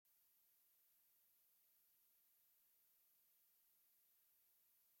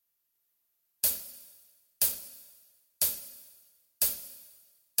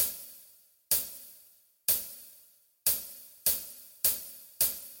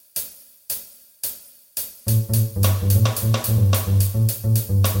Hello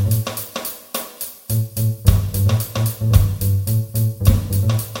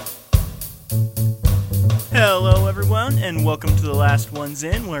everyone, and welcome to The Last Ones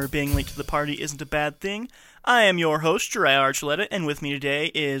In, where being late to the party isn't a bad thing. I am your host, Jiraiya Archuleta, and with me today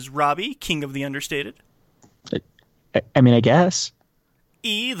is Robbie, King of the Understated. I guess.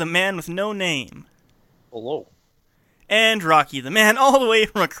 E, the man with no name. Hello. And Rocky, the man all the way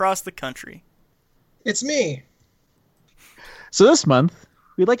from across the country. It's me. So this month,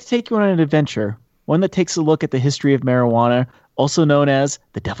 we'd like to take you on an adventure, one that takes a look at the history of marijuana, also known as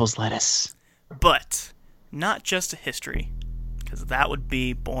the Devil's Lettuce. But not just a history, because that would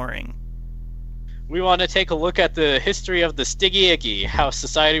be boring. We want to take a look at the history of the Stiggy Icky, how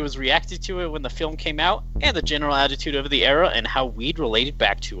society was reacting to it when the film came out, and the general attitude of the era, and how weed related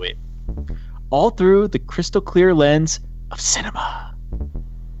back to it. All through the crystal clear lens of cinema.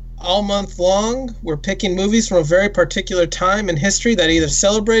 All month long, we're picking movies from a very particular time in history that either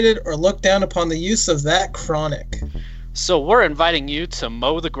celebrated or looked down upon the use of that chronic. So we're inviting you to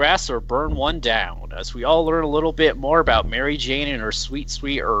mow the grass or burn one down, as we all learn a little bit more about Mary Jane and her sweet,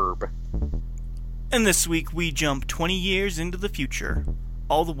 sweet herb. And this week we jump 20 years into the future,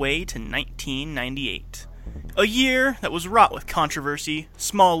 all the way to 1998. A year that was wrought with controversy,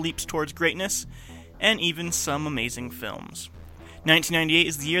 small leaps towards greatness, and even some amazing films. 1998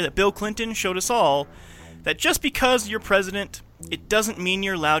 is the year that Bill Clinton showed us all that just because you're president, it doesn't mean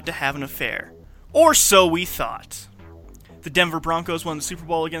you're allowed to have an affair. Or so we thought. The Denver Broncos won the Super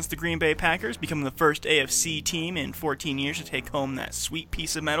Bowl against the Green Bay Packers, becoming the first AFC team in 14 years to take home that sweet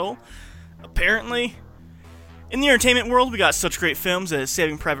piece of metal. Apparently. In the entertainment world, we got such great films as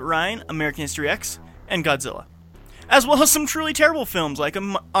Saving Private Ryan, American History X, and Godzilla. As well as some truly terrible films like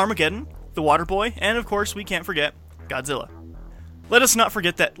Armageddon, The Waterboy, and of course, we can't forget, Godzilla. Let us not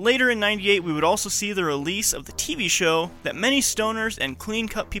forget that later in '98, we would also see the release of the TV show that many stoners and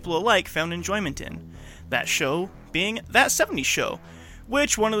clean-cut people alike found enjoyment in. That show being That 70s Show,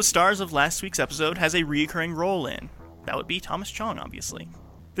 which one of the stars of last week's episode has a recurring role in. That would be Thomas Chong, obviously.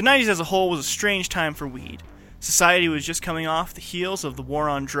 The 90s as a whole was a strange time for weed. Society was just coming off the heels of the war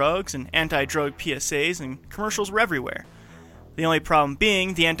on drugs, and anti-drug PSAs and commercials were everywhere. The only problem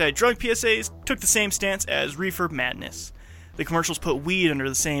being, the anti-drug PSAs took the same stance as reefer madness. The commercials put weed under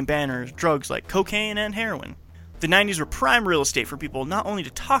the same banner as drugs like cocaine and heroin. The 90s were prime real estate for people not only to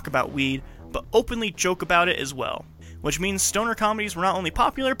talk about weed, but openly joke about it as well. Which means stoner comedies were not only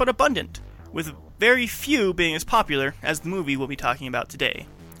popular, but abundant, with very few being as popular as the movie we'll be talking about today,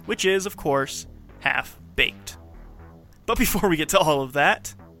 which is, of course, Half-Baked. But before we get to all of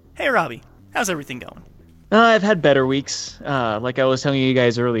that, hey Robbie, how's everything going? I've had better weeks. Like I was telling you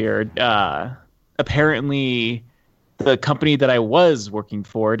guys earlier, apparently the company that I was working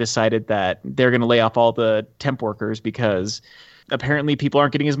for decided that they're going to lay off all the temp workers because apparently people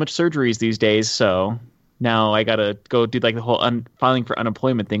aren't getting as much surgeries these days, so now I got to go do like the whole filing for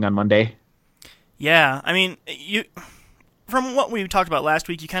unemployment thing on Monday. Yeah, I mean, from what we talked about last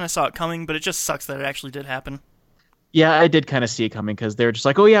week, you kind of saw it coming, but it just sucks that it actually did happen. Yeah, I did kind of see it coming because they're just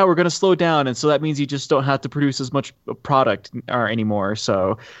like, oh yeah, we're going to slow down, and so that means you just don't have to produce as much product anymore.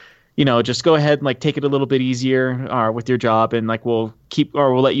 So, just go ahead and like take it a little bit easier with your job, and like we'll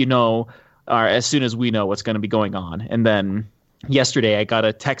let you know as soon as we know what's going to be going on. And then yesterday, I got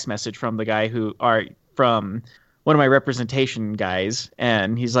a text message from the guy from one of my representation guys,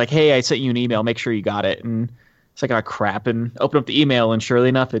 and he's like, hey, I sent you an email, make sure you got it. And it's like, oh crap, and open up the email, and surely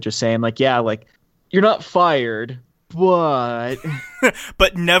enough, it just saying like, yeah, like you're not fired, but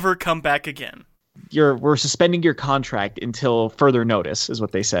but never come back again. We're suspending your contract until further notice, is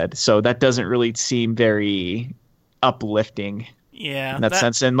what they said. So that doesn't really seem very uplifting. Yeah, in that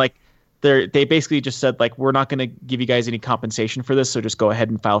sense. And like they basically just said like, we're not going to give you guys any compensation for this, so just go ahead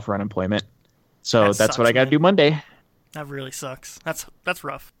and file for unemployment. So that's sucks, what I got to do Monday. That really sucks. That's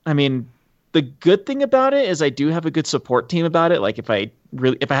rough. I mean, the good thing about it is I do have a good support team about it. Like if I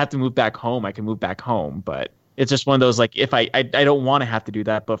have to move back home, I can move back home. But it's just one of those like if I don't want to have to do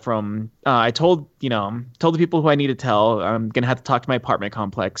that. But from I told the people who I need to tell, I'm gonna have to talk to my apartment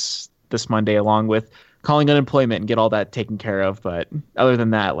complex this Monday, along with calling unemployment and get all that taken care of. But other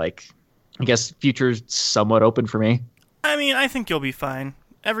than that, like I guess future's somewhat open for me. I mean, I think you'll be fine.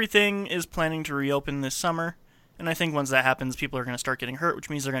 Everything is planning to reopen this summer, and I think once that happens, people are going to start getting hurt, which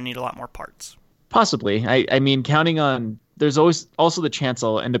means they're going to need a lot more parts. Possibly. I mean, counting on... There's always also the chance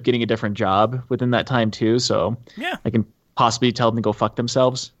I'll end up getting a different job within that time, too, so yeah, I can possibly tell them to go fuck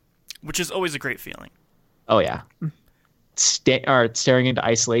themselves. Which is always a great feeling. Oh, yeah. Staring into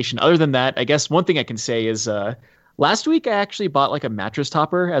isolation. Other than that, I guess one thing I can say is last week I actually bought like a mattress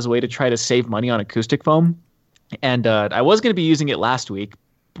topper as a way to try to save money on acoustic foam. And I was going to be using it last week,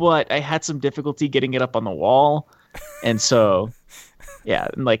 but I had some difficulty getting it up on the wall. And so, yeah,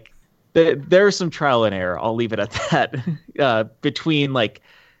 like there's some trial and error. I'll leave it at that. Between like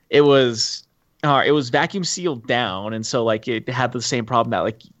it was vacuum sealed down, and so like it had the same problem that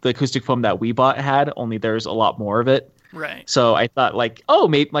like the acoustic foam that we bought had, only there's a lot more of it. Right. So I thought like, oh,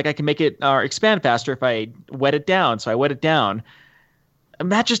 maybe like I can make it expand faster if I wet it down. So I wet it down. A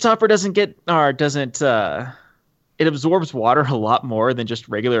mattress topper it absorbs water a lot more than just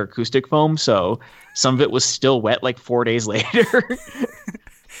regular acoustic foam, so some of it was still wet like 4 days later.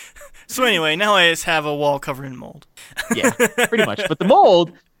 So anyway, now I just have a wall covered in mold. Yeah, pretty much. But the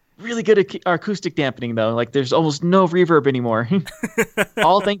mold, really good acoustic dampening, though. Like, there's almost no reverb anymore.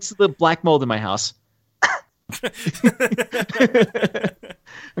 All thanks to the black mold in my house.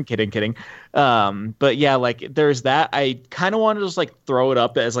 I'm kidding. But yeah, like there's that. I kind of wanted to just like throw it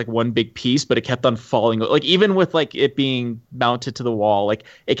up as like one big piece, but it kept on falling. Like even with like it being mounted to the wall, like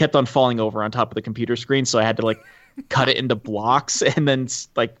it kept on falling over on top of the computer screen. So I had to like cut it into blocks and then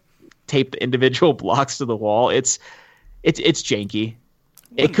like tape the individual blocks to the wall. It's janky. Wonderful.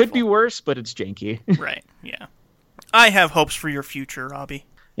 It could be worse, but it's janky. Right. Yeah. I have hopes for your future, Robbie.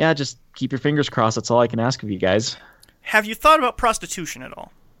 Yeah, just keep your fingers crossed. That's all I can ask of you guys. Have you thought about prostitution at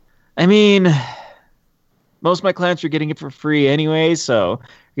all? I mean, most of my clients are getting it for free anyway, so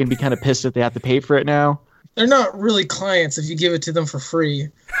you're going to be kind of pissed if they have to pay for it now. They're not really clients if you give it to them for free.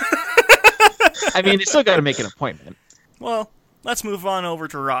 I mean, they still got to make an appointment. Well, let's move on over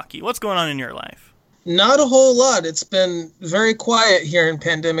to Rocky. What's going on in your life? Not a whole lot. It's been very quiet here in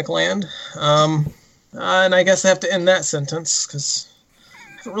pandemic land. And I guess I have to end that sentence because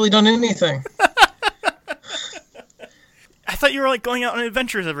I haven't really done anything. I thought you were like going out on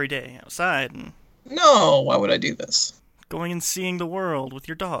adventures every day outside and No, why would I do this? going and seeing the world with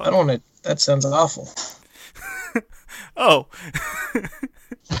your dog. I don't want to. That sounds awful. Oh.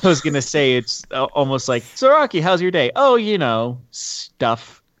 I was going to say it's almost like, so Rocky, how's your day? Oh, you know,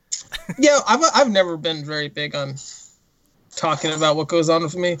 stuff. Yeah, I've never been very big on talking about what goes on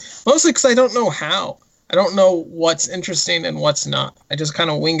with me. Mostly because I don't know how. I don't know what's interesting and what's not. I just kind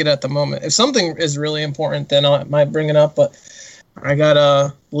of wing it at the moment. If something is really important, then I might bring it up. But I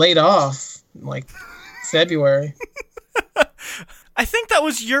got laid off in, like, February. I think that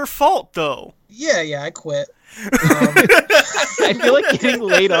was your fault, though. Yeah, I quit. I feel like getting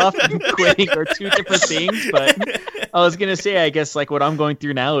laid off and quitting are two different things, but I was going to say, I guess, like, what I'm going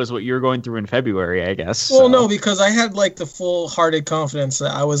through now is what you're going through in February, I guess. Well, no, because I had, like, the full-hearted confidence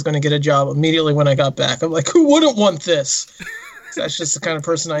that I was going to get a job immediately when I got back. I'm like, who wouldn't want this? That's just the kind of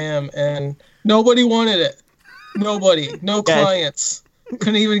person I am, and nobody wanted it. Nobody. No clients.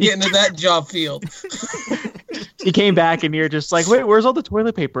 Couldn't even get into that job field. You came back and you're just like, wait, where's all the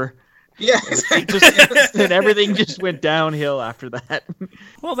toilet paper? Yeah, exactly. And everything just went downhill after that.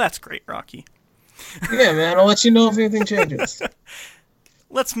 Well, that's great, Rocky. Yeah, man, I'll let you know if anything changes.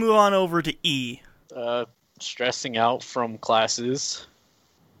 Let's move on over to E. Stressing out from classes.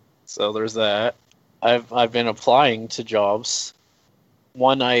 So there's that. I've been applying to jobs.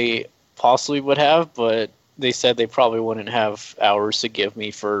 One I possibly would have, but they said they probably wouldn't have hours to give me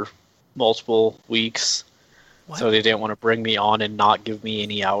for multiple weeks. What? So they didn't want to bring me on and not give me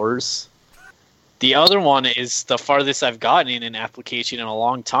any hours. The other one is the farthest I've gotten in an application in a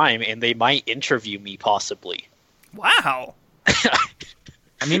long time, and they might interview me possibly. Wow.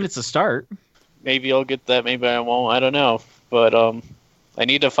 I mean, it's a start. Maybe I'll get that, maybe I won't, I don't know. But I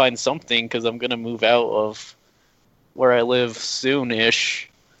need to find something because I'm going to move out of where I live soon-ish.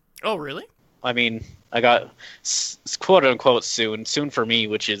 Oh, really? I mean, I got quote-unquote soon for me,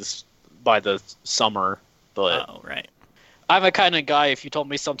 which is by the summer. But Oh, right. I'm a kind of guy, if you told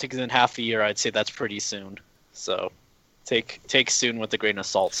me something's in half a year, I'd say that's pretty soon. So take soon with a grain of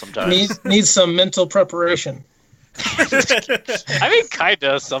salt sometimes. Need some mental preparation. I mean,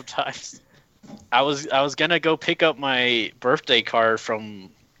 kinda sometimes. I was gonna go pick up my birthday card from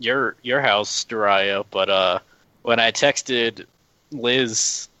your house, Dariah, but when I texted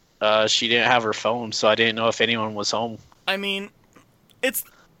Liz, she didn't have her phone, so I didn't know if anyone was home. I mean, it's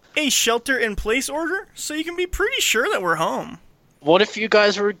a shelter-in-place order, so you can be pretty sure that we're home. What if you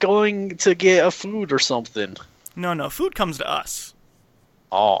guys were going to get a food or something? No, food comes to us.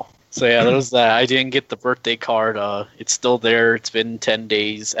 Oh. So yeah, there was that. I didn't get the birthday card. It's still there. It's been 10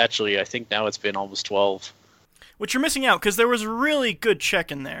 days. Actually, I think now it's been almost 12. Which you're missing out, because there was a really good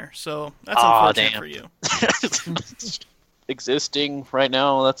check in there, so that's Aw, unfortunate damn. for you. Existing right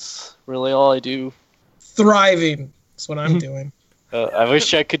now, that's really all I do. Thriving. That's what I'm doing. I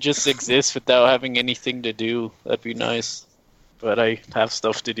wish I could just exist without having anything to do. That'd be nice. But I have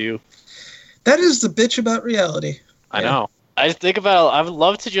stuff to do. That is the bitch about reality. I know. I think about I would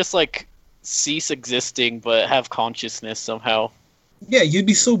love to just like cease existing but have consciousness somehow. Yeah, you'd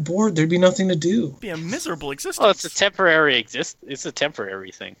be so bored there'd be nothing to do. It'd be a miserable existence. Well, it's a temporary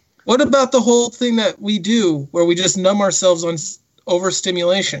thing. What about the whole thing that we do where we just numb ourselves on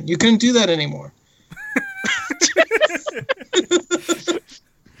overstimulation? You couldn't do that anymore.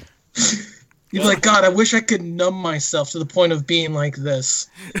 You're like, God, I wish I could numb myself to the point of being like this.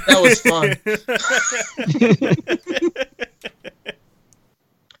 That was fun.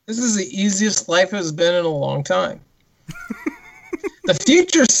 This is the easiest life has been in a long time. The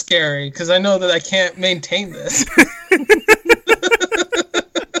future's scary because I know that I can't maintain this.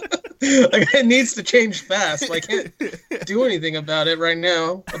 Like, it needs to change fast. So I can't do anything about it right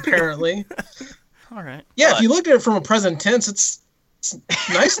now, apparently. All right. Yeah, if you look at it from a present tense, it's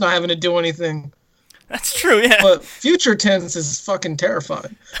nice not having to do anything. That's true, yeah. But future tense is fucking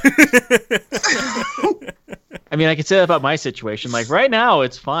terrifying. I mean, I can say that about my situation. Like right now,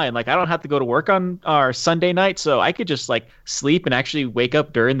 it's fine. Like I don't have to go to work on our Sunday night, so I could just like sleep and actually wake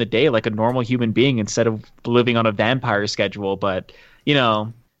up during the day like a normal human being instead of living on a vampire schedule. But you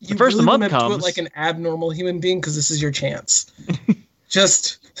know, the first really the month want to comes. do it like an abnormal human being because this is your chance.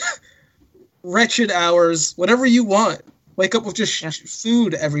 Just wretched hours, whatever you want. Wake up with just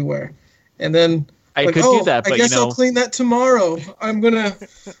food everywhere, and then. I could do that, but I guess I'll clean that tomorrow. I'm gonna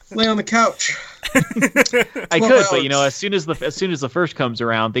lay on the couch. I could, but as soon as the first comes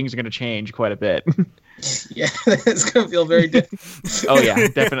around, things are gonna change quite a bit. Yeah, it's gonna feel very different. Oh yeah,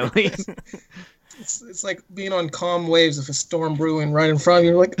 definitely. It's like being on calm waves of a storm brewing right in front of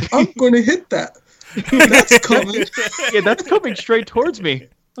you. You're like, I'm gonna hit that. That's coming. Yeah, that's coming straight towards me.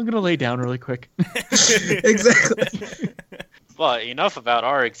 I'm gonna lay down really quick. Exactly. Well, enough about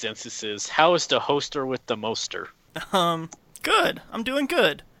our existences. How is the hoster with the moster? Good. I'm doing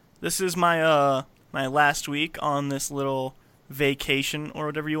good. This is my my last week on this little vacation or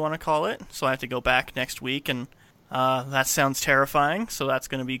whatever you want to call it. So I have to go back next week, and that sounds terrifying. So that's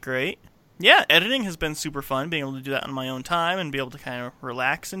going to be great. Yeah, editing has been super fun. Being able to do that on my own time and be able to kind of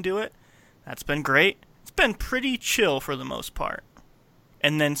relax and do it. That's been great. It's been pretty chill for the most part.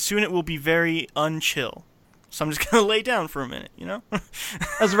 And then soon it will be very unchill. So I'm just going to lay down for a minute,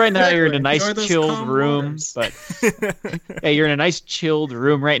 As right now, you're in a nice Enjoy those chilled calm room, waters. but yeah, you're in a nice chilled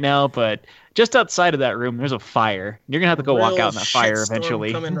room right now. But just outside of that room, there's a fire. You're gonna have to go walk out in that fire Real shitstorm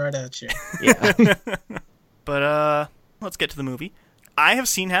eventually. coming right at you. Yeah. But let's get to the movie. I have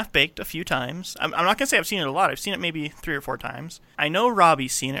seen Half Baked a few times. I'm not gonna say I've seen it a lot. I've seen it maybe 3 or 4 times. I know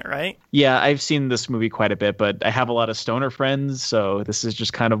Robbie's seen it, right? Yeah, I've seen this movie quite a bit, but I have a lot of stoner friends, so this is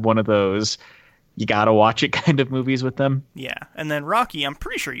just kind of one of those you gotta watch it kind of movies with them. Yeah. And then Rocky, I'm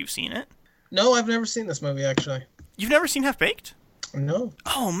pretty sure you've seen it. No, I've never seen this movie, actually. You've never seen Half Baked? No.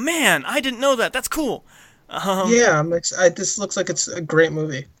 Oh man, I didn't know that. That's cool. Yeah, this looks like it's a great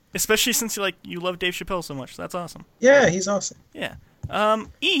movie. Especially since you love Dave Chappelle so much. That's awesome. Yeah, he's awesome. Yeah.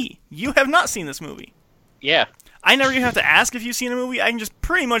 You have not seen this movie. Yeah. I never even have to ask if you've seen a movie. I can just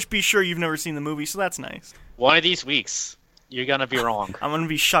pretty much be sure you've never seen the movie, so that's nice. One of these weeks, you're gonna be wrong. I'm gonna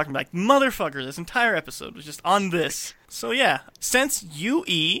be shocked and be like, motherfucker, this entire episode was just on this. So yeah, since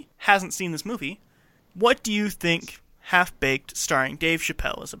UE hasn't seen this movie, what do you think Half Baked starring Dave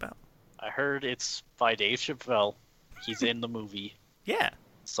Chappelle is about? I heard it's by Dave Chappelle. He's in the movie. Yeah.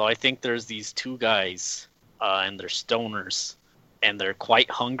 So I think there's these 2 guys, and they're stoners, and they're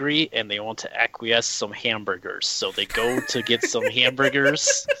quite hungry, and they want to acquiesce some hamburgers. So they go to get some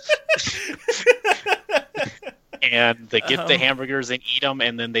hamburgers, and they get the hamburgers and eat them,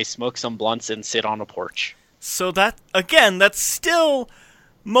 and then they smoke some blunts and sit on a porch. So that's still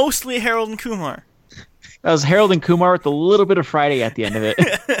mostly Harold and Kumar. That was Harold and Kumar with a little bit of Friday at the end of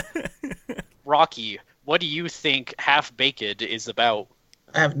it. Rocky, what do you think Half Baked is about?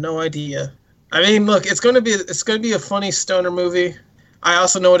 I have no idea. I mean, look, it's gonna be a funny stoner movie. I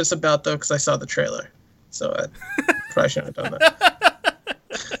also know what it's about though because I saw the trailer, so I probably shouldn't have done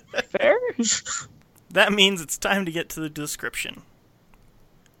that. Fair? That means it's time to get to the description.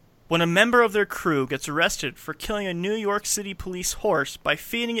 When a member of their crew gets arrested for killing a New York City police horse by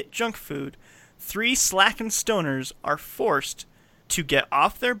feeding it junk food, 3 slackened stoners are forced to get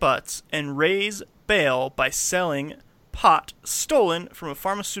off their butts and raise bail by selling pot stolen from a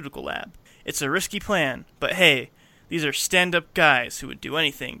pharmaceutical lab. It's a risky plan, but hey, these are stand-up guys who would do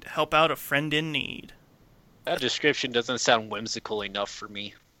anything to help out a friend in need. That description doesn't sound whimsical enough for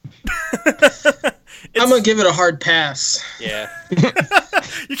me. I'm gonna give it a hard pass. Yeah.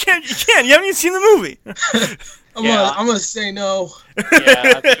 You can't. You haven't even seen the movie. I'm gonna say no.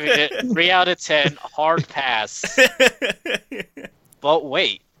 Yeah, I'm giving it 3 out of 10, hard pass. But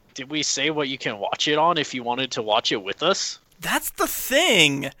wait, Did we say what you can watch it on if you wanted to watch it with us? That's the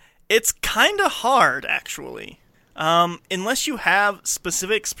thing. It's kind of hard, actually. Unless you have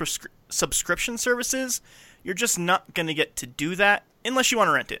specific subscription services, you're just not going to get to do that unless you want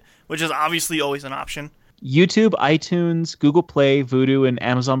to rent it, which is obviously always an option. YouTube, iTunes, Google Play, Vudu, and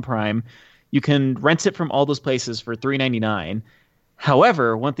Amazon Prime. You can rent it from all those places for $3.99.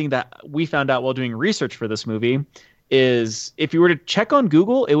 However, one thing that we found out while doing research for this movie is if you were to check on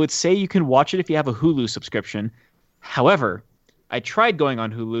Google, it would say you can watch it if you have a Hulu subscription. However, I tried going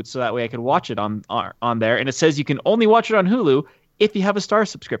on Hulu so that way I could watch it on there, and it says you can only watch it on Hulu if you have a Star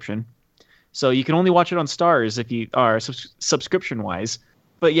subscription. So you can only watch it on Stars if you are subscription-wise.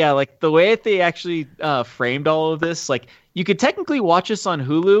 But yeah, like the way that they actually framed all of this, like you could technically watch this on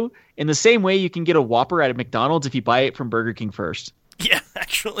Hulu in the same way you can get a Whopper at a McDonald's if you buy it from Burger King first. Yeah,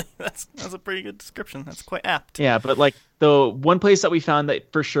 actually, that's a pretty good description. That's quite apt. Yeah, but like the one place that we found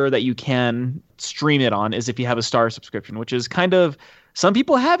that for sure that you can stream it on is if you have a Star subscription, which is kind of, some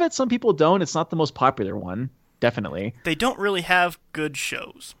people have it, some people don't. It's not the most popular one, definitely. They don't really have good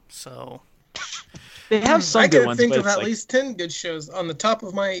shows, so... They have some good ones. I can think of at least 10 good shows on the top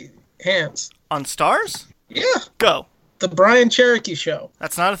of my hands. On Stars? Yeah. Go. The Brian Cherokee Show.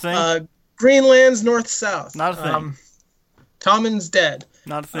 That's not a thing. Greenland's North South. Not a thing. Tommen's Dead.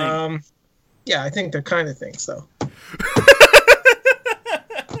 Not a thing. Yeah, I think they're kind of things, though. Okay.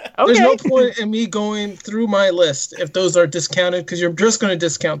 There's no point in me going through my list if those are discounted, because you're just going to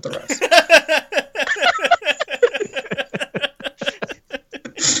discount the rest.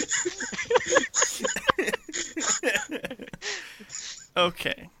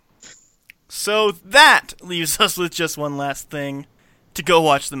 Okay. So that leaves us with just one last thing to go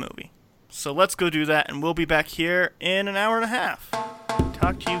watch the movie. So let's go do that, and we'll be back here in an hour and a half.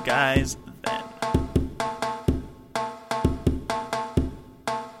 Talk to you guys then.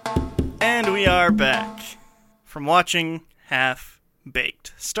 And we are back from watching Half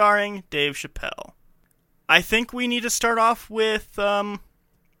Baked, starring Dave Chappelle. I think we need to start off with the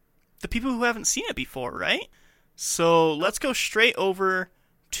people who haven't seen it before, right? So let's go straight over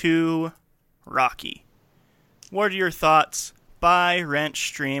to Rocky. What are your thoughts? Buy, rent,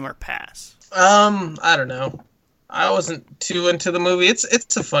 stream, or pass? I don't know. I wasn't too into the movie.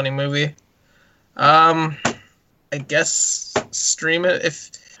 It's a funny movie. I guess stream it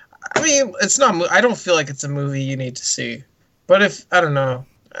if. I mean, it's not. I don't feel like it's a movie you need to see. But if I don't know,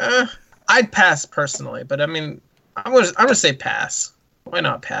 I'd pass personally. But I mean, I'm gonna say pass. Why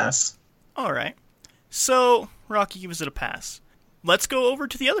not pass? All right. So Rocky gives it a pass. Let's go over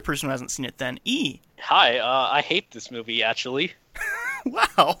to the other person who hasn't seen it then. E. Hi, I hate this movie, actually.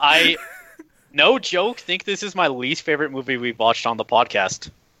 Wow. I, no joke, think this is my least favorite movie we've watched on the podcast.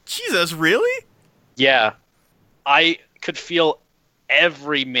 Jesus, really? Yeah. I could feel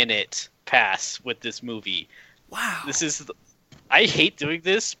every minute pass with this movie. Wow. I hate doing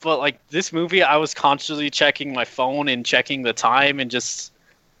this, but like this movie, I was constantly checking my phone and checking the time and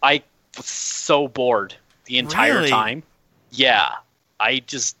I was so bored the entire time. Yeah, I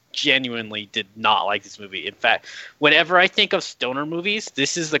just genuinely did not like this movie. In fact, whenever I think of stoner movies,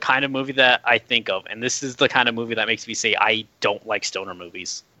 this is the kind of movie that I think of, and this is the kind of movie that makes me say I don't like stoner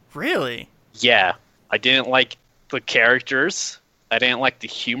movies. Really? Yeah, I didn't like the characters. I didn't like the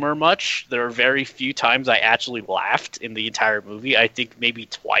humor much. There are very few times I actually laughed in the entire movie. I think maybe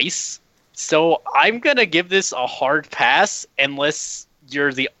twice. So I'm gonna give this a hard pass unless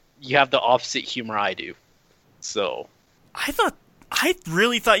you have the opposite humor I do. So I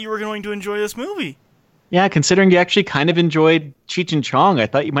really thought you were going to enjoy this movie. Yeah, considering you actually kind of enjoyed Cheech and Chong, I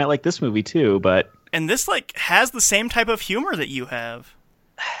thought you might like this movie too, but... And this, has the same type of humor that you have.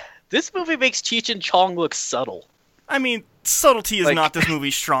 This movie makes Cheech and Chong look subtle. I mean, subtlety is not this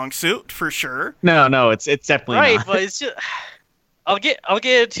movie's strong suit, for sure. No, it's definitely right, not. But it's just... I'll get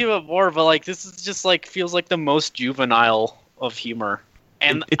into it more, but, this is just, feels like the most juvenile of humor.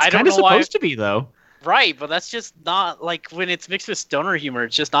 And it's I don't kind of know why... supposed to be, though. Right, but that's just not, when it's mixed with stoner humor,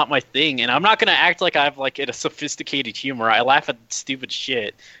 it's just not my thing. And I'm not going to act like I have, a sophisticated humor. I laugh at stupid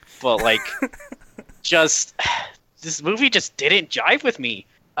shit. But, this movie just didn't jive with me.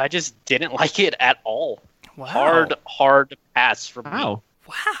 I just didn't like it at all. Wow. Hard pass for me.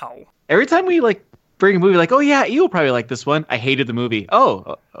 Wow. Every time we, bring a movie oh yeah, you'll probably like this one. I hated the movie.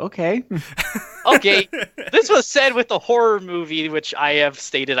 Oh, okay. Okay, this was said with a horror movie, which I have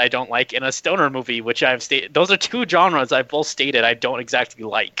stated I don't like, and a stoner movie, which I have stated. Those are two genres I've both stated I don't exactly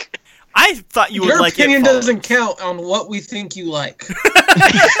like. I thought you would like it. Your opinion doesn't count on what we think you like.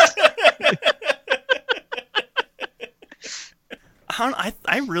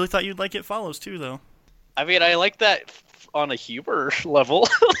 I really thought you'd like It Follows too, though. I mean, I like that on a humor level.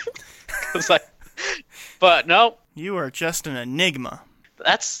 But no, You are just an enigma.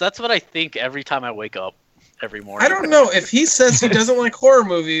 that's what I think every time I wake up every morning. I don't know if he says he doesn't like horror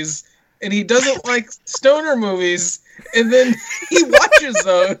movies and he doesn't like stoner movies, and then he watches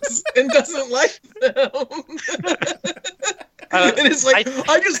those and doesn't like them. And it's like,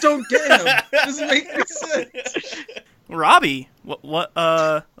 I just don't get him. It doesn't make any sense. Robbie,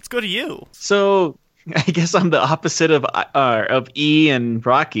 let's go to you. So I guess I'm the opposite of E and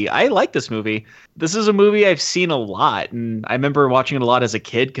Rocky. I like this movie. This is a movie I've seen a lot, and I remember watching it a lot as a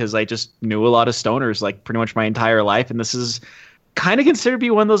kid because I just knew a lot of stoners like pretty much my entire life, and this is kind of considered to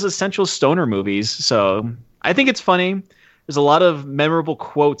be one of those essential stoner movies. So I think it's funny. There's a lot of memorable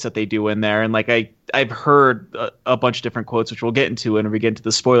quotes that they do in there, and like I've heard a bunch of different quotes, which we'll get into when we get into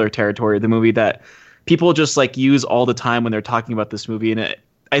the spoiler territory of the movie, that people just like use all the time when they're talking about this movie, and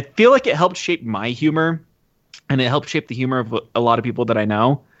I feel like it helped shape my humor, and it helped shape the humor of a lot of people that I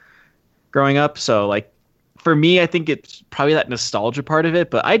know growing up. So like for me, I think it's probably that nostalgia part of it,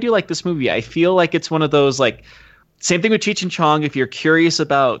 but I do like this movie. I feel like it's one of those, like, same thing with Cheech and Chong. If you're curious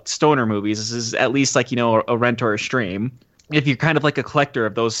about stoner movies, this is at least like, a rent or a stream. If you're kind of like a collector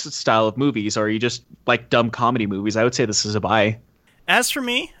of those style of movies, or you just like dumb comedy movies, I would say this is a buy. As for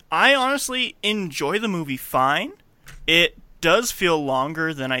me, I honestly enjoy the movie fine. It does feel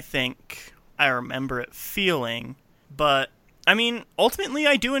longer than I think I remember it feeling, but I mean, ultimately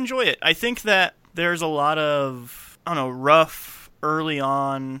I do enjoy it. I think that there's a lot of, rough early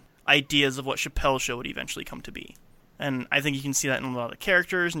on ideas of what Chappelle's Show would eventually come to be. And I think you can see that in a lot of the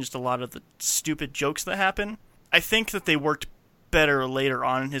characters and just a lot of the stupid jokes that happen. I think that they worked better later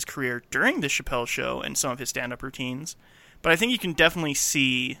on in his career during the Chappelle Show and some of his stand-up routines. But I think you can definitely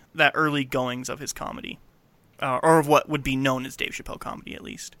see that early goings of his comedy. Or of what would be known as Dave Chappelle comedy, at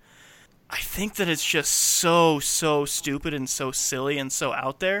least. I think that it's just so stupid and so silly and so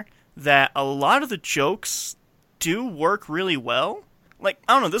out there that a lot of the jokes do work really well. Like,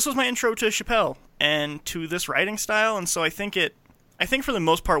 I don't know, this was my intro to Chappelle and to this writing style, and so I think for the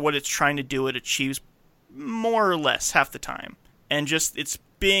most part what it's trying to do, it achieves more or less half the time. And just, it's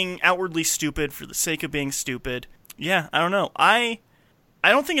being outwardly stupid for the sake of being stupid. Yeah, I don't know. I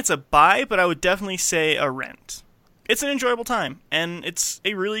don't think it's a buy, but I would definitely say a rent. It's an enjoyable time, and it's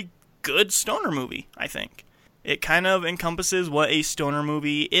a really good stoner movie, I think. It kind of encompasses what a stoner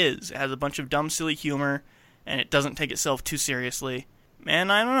movie is. It has a bunch of dumb, silly humor, and it doesn't take itself too seriously.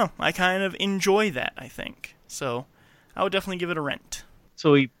 And I don't know, I kind of enjoy that, I think. So I would definitely give it a rent.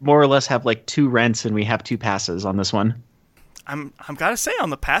 So we more or less have like 2 rents, and we have 2 passes on this one. I'm gotta say, on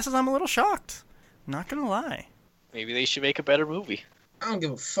the passes, I'm a little shocked. Not gonna lie. Maybe they should make a better movie. I don't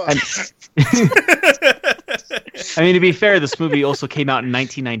give a fuck. I mean, to be fair, this movie also came out in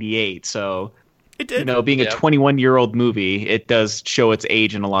 1998, so It did. Being a 21-year-old movie, it does show its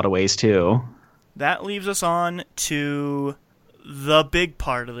age in a lot of ways too. That leaves us on to the big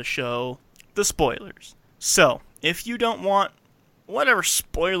part of the show, the spoilers. So, if you don't want whatever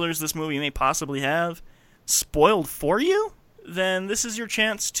spoilers this movie may possibly have spoiled for you, then this is your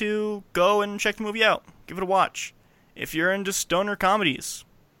chance to go and check the movie out. Give it a watch. If you're into stoner comedies,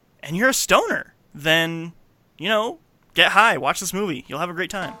 and you're a stoner, then, get high, watch this movie. You'll have a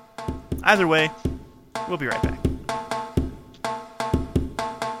great time. Either way, we'll be right back.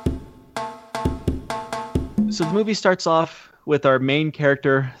 So the movie starts off with our main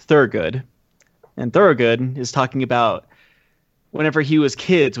character, Thurgood. And Thurgood is talking about whenever he was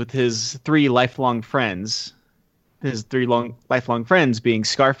kids with his 3 lifelong friends. His 3 lifelong friends being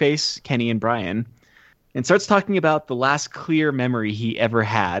Scarface, Kenny, and Brian. And starts talking about the last clear memory he ever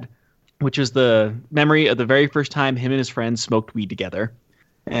had, which was the memory of the very first time him and his friends smoked weed together.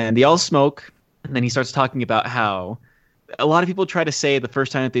 And they all smoke, and then he starts talking about how a lot of people try to say the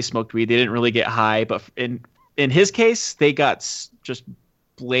first time that they smoked weed, they didn't really get high, but in his case, they got just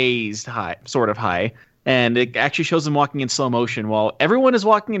blazed high, sort of high. And it actually shows them walking in slow motion while everyone is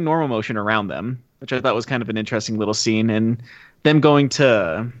walking in normal motion around them, which I thought was kind of an interesting little scene. And them going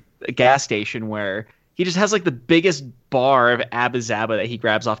to a gas station where he just has like the biggest bar of Abba Zaba that he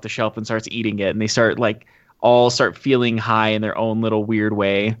grabs off the shelf and starts eating it. And they start all start feeling high in their own little weird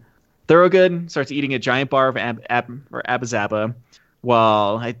way. Thurgood starts eating a giant bar of Abba Zaba,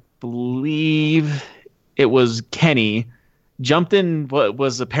 while I believe it was Kenny jumped in what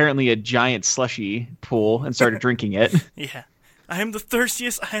was apparently a giant slushy pool and started drinking it. Yeah. I am the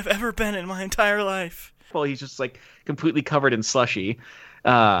thirstiest I have ever been in my entire life. Well, he's just completely covered in slushy.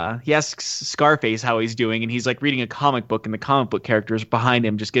 He asks Scarface how he's doing, and he's reading a comic book, and the comic book characters behind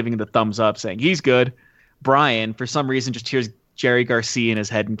him just giving him the thumbs up, saying he's good. Brian, for some reason, just hears Jerry Garcia in his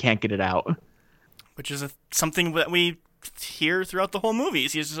head and can't get it out. Which is something that we here throughout the whole movie.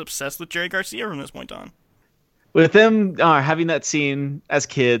 He's just obsessed with Jerry Garcia from this point on. With them having that scene as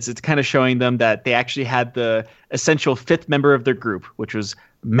kids, it's kind of showing them that they actually had the essential fifth member of their group, which was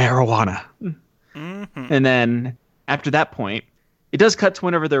marijuana. Mm-hmm. And then after that point, it does cut to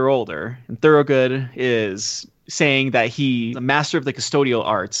whenever they're older. And Thorogood is saying that he's a master of the custodial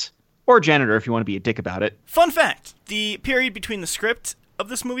arts, or janitor if you want to be a dick about it. Fun fact, the period between the script of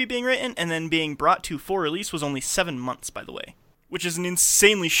this movie being written and then being brought to full release was only 7 months, by the way. Which is an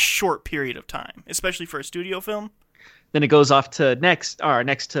insanely short period of time, especially for a studio film. Then it goes off to next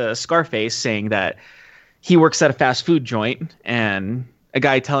to Scarface saying that he works at a fast food joint, and a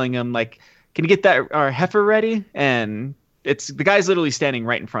guy telling him, like, can you get that heifer ready? And the guy's literally standing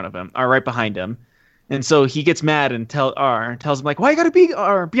right in front of him, or right behind him. And so he gets mad and tells him, like, why you gotta be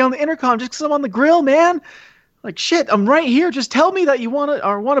on the intercom just because I'm on the grill, man? Like, shit, I'm right here. Just tell me that you want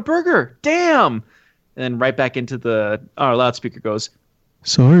a burger. Damn. And then right back into our loudspeaker goes,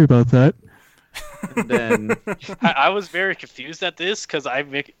 sorry about that. And then I was very confused at this because I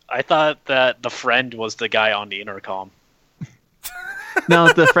thought that the friend was the guy on the intercom.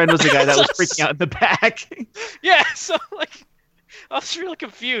 No, the friend was the guy that was freaking out in the back. Yeah, so like I was really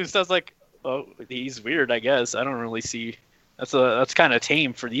confused. I was like, oh, he's weird, I guess. I don't really see that's kind of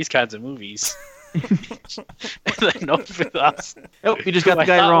tame for these kinds of movies. Nope, you just got the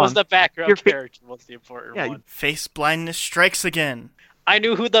guy wrong. Was the background character was the important one. Face blindness strikes again. I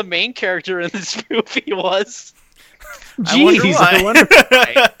knew who the main character in this movie was. Jeez, I wonder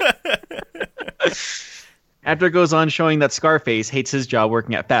why. After it goes on showing that Scarface hates his job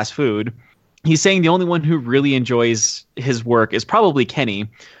working at fast food, he's saying the only one who really enjoys his work is probably Kenny,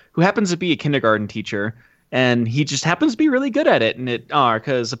 who happens to be a kindergarten teacher, and he just happens to be really good at it. And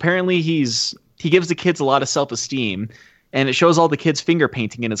because apparently he gives the kids a lot of self-esteem, and it shows all the kids finger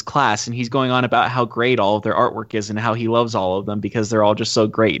painting in his class, and he's going on about how great all of their artwork is and how he loves all of them because they're all just so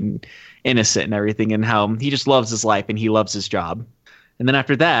great and innocent and everything, and how he just loves his life and he loves his job. And then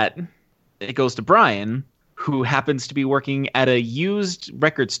after that, it goes to Brian, who happens to be working at a used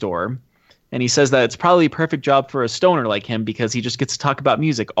record store, and he says that it's probably a perfect job for a stoner like him because he just gets to talk about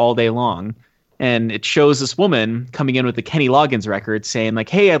music all day long. And it shows this woman coming in with the Kenny Loggins record saying, like,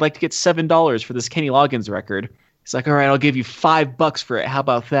 hey, I'd like to get $7 for this Kenny Loggins record. He's like, all right, I'll give you $5 for it. How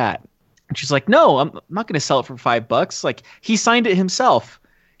about that? And she's like, no, I'm not going to sell it for $5. Like, he signed it himself.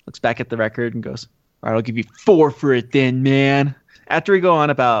 Looks back at the record and goes, all right, I'll give you $4 for it then, man. After we go on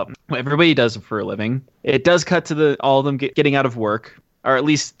about what everybody does for a living, it does cut to all of them getting out of work, or at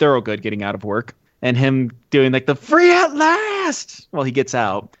least Thorogood getting out of work, and him doing like the free at last while he gets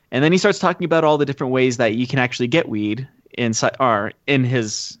out. And then he starts talking about all the different ways that you can actually get weed in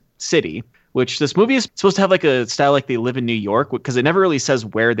his city, which this movie is supposed to have like a style like they live in New York, because it never really says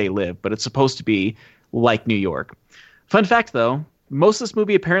where they live, but it's supposed to be like New York. Fun fact, though, most of this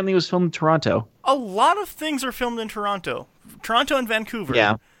movie apparently was filmed in Toronto. A lot of things are filmed in Toronto. Toronto and Vancouver.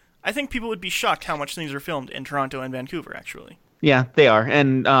 Yeah. I think people would be shocked how much things are filmed in Toronto and Vancouver, actually. Yeah, they are.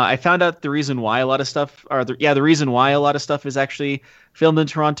 And I found out the reason why a lot of stuff is actually filmed in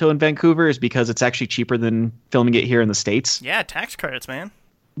Toronto and Vancouver is because it's actually cheaper than filming it here in the States. Yeah, tax credits, man.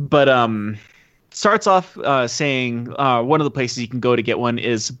 But starts off saying one of the places you can go to get one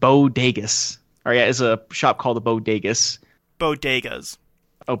is Bodegas. Or yeah, it's a shop called the Bodegas. Bodegas.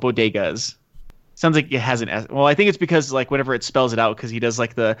 Oh, Bodegas. Sounds like it has an S. Well, I think it's because like whenever it spells it out, because he does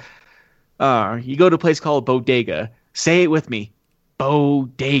like the you go to a place called Bodega. Say it with me,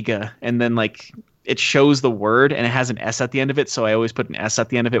 Bodega, and then like it shows the word and it has an S at the end of it, so I always put an S at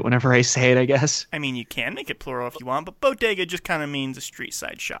the end of it whenever I say it, I guess. I mean, you can make it plural if you want, but bodega just kind of means a street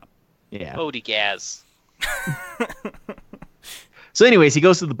side shop. Yeah. Bodegas. So anyways, he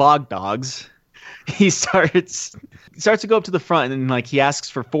goes to the Bog Dogs. He starts to go up to the front and like he asks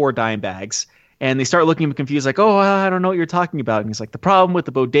for 4 dime bags, and they start looking confused like, oh, I don't know what you're talking about. And he's like, the problem with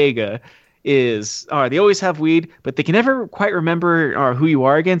the bodega is they always have weed, but they can never quite remember who you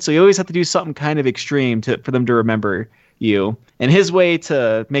are again, so you always have to do something kind of extreme for them to remember you. And his way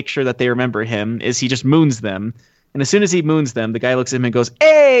to make sure that they remember him is he just moons them. And as soon as he moons them, the guy looks at him and goes,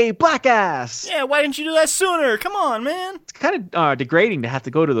 hey, black ass! Yeah, why didn't you do that sooner? Come on, man! It's kind of degrading to have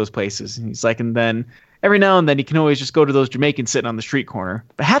to go to those places. And he's like, and then every now and then you can always just go to those Jamaicans sitting on the street corner.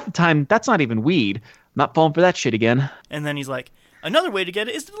 But half the time, that's not even weed. I'm not falling for that shit again. And then he's like, another way to get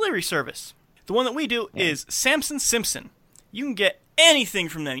it is the delivery service. The one that we do is Samson Simpson. You can get anything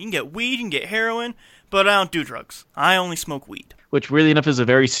from them. You can get weed, you can get heroin, but I don't do drugs. I only smoke weed. Which, weirdly enough, is a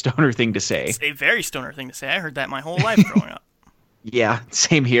very stoner thing to say. It's a very stoner thing to say. I heard that my whole life growing up. Yeah,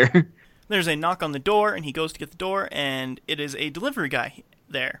 same here. There's a knock on the door, and he goes to get the door, and it is a delivery guy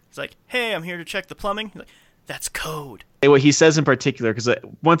there. He's like, hey, I'm here to check the plumbing. He's like, That's code. What he says in particular, because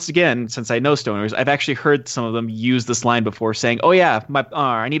once again, since I know stoners, I've actually heard some of them use this line before, saying, "Oh yeah,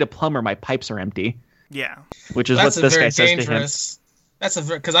 I need a plumber. My pipes are empty." Yeah, which is what this guy says to him. That's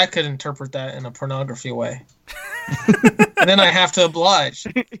because I could interpret that in a pornography way, and then I have to oblige.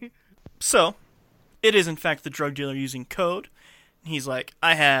 So, it is in fact the drug dealer using code. He's like,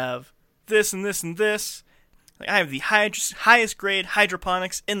 I have this and this and this. Like, I have the highest grade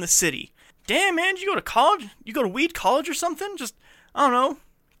hydroponics in the city. Damn, man, did you go to college? You go to weed college or something? Just, I don't know,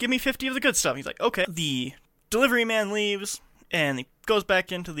 give me 50 of the good stuff. He's like, okay. The delivery man leaves, and he goes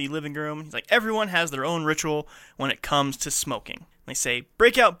back into the living room. He's like, everyone has their own ritual when it comes to smoking. They say,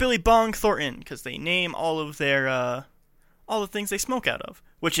 break out Billy Bong Thornton, because they name all of their, all the things they smoke out of,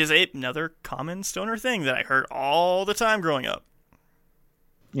 which is another common stoner thing that I heard all the time growing up.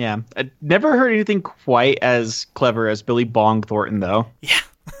 Yeah, I never heard anything quite as clever as Billy Bong Thornton, though. Yeah.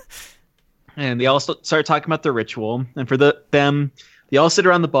 And they all start talking about their ritual, and for them, they all sit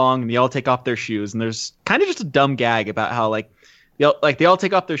around the bong and they all take off their shoes. And there's kind of just a dumb gag about how they all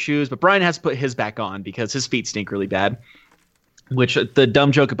take off their shoes, but Brian has to put his back on because his feet stink really bad. Which the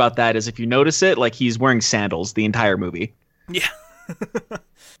dumb joke about that is, if you notice it, like, he's wearing sandals the entire movie. Yeah.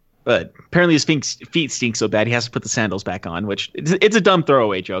 But apparently his feet stink so bad he has to put the sandals back on, which it's a dumb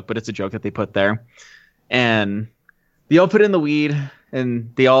throwaway joke, but it's a joke that they put there. And they all put in the weed,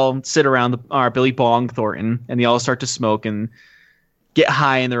 and they all sit around our Billy Bong Thornton, and they all start to smoke and get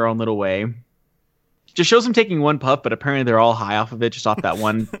high in their own little way. Just shows them taking one puff, but apparently they're all high off of it, just off that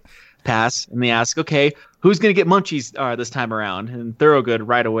one pass. And they ask, okay, who's going to get munchies this time around? And Thorogood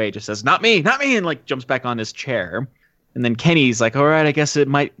right away just says, not me, and like jumps back on his chair. And then Kenny's like, all right, I guess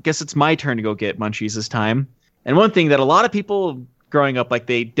it's my turn to go get munchies this time. And one thing that a lot of people growing up, like,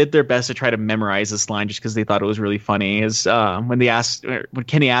 they did their best to try to memorize this line just because they thought it was really funny, is when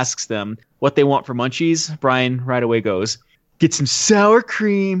Kenny asks them what they want for munchies, Brian right away goes, get some sour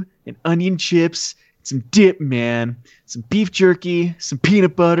cream and onion chips, some dip, man, some beef jerky, some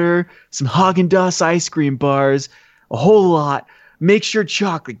peanut butter, some Haagen-Dazs ice cream bars, a whole lot. Make sure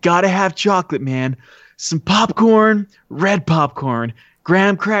chocolate. Gotta have chocolate, man. Some popcorn, red popcorn,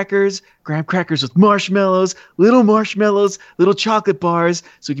 graham crackers with marshmallows, little chocolate bars,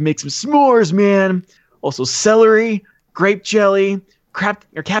 so we can make some s'mores, man. Also celery, grape jelly,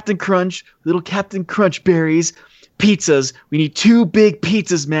 Captain Crunch, little Captain Crunch berries, pizzas. We need 2 big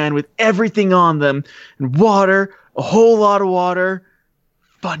pizzas, man, with everything on them, and water, a whole lot of water,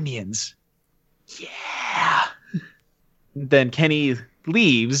 Funyuns. Yeah. Then Kenny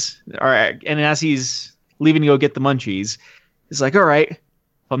leaves, and as he's leaving to go get the munchies, he's like, all right, if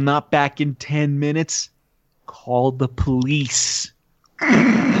I'm not back in 10 minutes, call the police.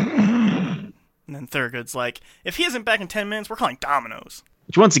 And then Thurgood's like, if he isn't back in 10 minutes, we're calling Domino's.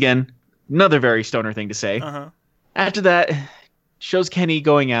 Which, once again, another very stoner thing to say. Uh-huh. After that, shows Kenny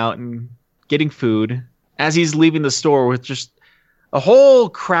going out and getting food as he's leaving the store with just a whole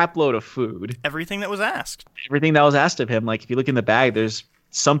crap load of food. Everything that was asked. Everything that was asked of him. Like, if you look in the bag, there's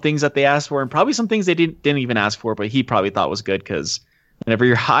some things that they asked for, and probably some things they didn't even ask for, but he probably thought was good, because whenever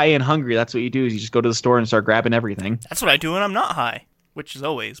you're high and hungry, that's what you do, is you just go to the store and start grabbing everything. That's what I do when I'm not high, which is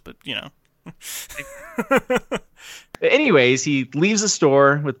always, but, you know. Anyways, he leaves the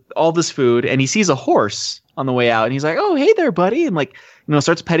store with all this food, and he sees a horse on the way out, and he's like, oh, hey there, buddy, and, like, you know,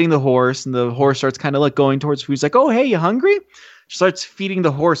 starts petting the horse, and the horse starts kind of like going towards food. He's like, oh, hey, you hungry? Starts feeding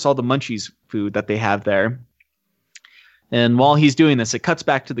the horse all the munchies food that they have there. And while he's doing this, it cuts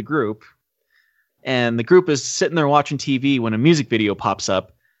back to the group, and the group is sitting there watching TV when a music video pops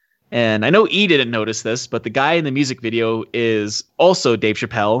up. And I know E didn't notice this, but the guy in the music video is also Dave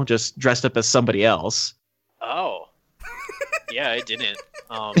Chappelle, just dressed up as somebody else. Oh. Yeah, I didn't.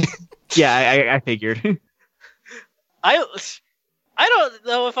 Yeah, I figured. I don't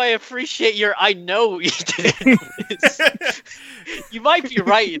know if I appreciate your I know you didn't. You might be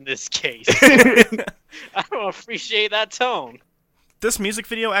right in this case. I don't appreciate that tone. This music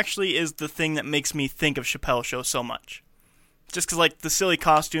video actually is the thing that makes me think of Chappelle's Show so much. Just because, like, the silly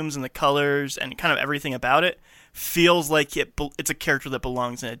costumes and the colors and kind of everything about it feels like it's a character that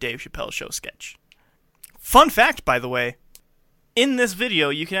belongs in a Dave Chappelle Show sketch. Fun fact, by the way, in this video,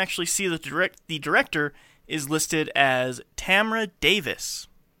 you can actually see the director is listed as Tamra Davis,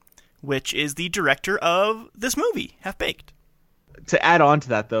 which is the director of this movie, Half Baked. To add on to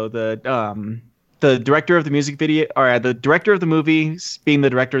that, though, the director of the music video, or the director of the movie being the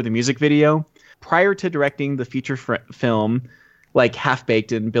director of the music video, prior to directing the feature film like Half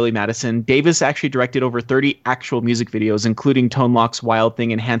Baked and Billy Madison, Davis actually directed over 30 actual music videos, including Tone Loc's Wild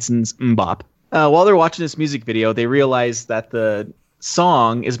Thing and Hanson's Mbop. While they're watching this music video, they realize that the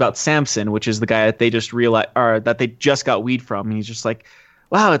song is about Samson, which is the guy that they just realized, or that they just got weed from. And he's just like,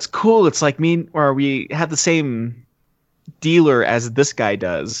 wow, it's cool. It's like we have the same dealer as this guy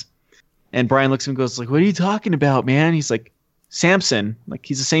does. And Brian looks at him and goes like, what are you talking about, man? He's like, Samson. Like,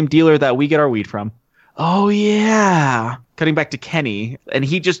 he's the same dealer that we get our weed from. Oh, yeah. Cutting back to Kenny. And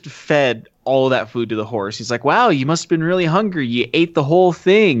he just fed all of that food to the horse. He's like, wow, you must have been really hungry. You ate the whole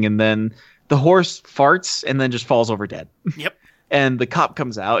thing. And then the horse farts and then just falls over dead. Yep. And the cop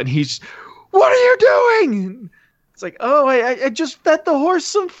comes out and he's, what are you doing? It's like, oh, I just fed the horse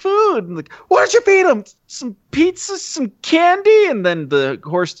some food. And like, what did you feed him? Some pizza, some candy? And then the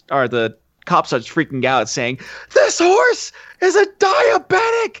cop starts freaking out saying, this horse is a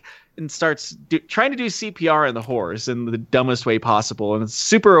diabetic! And starts trying to do CPR on the horse in the dumbest way possible. And it's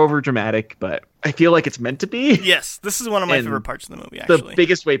super overdramatic, but I feel like it's meant to be. Yes, this is one of my favorite parts of the movie, actually. The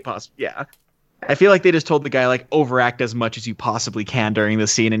biggest way possible, yeah. I feel like they just told the guy, like, overact as much as you possibly can during the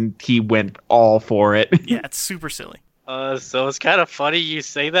scene, and he went all for it. Yeah, it's super silly. So it's kind of funny you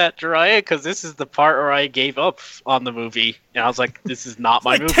say that, Jiraiya, because this is the part where I gave up on the movie. And I was like, this is not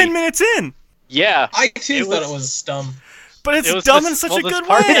my like movie. 10 minutes in! Yeah. I too thought it was dumb. But it's dumb in such a good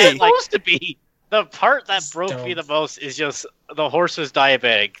way! It's supposed to be. The part that broke dumb. me the most is just the horse was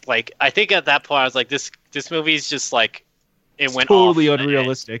diabetic. Like, I think at that point I was like, this movie is just like, it went totally off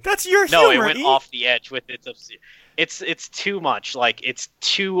unrealistic. That's your humor. No, it went off the edge with it's too much. Like, it's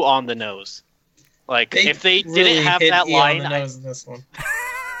too on the nose. Like, if they really didn't have hit that E on line, the nose in this one.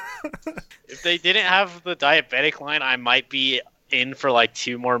 if they didn't have the diabetic line, I might be in for like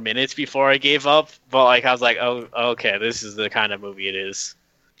 2 more minutes before I gave up. But like, I was like, oh, okay, this is the kind of movie it is.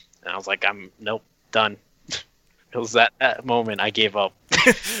 And I was like, nope, done. It was that moment I gave up.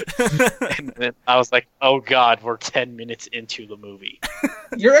 And then I was like, oh god, we're 10 minutes into the movie.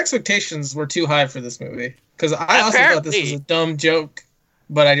 Your expectations were too high for this movie. Because I also thought this was a dumb joke,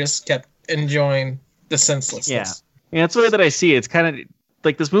 but I just kept enjoying the senselessness. Yeah, that's the way that I see it. It's kind of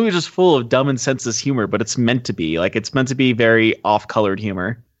like this movie is just full of dumb and senseless humor, but it's meant to be. Like, it's meant to be very off-colored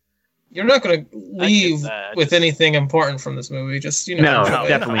humor. You're not going to leave with anything important from this movie. Just, you know. No,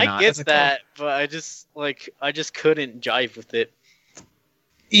 definitely not. I get that, but I just couldn't jive with it.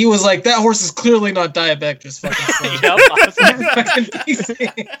 He was like, that horse is clearly not diabetic, just fucking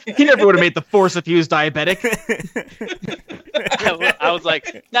Yep, He never would have made the force if he was diabetic. I was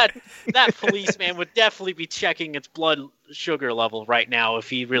like, that policeman would definitely be checking its blood sugar level right now if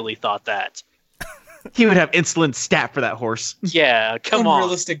he really thought that. He would have insulin stat for that horse. Yeah, come on.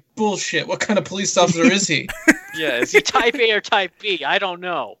 Unrealistic bullshit. What kind of police officer is he? Yeah, is he type A or type B? I don't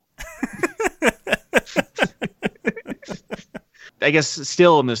know. I guess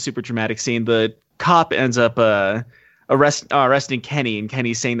still in the super dramatic scene, the cop ends up arresting Kenny, and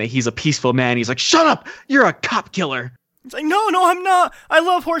Kenny's saying that he's a peaceful man. He's like, shut up! You're a cop killer! It's like, no, I'm not. I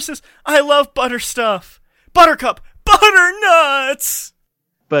love horses. I love butter stuff. Buttercup. Butternuts!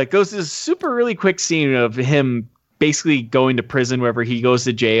 But it goes to this super really quick scene of him basically going to prison wherever he goes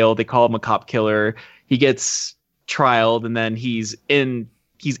to jail. They call him a cop killer. He gets trialed, and then he's in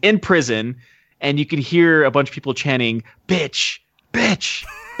prison, and you can hear a bunch of people chanting, bitch, bitch,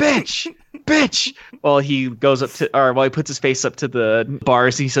 bitch, bitch, while he puts his face up to the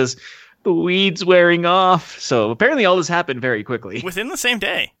bars. He says, the weed's wearing off. So apparently all this happened very quickly. Within the same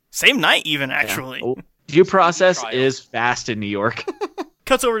day. Same night, even, actually. Yeah. Due process is fast in New York.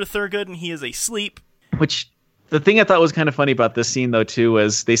 Cuts over to Thurgood, and he is asleep. Which, the thing I thought was kind of funny about this scene, though, too,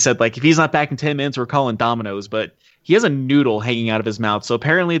 was they said, like, if he's not back in 10 minutes, we're calling Domino's. But he has a noodle hanging out of his mouth. So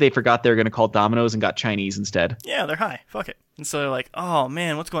apparently they forgot they were going to call Domino's and got Chinese instead. Yeah, they're high. Fuck it. And so they're like, oh,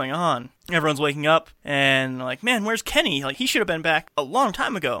 man, what's going on? Everyone's waking up, and they're like, man, where's Kenny? Like, he should have been back a long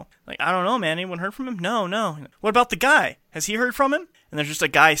time ago. Like, I don't know, man. Anyone heard from him? No. What about the guy? Has he heard from him? And there's just a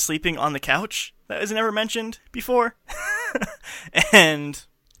guy sleeping on the couch that isn't ever mentioned before. And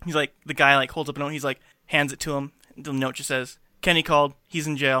he's like, the guy, like, holds up a note. He's like, hands it to him. The note just says, Kenny called. He's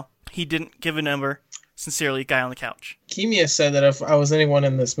in jail. He didn't give a number. Sincerely, guy on the couch. Kimia said that if I was anyone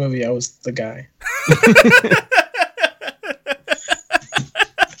in this movie, I was the guy.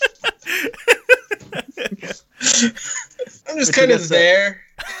 I'm just kind of there.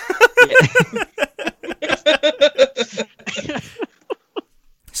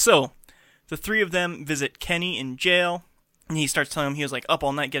 So, the three of them visit Kenny in jail, and he starts telling him he was like up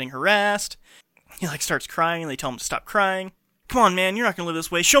all night getting harassed. He like starts crying, and they tell him to stop crying. Come on, man, you're not gonna live this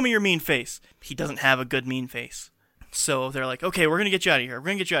way. Show me your mean face. He doesn't have a good mean face. So they're like, okay, we're gonna get you out of here. We're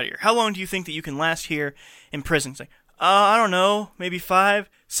gonna get you out of here. How long do you think that you can last here in prison? He's like, I don't know, maybe 5,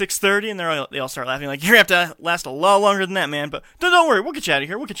 6:30, and they all start laughing. Like, you're gonna have to last a lot longer than that, man. But don't worry, we'll get you out of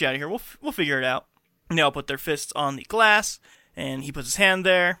here. We'll get you out of here. We'll figure it out. And they all put their fists on the glass, and he puts his hand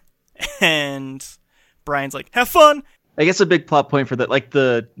there, and Brian's like, have fun. I guess a big plot point for that, like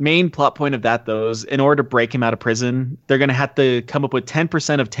the main plot point of that, though, is in order to break him out of prison, they're going to have to come up with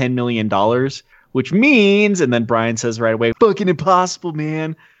 10% of $10 million, which means, and then Brian says right away, fucking impossible,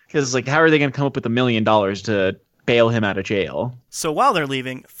 man. Because, like, how are they going to come up with $1 million to bail him out of jail? So while they're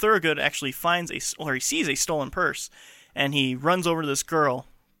leaving, Thurgood actually he sees a stolen purse, and he runs over to this girl,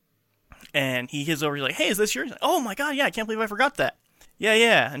 and he he's like, hey, is this yours? Like, oh my god, yeah, I can't believe I forgot that.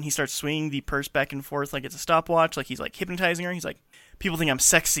 Yeah, and he starts swinging the purse back and forth like it's a stopwatch, like he's like hypnotizing her. He's like, people think I'm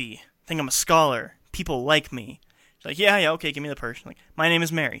sexy, think I'm a scholar, people like me. She's like, yeah, okay, give me the purse. I'm like, my name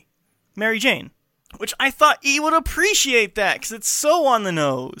is Mary Jane, which I thought he would appreciate that, because it's so on the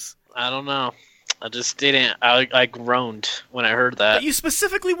nose. I don't know. I just didn't. I groaned when I heard that. But you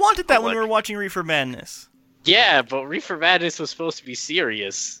specifically wanted that when we were watching Reefer Madness. Yeah, but Reefer Madness was supposed to be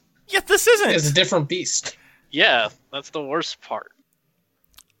serious. Yet this isn't. It's a different beast. Yeah, that's the worst part.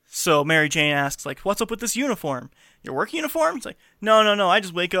 So Mary Jane asks, like, what's up with this uniform? Your work uniform? It's like, no, I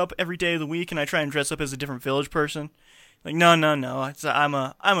just wake up every day of the week and I try and dress up as a different village person. Like, no, I'm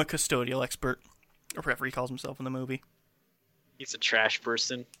a custodial expert, or whatever he calls himself in the movie. He's a trash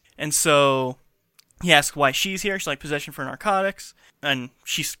person. And so he asks why she's here. She's like, possession for narcotics. And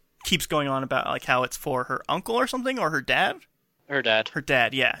she keeps going on about, like, how it's for her uncle or something, or her dad? Her dad. Her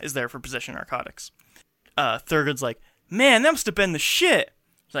dad, yeah, is there for possession of narcotics. Thurgood's like, man, that must have been the shit.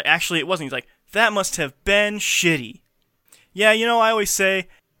 He's like, actually, it wasn't. He's like, that must have been shitty. Yeah, I always say,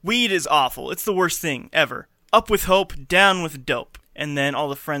 weed is awful. It's the worst thing ever. Up with hope, down with dope. And then all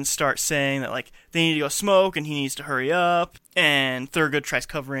the friends start saying that, like, they need to go smoke and he needs to hurry up. And Thurgood tries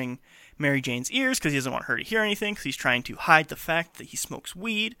covering Mary Jane's ears because he doesn't want her to hear anything, because he's trying to hide the fact that he smokes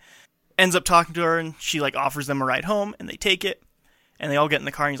weed. Ends up talking to her, and she, like, offers them a ride home, and they take it. And they all get in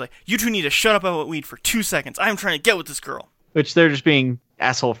the car, and he's like, you two need to shut up about weed for 2 seconds. I'm trying to get with this girl. Which they're just being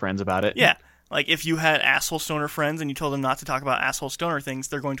asshole friends about it. Yeah. Like, if you had asshole stoner friends and you told them not to talk about asshole stoner things,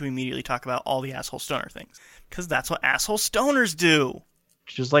 they're going to immediately talk about all the asshole stoner things. Because that's what asshole stoners do.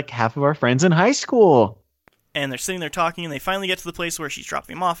 Just like half of our friends in high school. And they're sitting there talking, and they finally get to the place where she's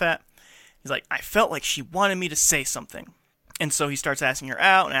dropping him off at. He's like, I felt like she wanted me to say something. And so he starts asking her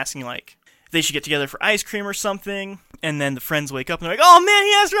out and asking, like, if they should get together for ice cream or something. And then the friends wake up and they're like, oh man,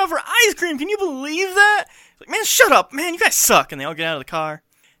 he asked her out for ice cream. Can you believe that? He's like, man, shut up, man. You guys suck. And they all get out of the car.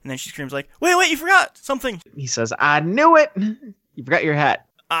 And then she screams like, wait, you forgot something. He says, I knew it. You forgot your hat.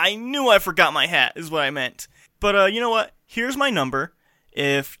 I knew I forgot my hat is what I meant. But you know what? Here's my number.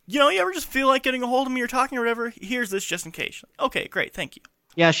 If, you ever just feel like getting a hold of me or talking or whatever, here's this just in case. Okay, great. Thank you.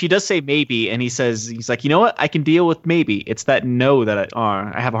 Yeah, she does say maybe, and he's like, you know what? I can deal with maybe. It's that no that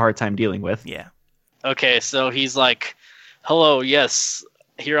I have a hard time dealing with. Yeah. Okay, so he's like, hello, yes,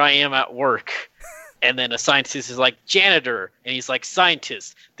 here I am at work. And then a scientist is like, janitor. And he's like,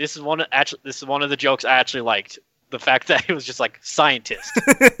 scientist. This is one of the jokes I actually liked. The fact that it was just like, scientist.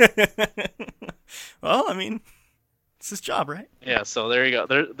 Well, I mean, it's his job, right? Yeah, so there you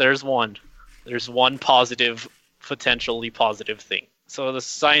go. There's one. There's one potentially positive thing. So the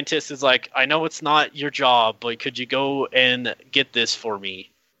scientist is like, I know it's not your job, but could you go and get this for me?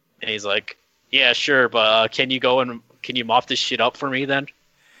 And he's like, yeah, sure, but can you mop this shit up for me then?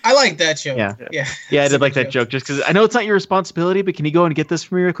 I like that joke. Yeah, I did like that joke, just because I know it's not your responsibility, but can you go and get this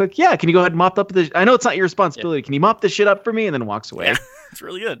for me real quick? Yeah, can you go ahead and mop up I know it's not your responsibility. Yeah. Can you mop this shit up for me? And then walks away. Yeah, it's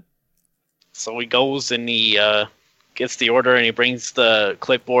really good. So he goes and he gets the order, and he brings the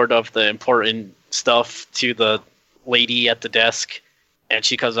clipboard of the important stuff to the lady at the desk. And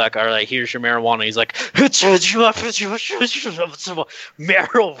she comes back, all right, here's your marijuana. He's like, marijuana?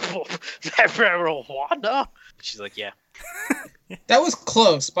 She's like, yeah. That was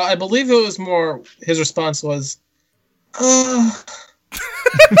close, but I believe it was more, his response was, I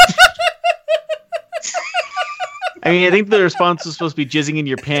mean, I think the response was supposed to be jizzing in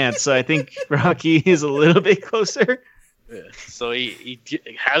your pants, so I think Rocky is a little bit closer. Yeah. So he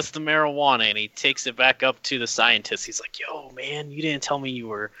has the marijuana, and he takes it back up to the scientist. He's like, yo, man, you didn't tell me you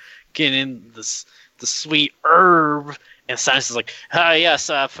were getting the sweet herb. And the scientist is like, yes,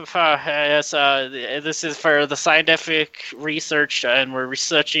 this is for the scientific research, and we're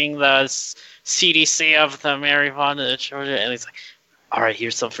researching the CDC of the marijuana. And he's like, all right,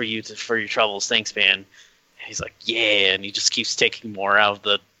 here's some for you for your troubles. Thanks, man. And he's like, yeah, and he just keeps taking more out of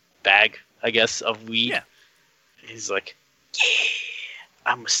the bag, I guess, of weed. Yeah. He's like, yeah,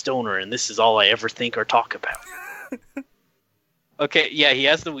 I'm a stoner, and this is all I ever think or talk about. Okay, yeah, he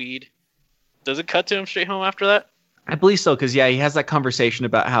has the weed. Does it cut to him straight home after that? I believe so, because, yeah, he has that conversation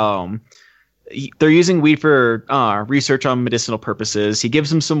about how they're using weed for research on medicinal purposes. He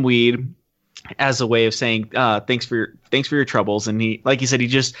gives him some weed, as a way of saying thanks for your troubles. And he, like you said, he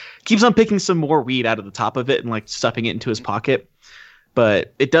just keeps on picking some more weed out of the top of it and like stuffing it into his pocket.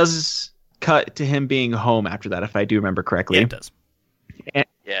 But it does cut to him being home after that, if I do remember correctly. Yeah, it does.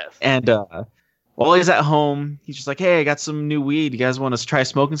 And while he's at home, he's just like, hey, I got some new weed. You guys want to try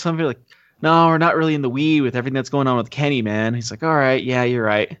smoking some of it? Like, no, we're not really in the weed with everything that's going on with Kenny, man. He's like, all right, yeah, you're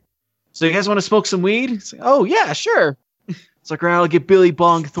right. So you guys want to smoke some weed? He's like, oh, yeah, sure. It's like, all right, I'll get Billy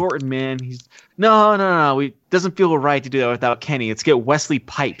Bong Thornton, man. He's no. It doesn't feel right to do that without Kenny. Let's get Wesley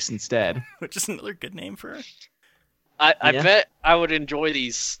Pipes instead. Which is another good name for her. I bet I would enjoy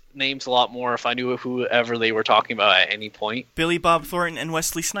these names a lot more if I knew whoever they were talking about at any point. Billy Bob Thornton and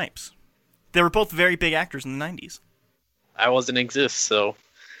Wesley Snipes. They were both very big actors in the 90s. I wasn't exist, so...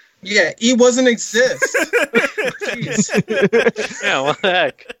 Yeah, he wasn't exist. Jeez. Yeah, what the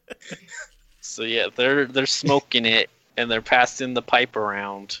heck? So yeah, they're smoking it, and they're passing the pipe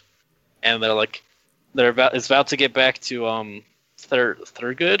around, and they're like, it's about to get back to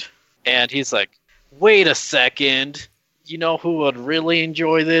Thurgood, and he's like, wait a second, you know who would really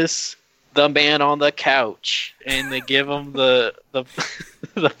enjoy this? The man on the couch. And they give him the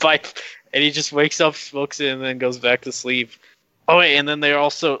the pipe, and he just wakes up, smokes it, and then goes back to sleep. Oh, wait, and then they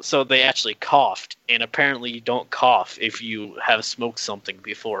actually coughed, and apparently you don't cough if you have smoked something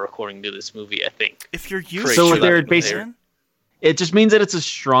before, according to this movie, I think. If you're used So to they're it, basically, it just means that it's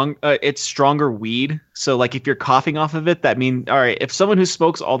it's stronger weed. So like if you're coughing off of it, that means, all right, if someone who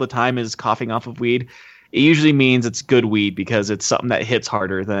smokes all the time is coughing off of weed, it usually means it's good weed because it's something that hits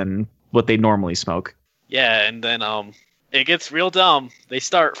harder than what they normally smoke. Yeah, and then it gets real dumb. They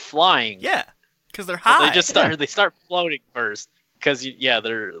start flying. Yeah, because they're high. They start floating first. Because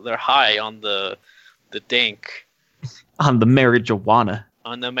they're high on the dank. On the marijuana.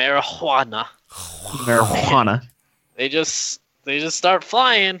 On the marijuana. Marijuana. They just start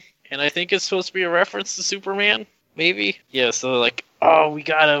flying, and I think it's supposed to be a reference to Superman, maybe. Yeah, so like, oh, we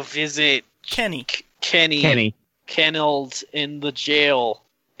gotta visit Kenny. Kenny. Kennelled in the jail,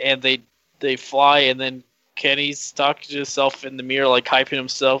 and they fly, and then Kenny's talking to himself in the mirror, like hyping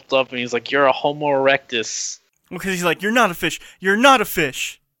himself up, and he's like, "You're a Homo erectus." Because he's like, you're not a fish. You're not a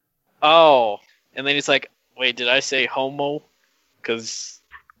fish. Oh. And then he's like, wait, did I say homo? Because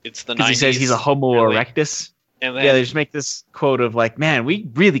it's the 90s. Because he says he's a Homo erectus. And then, yeah, they just make this quote of like, man, we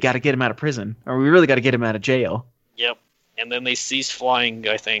really got to get him out of prison. Or we really got to get him out of jail. Yep. And then they cease flying,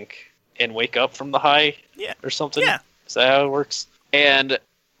 I think, and wake up from the high. Yeah. Or something. Yeah. Is that how it works? And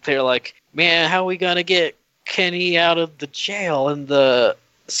they're like, man, how are we going to get Kenny out of the jail? And the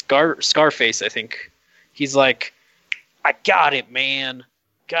Scarface, I think. He's like, I got it, man.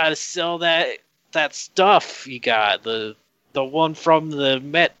 Gotta sell that stuff you got. The one from is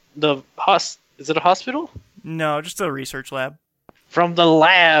it a hospital? No, just a research lab. From the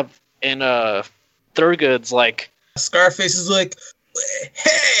lab. And Thurgood's like, Scarface is like,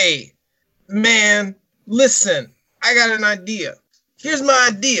 hey, man, listen, I got an idea. Here's my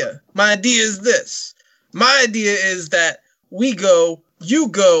idea. My idea is this. My idea is that you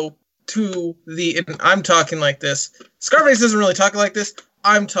go to and I'm talking like this. Scarface doesn't really talk like this.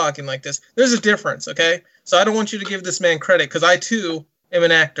 I'm talking like this. There's a difference, okay? So I don't want you to give this man credit because I too am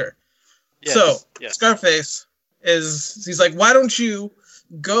an actor. yes, So yes. Scarface he's like, why don't you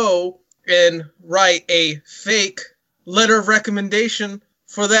go and write a fake letter of recommendation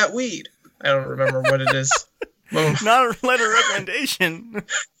for that weed? I don't remember what it is. Not a letter of recommendation.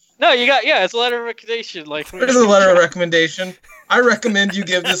 No, it's a letter of recommendation. Like, There's a letter of recommendation. I recommend you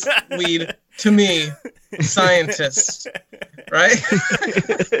give this weed to me, scientist. Right?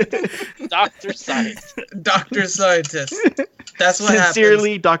 Dr. Science. Dr. Scientist. That's what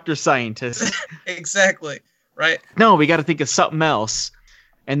Sincerely, Dr. Scientist. happens. Exactly. Right? No, we got to think of something else.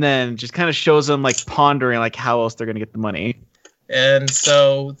 And then just kind of shows them like pondering like how else they're going to get the money. And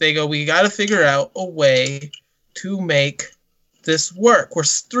so they go, we got to figure out a way to make this work. We're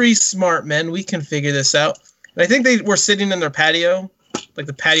three smart men. We can figure this out. And I think they were sitting in their patio, like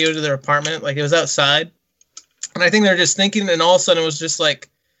the patio to their apartment, like it was outside. And I think they're just thinking, and all of a sudden it was just like,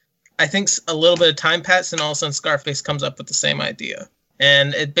 I think a little bit of time passed, and all of a sudden Scarface comes up with the same idea.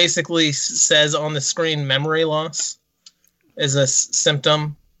 And it basically says on the screen, memory loss is a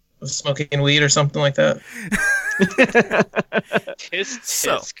symptom of smoking weed or something like that. Tisk,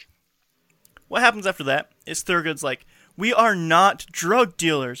 So. tisk. What happens after that is Thurgood's like, we are not drug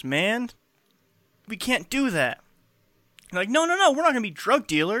dealers, man. We can't do that. They're like, no, we're not going to be drug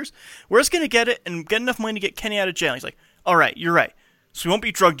dealers. We're just going to get it and get enough money to get Kenny out of jail. He's like, all right, you're right. So we won't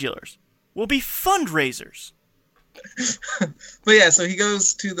be drug dealers. We'll be fundraisers. But yeah, so he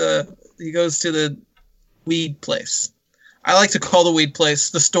goes to the weed place. I like to call the weed place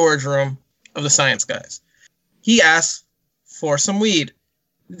the storage room, of the science guys. He asks for some weed.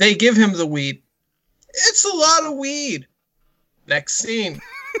 They give him the weed. It's a lot of weed. Next scene.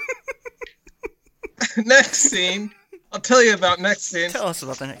 Next scene. I'll tell you about next scene. Tell us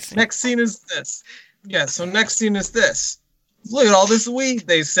about the next scene. Next scene is this. Yeah, so next scene is this. Look at all this weed,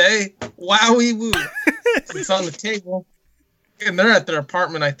 they say. Wowie woo. It's on the table. And they're at their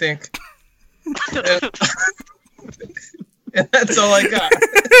apartment, I think. And that's all I got.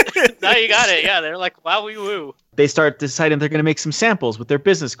 No, you got it. Yeah, they're like, wow, we woo. They start deciding they're going to make some samples with their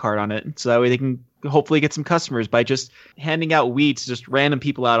business card on it, so that way they can hopefully get some customers by just handing out weed to just random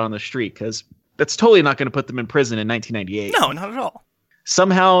people out on the street, because that's totally not going to put them in prison in 1998. No, not at all.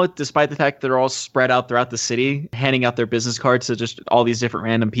 Somehow, despite the fact that they're all spread out throughout the city, handing out their business cards to just all these different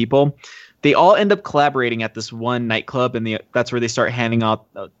random people, they all end up collaborating at this one nightclub, and that's where they start handing out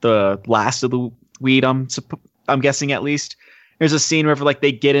the last of the weed, I'm guessing at least. There's a scene where like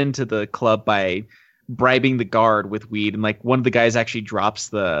they get into the club by bribing the guard with weed, and like one of the guys actually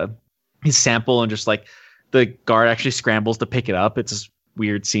drops his sample, and just like the guard actually scrambles to pick it up. It's this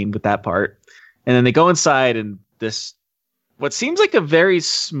weird scene with that part. And then they go inside, and this what seems like a very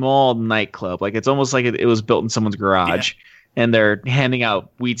small nightclub, like it's almost like it was built in someone's garage. Yeah. And they're handing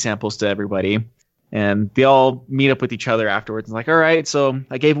out weed samples to everybody. And they all meet up with each other afterwards. And like, all right, so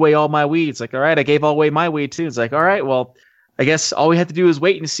I gave away all my weed. It's like, all right, I gave away my weed too. It's like, all right, well, I guess all we have to do is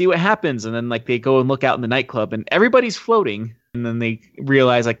wait and see what happens. And then like they go and look out in the nightclub, and everybody's floating. And then they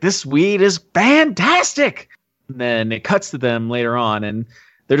realize like this weed is fantastic. And then it cuts to them later on, and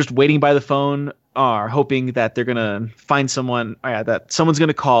they're just waiting by the phone, hoping that they're gonna find someone, that someone's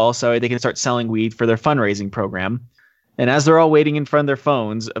gonna call so they can start selling weed for their fundraising program. And as they're all waiting in front of their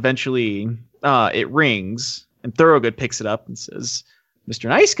phones, eventually it rings, and Thorogood picks it up and says, "Mr.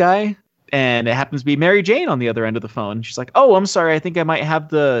 Nice Guy." And it happens to be Mary Jane on the other end of the phone. She's like, "Oh, I'm sorry. I think I might have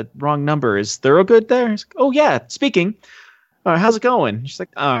the wrong number. Is Thorogood there?" He's like, "Oh, yeah, speaking. How's it going?" She's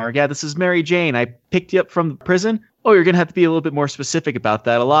like, "Oh, yeah, this is Mary Jane. I picked you up from the prison." "Oh, you're going to have to be a little bit more specific about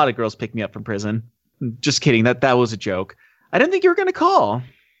that. A lot of girls pick me up from prison." "Just kidding. That was a joke. I didn't think you were going to call."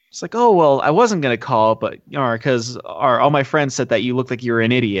 It's like, "Oh, well, I wasn't going to call, but because all my friends said that you looked like you were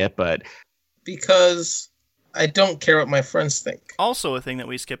an idiot, but..." Because I don't care what my friends think. Also, a thing that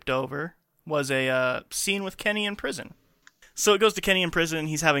we skipped over was a scene with Kenny in prison. So it goes to Kenny in prison,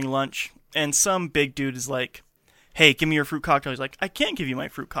 he's having lunch, and some big dude is like, "Hey, give me your fruit cocktail." He's like, "I can't give you my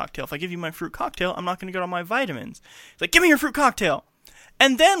fruit cocktail. If I give you my fruit cocktail, I'm not going to get all my vitamins." He's like, "Give me your fruit cocktail."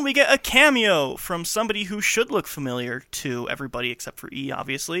 And then we get a cameo from somebody who should look familiar to everybody except for E,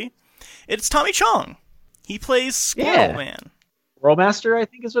 obviously. It's Tommy Chong. He plays Squirrel Man. Squirrel Master, I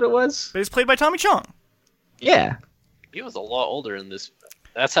think is what it was. But he's played by Tommy Chong. Yeah. He was a lot older in this.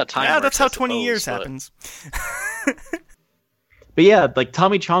 That's how time works. Yeah, that's how 20 years happens. But yeah, like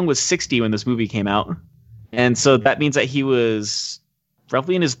Tommy Chong was 60 when this movie came out. And so that means that he was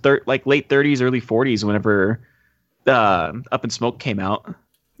roughly in his late 30s, early 40s whenever Up in Smoke came out.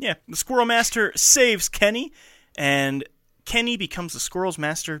 Yeah, the Squirrel Master saves Kenny, and Kenny becomes the Squirrel's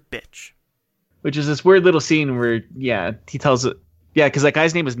Master bitch. Which is this weird little scene where, he tells it. Yeah, because that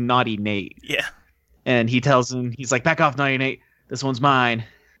guy's name is Naughty Nate. Yeah. And he tells him, he's like, "Back off, Naughty Nate. This one's mine."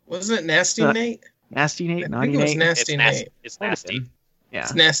 Wasn't it Nasty Nate? Nasty Nate? Naughty Nate? Nate? Nasty Nate. It's nasty. Yeah.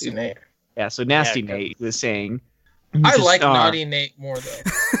 It's Nasty Nate. Yeah, so Nasty Nate was saying... I like Naughty Nate more, though.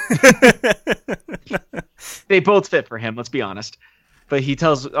 They both fit for him, let's be honest. But he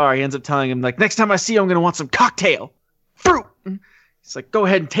ends up telling him, like, "Next time I see you, I'm going to want some cocktail. Fruit!" He's like, "Go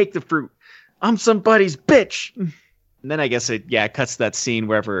ahead and take the fruit. I'm somebody's bitch." And then I guess it cuts to that scene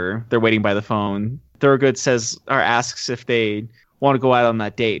wherever they're waiting by the phone. Thorogood asks if they want to go out on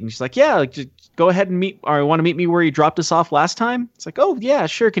that date. And she's like, "Yeah, just go ahead and meet, or want to meet me where you dropped us off last time?" It's like, "Oh, yeah,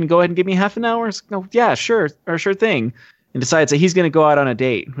 sure. Can you go ahead and give me half an hour?" It's like, "Oh, yeah, sure thing." And decides that he's going to go out on a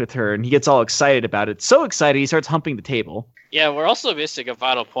date with her, and he gets all excited about it. So excited, he starts humping the table. Yeah, we're also missing a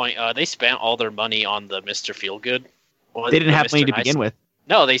vital point. They spent all their money on the Mr. Feelgood. They didn't have money to begin with.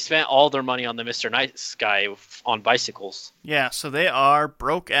 No, they spent all their money on the Mr. Nice Guy on bicycles. Yeah, so they are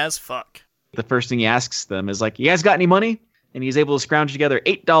broke as fuck. The first thing he asks them is like, "You guys got any money?" And he's able to scrounge together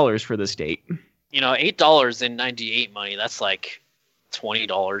 $8 for this date. $8 in 98 money, that's like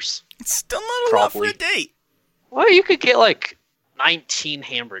 $20. It's still not a lot for a date. Well, you could get like 19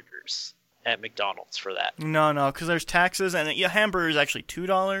 hamburgers at McDonald's for that. No, because there's taxes, and hamburger is actually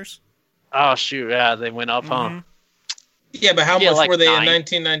 $2. Oh, shoot, yeah, they went up, huh? Yeah, but how much were they in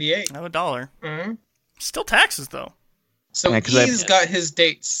 1998? $1. Mm-hmm. Still taxes, though. So he's got his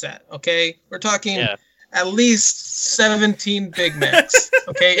date set, okay? We're talking at least 17 Big Macs,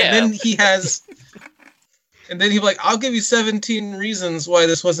 okay? And then he has And then he'd be like, I'll give you 17 reasons why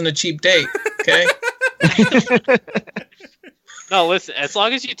this wasn't a cheap date. Okay? No, listen, as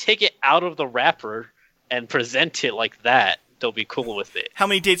long as you take it out of the wrapper and present it like that, they'll be cool with it. How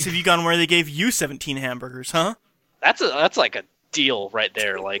many dates have you gone where they gave you 17 hamburgers, huh? That's like a deal right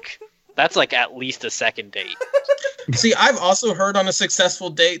there. Like, that's like at least a second date. See, I've also heard on a successful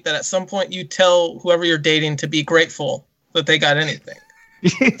date that at some point you tell whoever you're dating to be grateful that they got anything.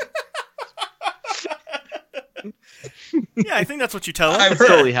 Yeah, I think that's what you tell them. I've That's heard.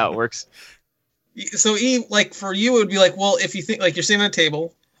 totally how it works. So E, like for you, it would be like, well, if you think like you're sitting at a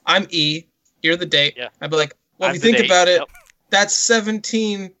table, I'm E, you're the date. Yeah. I'd be like, well, I'm if the you think date, about it, yep. that's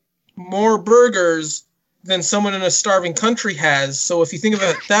 17 more burgers than someone in a starving country has. So if you think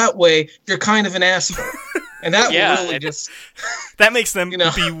about it that way, you're kind of an asshole. And that Yeah, really and- just, That makes them You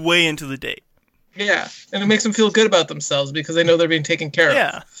know. be way into the date. yeah. And it makes them feel good about themselves because they know they're being taken care of.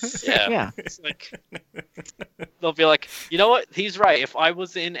 Yeah. Yeah. Yeah. It's like, they'll be like, you know what? He's right. If I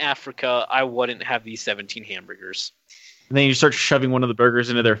was in Africa, I wouldn't have these 17 hamburgers. And then you start shoving one of the burgers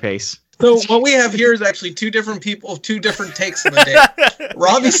into their face. So what we have here is actually two different people, two different takes on the date.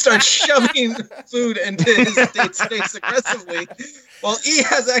 Robbie starts shoving food into his date's face aggressively, while E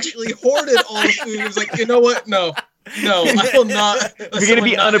has actually hoarded all the food. He's like, you know what? No, I will not. You're going to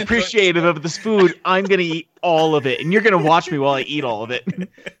be unappreciative of this food. I'm going to eat all of it. And you're going to watch me while I eat all of it.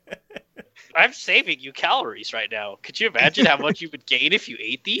 I'm saving you calories right now. Could you imagine how much you would gain if you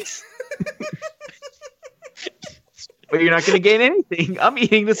ate these? But you're not going to gain anything. I'm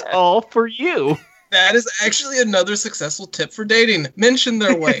eating this all for you. That is actually another successful tip for dating. Mention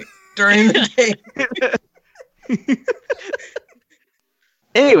their weight during the date.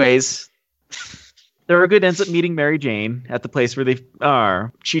 Anyways, Thorogood ends up meeting Mary Jane at the place where they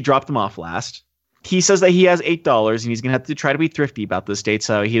are. She dropped him off last. He says that he has $8 and he's going to have to try to be thrifty about this date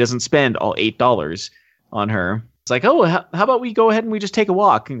so he doesn't spend all $8 on her. It's like, oh, how about we go ahead and we just take a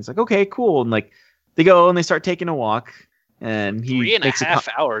walk? And he's like, okay, cool. And like they go and they start taking a walk. And he 3.5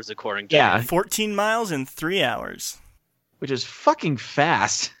 hours, according to Yeah. him. 14 miles in 3 hours. which is fucking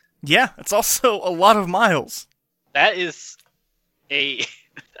fast. Yeah, it's also a lot of miles. That is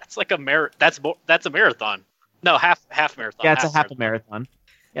that's like a that's a marathon. No, half marathon. Yeah, it's a half a marathon.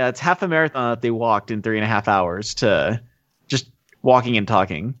 Yeah, it's half a marathon that they walked in 3.5 hours to just walking and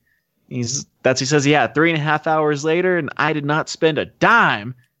talking. He says, yeah, 3.5 hours later, and I did not spend a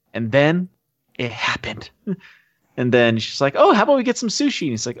dime. And then it happened. And then she's like, oh, how about we get some sushi?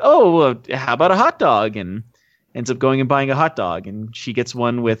 And he's like, oh, how about a hot dog? And ends up going and buying a hot dog. And she gets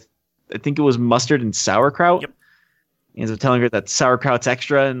one with, I think it was mustard and sauerkraut. Yep. He ends up telling her that sauerkraut's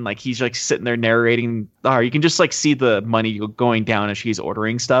extra. And like he's like sitting there narrating. You can just like see the money going down as she's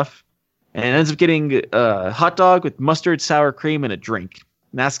ordering stuff. And ends up getting a hot dog with mustard, sour cream, and a drink.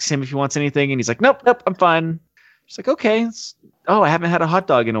 And asks him if he wants anything. And he's like, nope, I'm fine. She's like, okay. I haven't had a hot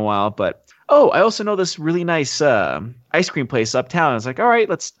dog in a while, but I also know this really nice ice cream place uptown. I was like, all right,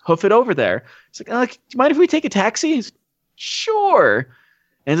 let's hoof it over there. He's like, do you mind if we take a taxi? He's like, sure.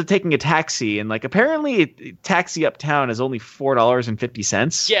 Ends up taking a taxi, and like apparently a taxi uptown is only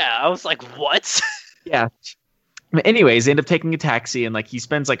 $4.50. Yeah, I was like, what? Yeah. Anyways, they end up taking a taxi, and like he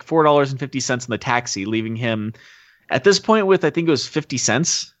spends like $4.50 in the taxi, leaving him at this point with I think it was 50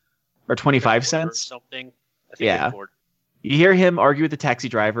 cents or 25 Or cents. something. I think Yeah. it was You hear him argue with the taxi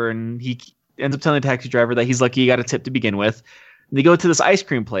driver, and he ends up telling the taxi driver that he's lucky he got a tip to begin with. And they go to this ice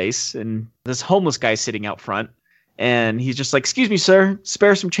cream place, and this homeless guy's sitting out front, and he's just like, excuse me, sir,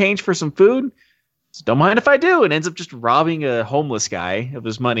 spare some change for some food? So, don't mind if I do, and ends up just robbing a homeless guy of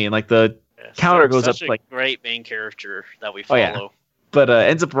his money, and like the counter goes such up a like, great main character that we Oh, follow. yeah. but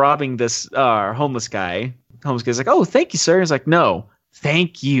ends up robbing this homeless guy. Homeless guy's like, oh, thank you, sir. He's like, no,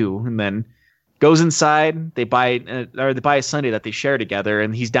 thank you. And then goes inside. They buy a sundae that they share together,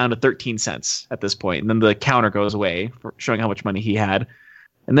 and he's down to 13 cents at this point. And then the counter goes away, showing how much money he had.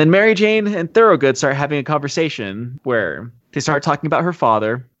 And then Mary Jane and Thorogood start having a conversation where they start talking about her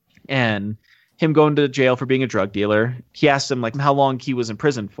father and him going to jail for being a drug dealer. He asked him like how long he was in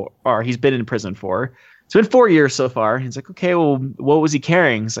prison for, or he's been in prison for. It's been 4 years so far. He's like, okay, well, what was he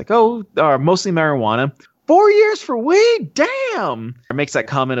carrying? He's like, mostly marijuana. 4 years for weed? Damn! Or makes that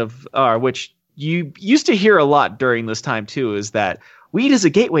comment of, which you used to hear a lot during this time too, is that weed is a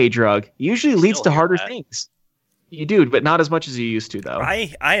gateway drug. It usually leads Still to hear harder that. things. You do, but not as much as you used to, though.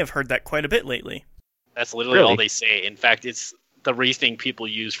 I have heard that quite a bit lately. That's literally Really? all they say. In fact, it's the reasoning people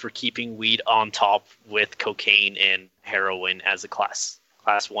use for keeping weed on top with cocaine and heroin as a class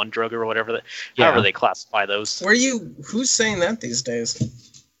 1 drug or whatever. However they classify those. Who's saying that these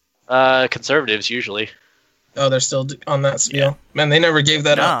days? Conservatives usually. Oh, they're still on that spiel. Yeah. Man, they never gave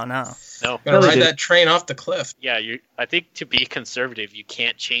that up. No. Gonna ride that train off the cliff. Yeah, I think to be conservative, you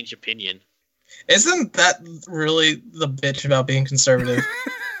can't change opinion. Isn't that really the bitch about being conservative?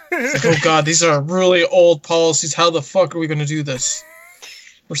 It's like, oh god, these are really old policies. How the fuck are we gonna do this?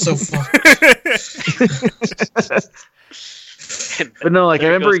 We're so fucked. But no, like I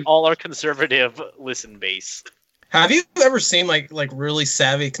remember all our conservative listen base. Have you ever seen like really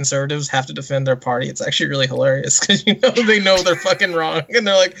savvy conservatives have to defend their party? It's actually really hilarious because they know they're fucking wrong and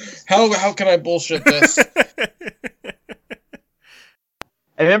they're like, how can I bullshit this?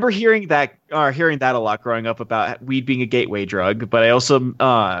 I remember hearing that a lot growing up about weed being a gateway drug, but I also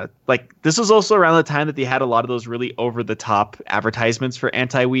this was also around the time that they had a lot of those really over the top advertisements for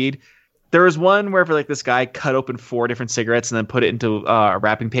anti-weed. There was one where this guy cut open 4 different cigarettes and then put it into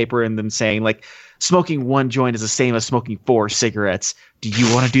wrapping paper and then saying smoking 1 joint is the same as smoking 4 cigarettes. Do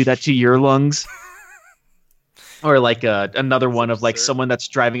you want to do that to your lungs? Or another one of someone that's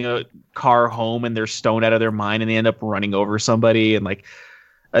driving a car home and they're stoned out of their mind and they end up running over somebody, and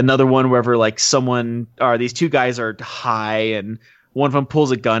another one wherever these 2 guys are high and one of them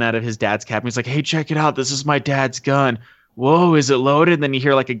pulls a gun out of his dad's cap and he's like, "Hey, check it out. This is my dad's gun. Whoa, is it loaded?" And then you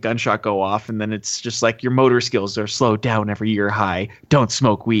hear a gunshot go off and then it's just your motor skills are slowed down every year high. Don't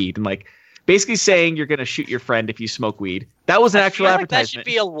smoke weed. And basically saying you're going to shoot your friend if you smoke weed. That was an actual advertisement. That should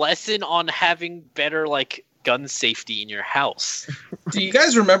be a lesson on having better gun safety in your house. Do you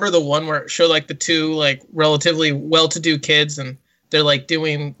guys remember the one where it showed the 2 relatively well-to-do kids and they're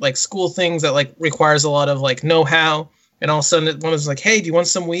doing school things that requires a lot of know-how, and all of a sudden one was like, "Hey, do you want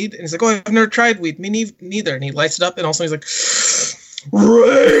some weed?" And he's like, "Oh, I've never tried weed." "Me neither." And he lights it up and all of a sudden he's like,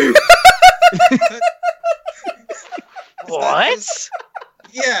 "Ray!" What?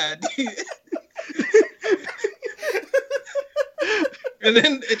 Yeah. And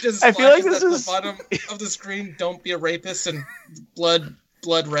then it just I feel like this at is the bottom of the screen, "Don't be a rapist," and blood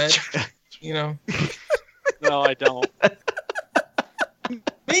red. No, I don't.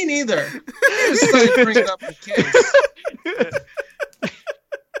 Me neither. I decided to bring it up with kids.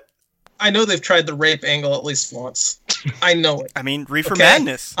 I know they've tried the rape angle at least once. I know it. I mean, Reefer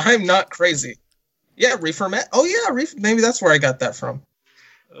Madness. I'm not crazy. Yeah, Reefer Madness. Oh yeah, maybe that's where I got that from.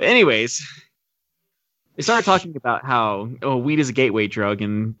 Anyways, they started talking about how weed is a gateway drug,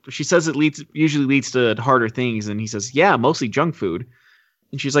 and she says it usually leads to harder things, and he says, "Yeah, mostly junk food."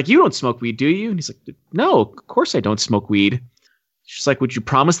 And she's like, "You don't smoke weed, do you?" And he's like, "No, of course I don't smoke weed." She's like, "Would you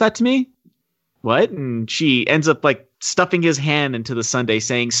promise that to me?" "What?" And she ends up stuffing his hand into the sundae,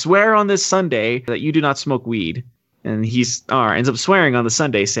 saying, "Swear on this Sunday that you do not smoke weed." And he's ends up swearing on the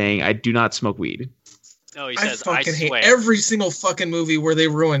Sunday, saying, "I do not smoke weed." No, he says, I fucking hate every single fucking movie where they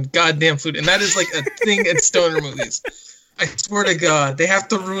ruin goddamn food, and that is a thing in stoner movies. I swear to God, they have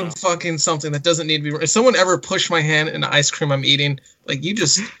to ruin fucking something that doesn't need to be ruined. If someone ever pushed my hand in the ice cream I'm eating, you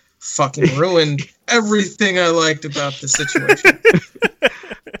just fucking ruined everything I liked about the situation.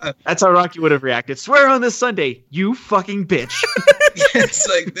 That's how Rocky would have reacted. "Swear on this Sunday, you fucking bitch."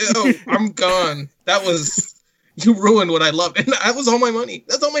 It's no, I'm gone. You ruined what I loved, and that was all my money.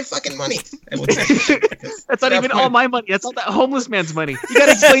 That's all my fucking money. That's not even all my money. That's all that homeless man's money. You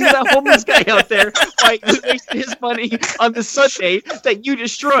gotta explain to that homeless guy out there why you wasted his money on the Sunday that you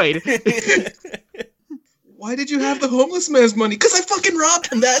destroyed. Why did you have the homeless man's money? Because I fucking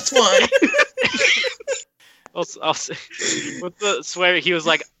robbed him, that's why. I'll say, with the swear, he was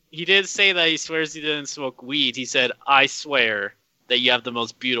he did say that he swears he didn't smoke weed. He said, "I swear that you have the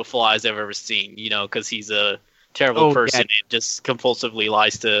most beautiful eyes I've ever seen," because he's a terrible person and just compulsively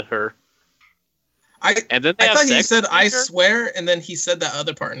lies to her. And then I thought he said, "I swear," and then he said that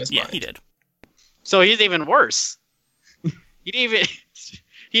other part in his mind. Yeah, he did. So he's even worse. He didn't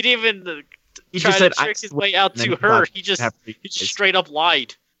even try to trick his way out to her. He just straight up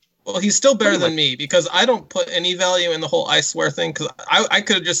lied. Well, he's still better than me because I don't put any value in the whole "I swear" thing, because I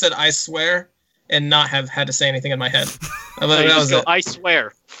could have just said "I swear" and not have had to say anything in my head. I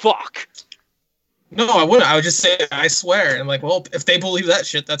swear. Fuck. No, I wouldn't. I would just say "I swear," and well, if they believe that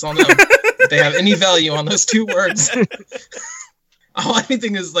shit, that's on them. If they have any value on those 2 words. All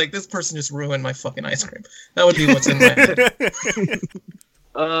anything is this person just ruined my fucking ice cream. That would be what's in my head.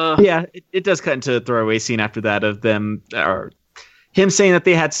 Yeah, it does cut into a throwaway scene after that of them, or him saying that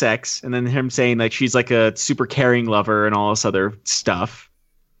they had sex, and then him saying she's a super caring lover and all this other stuff.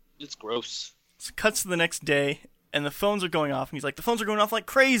 It's gross. So it cuts to the next day, and the phones are going off, and he's like, "The phones are going off like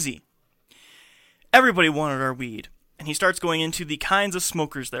crazy. Everybody wanted our weed." And he starts going into the kinds of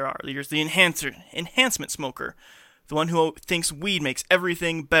smokers there are. There's the enhancement smoker, the one who thinks weed makes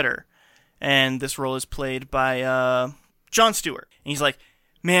everything better. And this role is played by Jon Stewart. And he's like,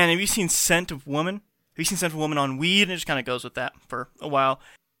 "Man, have you seen Scent of Woman? you seen Central Woman on weed? And it just kind of goes with that for a while.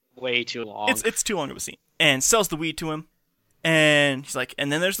 Way too long. It's too long of a scene. And sells the weed to him. And he's like,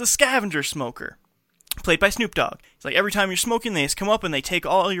 and then there's the scavenger smoker, played by Snoop Dogg. He's like, every time you're smoking, they just come up and they take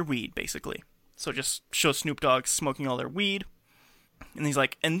all your weed, basically. So just shows Snoop Dogg smoking all their weed. And he's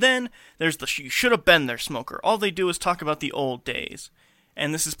like, and then there's the you should have been there smoker. All they do is talk about the old days.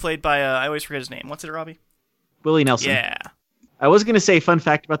 And this is played by, I always forget his name. What's it, Robbie? Willie Nelson. Yeah. I was going to say, fun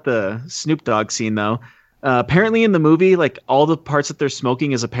fact about the Snoop Dogg scene, though. Apparently in the movie, like, all the parts that they're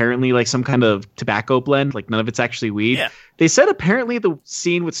smoking is apparently, like, some kind of tobacco blend. Like, none of it's actually weed. Yeah. They said apparently the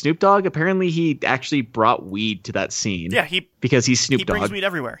scene with Snoop Dogg, apparently he actually brought weed to that scene. Yeah, because he's Snoop Dogg. He brings weed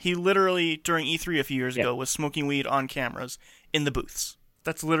everywhere. He literally, during E3 a few years ago, was smoking weed on cameras in the booths.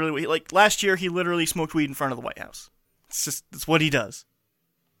 That's literally what like, last year he literally smoked weed in front of the White House. It's what he does.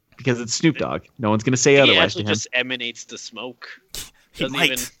 Because it's Snoop Dogg. No one's going to say otherwise. He actually just emanates the smoke. He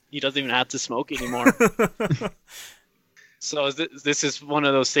doesn't even have to smoke anymore. So this is one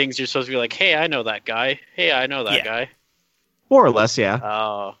of those things you're supposed to be like, hey, I know that guy. Hey, I know that guy. More or less, yeah.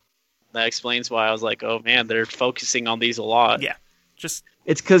 Oh, that explains why I was like, oh man, they're focusing on these a lot. Yeah,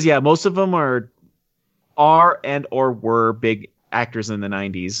 it's because most of them are and or were big actors in the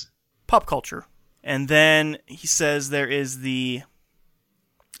 90s. Pop culture. And then he says there is the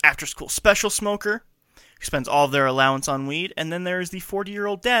after-school special smoker who spends all of their allowance on weed, and then there's the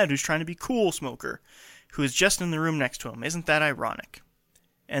 40-year-old dad who's trying to be cool smoker who is just in the room next to him. Isn't that ironic?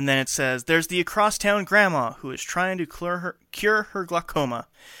 And then it says there's the across-town grandma who is trying to cure her glaucoma.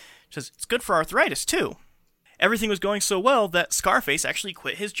 It says it's good for arthritis, too. Everything was going so well that Scarface actually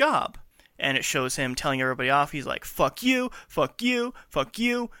quit his job. And it shows him telling everybody off. He's like, fuck you, fuck you, fuck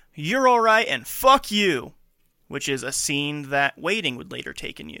you, you're alright, and fuck you. Which is a scene that Waiting would later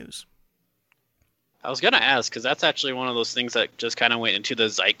take and use. I was going to ask, because that's actually one of those things that just kind of went into the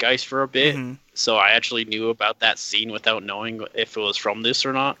zeitgeist for a bit. Mm-hmm. So I actually knew about that scene without knowing if it was from this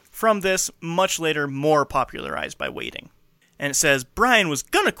or not. From this, much later, more popularized by Waiting. And it says, Brian was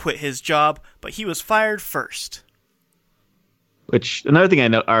going to quit his job, but he was fired first. Which, another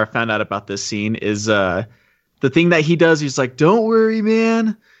thing I found out about this scene is the thing that he does, he's like, don't worry, man.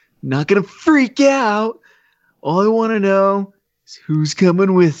 I'm not going to freak out. All I want to know is who's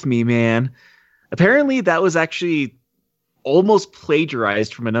coming with me, man. Apparently, that was actually almost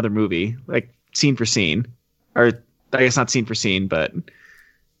plagiarized from another movie, like scene for scene. Or, I guess not scene for scene, but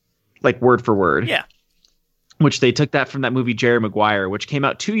like word for word. Yeah. Which they took that from that movie Jerry Maguire, which came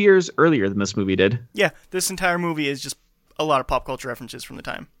out 2 years earlier than this movie did. Yeah, this entire movie is just a lot of pop culture references from the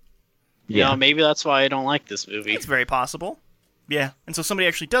time. Yeah, maybe that's why I don't like this movie. It's very possible. Yeah, and so somebody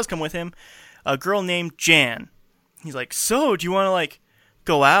actually does come with him, a girl named Jan. He's like, so, do you want to, like,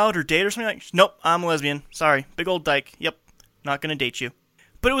 go out or date or something? Like, nope, I'm a lesbian. Sorry, big old dyke. Yep, not gonna date you.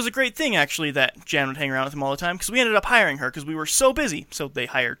 But it was a great thing, actually, that Jan would hang around with him all the time, because we ended up hiring her, because we were so busy. So they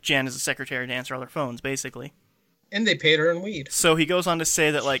hired Jan as a secretary to answer all their phones, basically. And they paid her in weed. So he goes on to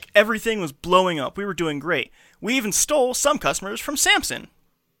say that, like, everything was blowing up. We were doing great. We even stole some customers from Samson.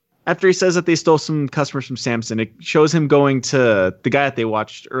 After he says that they stole some customers from Samson, it shows him going to the guy that they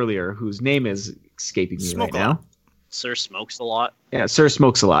watched earlier, whose name is escaping me right now. Sir Smokes a Lot. Yeah, Sir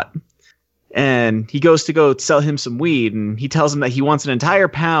Smokes a Lot. And he goes to go sell him some weed, and he tells him that he wants an entire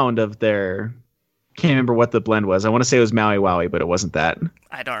pound of their... Can't remember what the blend was. I want to say it was Maui Wowie, but it wasn't that.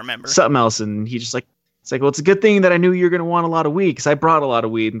 I don't remember. Something else, and he just like... It's like, well, it's a good thing that I knew you were going to want a lot of weed, because I brought a lot of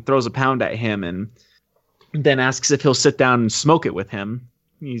weed, and throws a pound at him, and then asks if he'll sit down and smoke it with him.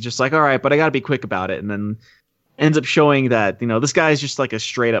 He's just like, all right, but I got to be quick about it. And then ends up showing that, you know, this guy's just like a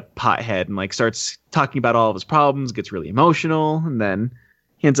straight up pothead and like starts talking about all of his problems, gets really emotional. And then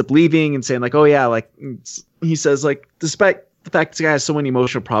he ends up leaving and saying like, oh yeah, like he says like, despite the fact this guy has so many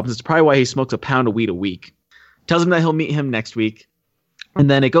emotional problems, it's probably why he smokes a pound of weed a week. Tells him that he'll meet him next week. And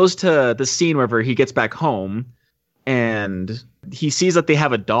then it goes to the scene wherever he gets back home and he sees that they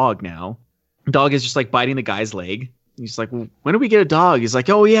have a dog now. The dog is just like biting the guy's leg. He's like, well, when did we get a dog? He's like,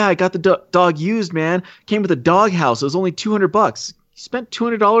 oh yeah, I got the dog used, man. Came with a dog house. It was only $200. You spent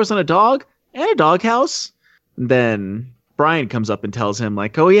 $200 on a dog and a dog house? And then Brian comes up and tells him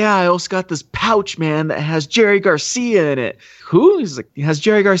like, oh yeah, I also got this pouch, man, that has Jerry Garcia in it. Who? He's like, it has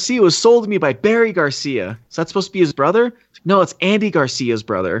Jerry Garcia. It was sold to me by Barry Garcia. Is that supposed to be his brother? No, it's Andy Garcia's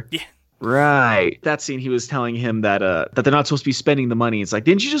brother. Yeah. Right. That scene, he was telling him that they're not supposed to be spending the money. It's like,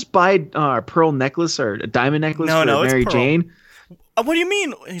 didn't you just buy a pearl necklace or a diamond necklace for Mary Jane? What do you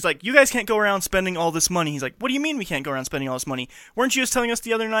mean? He's like, you guys can't go around spending all this money. He's like, what do you mean we can't go around spending all this money? Weren't you just telling us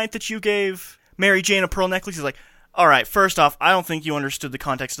the other night that you gave Mary Jane a pearl necklace? He's like, all right, first off, I don't think you understood the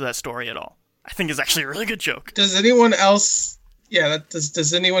context of that story at all. I think it's actually a really good joke. Does anyone else... Yeah,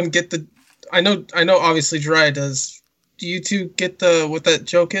 does anyone get the I know. Obviously, Jiraiya does. Do you two get what that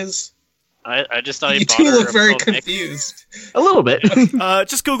joke is? I just thought you two look very confused. A little bit.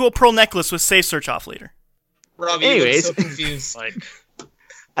 Just Google pearl necklace with safe search off later. Robbie, anyways, so confused.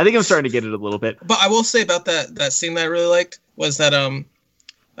 I think I'm starting to get it a little bit. But I will say about that scene that I really liked was that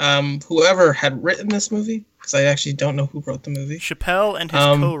whoever had written this movie, because I actually don't know who wrote the movie. Chappelle and his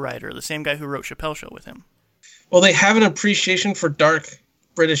co-writer, the same guy who wrote Chappelle Show with him. Well, they have an appreciation for dark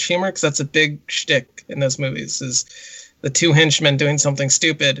British humor because that's a big shtick in those movies. Is the two henchmen doing something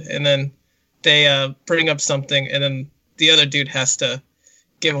stupid and then they bring up something and then the other dude has to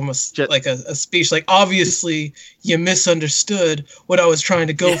give him a speech like, obviously you misunderstood what I was trying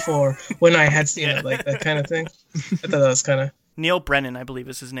to go for when I had seen it, like that kind of thing. I thought that was kind of... Neil Brennan, I believe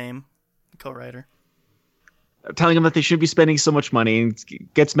is his name, co-writer. Telling him that they shouldn't be spending so much money, and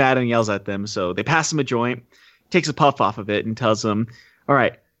gets mad and yells at them. So they pass him a joint, takes a puff off of it, and tells them, "All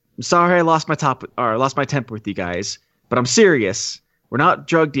right, I'm sorry I lost my temper with you guys, but I'm serious. We're not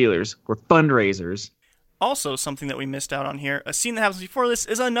drug dealers. We're fundraisers." Also, something that we missed out on here, a scene that happens before this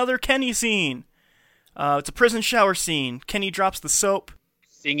is another Kenny scene. It's a prison shower scene. Kenny drops the soap.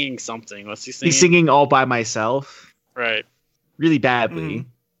 Singing something. What's he singing? He's singing All By Myself. Right. Really badly.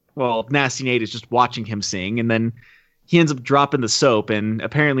 Well, Nasty Nate is just watching him sing, and then he ends up dropping the soap, and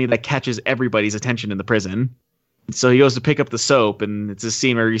apparently that catches everybody's attention in the prison. So he goes to pick up the soap, and it's a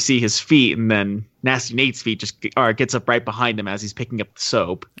scene where you see his feet, and then Nasty Nate's feet just gets up right behind him as he's picking up the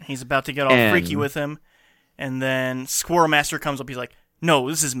soap. He's about to get all freaky with him. And then Squirrel Master comes up. He's like, "No,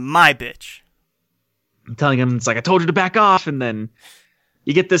 this is my bitch." I'm telling him, it's like, "I told you to back off." And then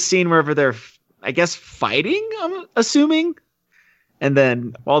you get this scene wherever they're, I guess, fighting, I'm assuming. And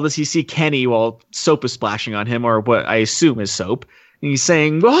then all this, you see Kenny while soap is splashing on him, or what I assume is soap. And he's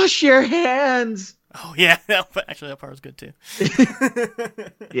saying, "Wash your hands." Oh, yeah. Actually, that part was good, too.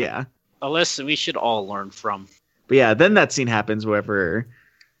 Yeah. A lesson we should all learn from. But yeah, then that scene happens wherever...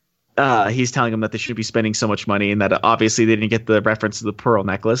 he's telling them that they shouldn't be spending so much money, and that obviously they didn't get the reference to the pearl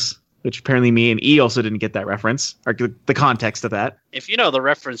necklace, which apparently me and E also didn't get that reference, or the context of that. If you know the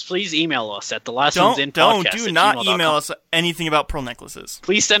reference, please email us at Do not email us anything about pearl necklaces.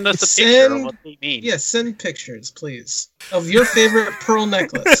 Please send us a picture of what they mean. Yeah, send pictures, please, of your favorite pearl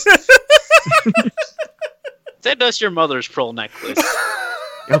necklace. Send us your mother's pearl necklace.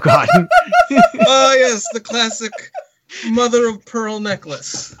 Oh, God. Oh, yes, the classic mother of pearl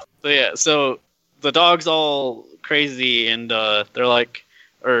necklace. So yeah, so the dog's all crazy, and they're like,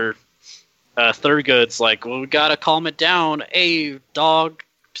 Thurgood's like, "Well, we gotta calm it down. Hey, dog,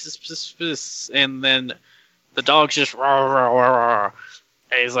 piss, piss, piss." And then the dog's just rah, rah, rah, rah.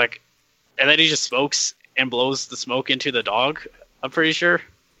 And he's like, and then he just smokes and blows the smoke into the dog. I'm pretty sure.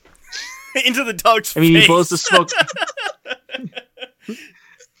 Into the dog's face. He blows the smoke.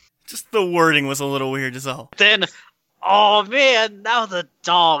 Just the wording was a little weird as all. Then, oh man, now the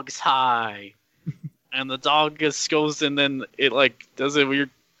dog's high. And the dog just goes, and then it like does a weird...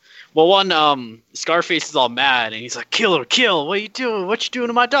 Well, Scarface is all mad, and he's like, "Killer, kill! What you doing? What you doing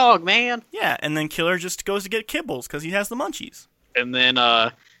to my dog, man?" Yeah, and then Killer just goes to get kibbles because he has the munchies. And then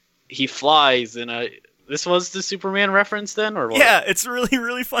he flies, and this was the Superman reference then, or what? Yeah, it's really,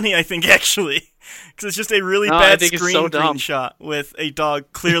 really funny, I think, actually. Because it's just a really bad screen shot with a dog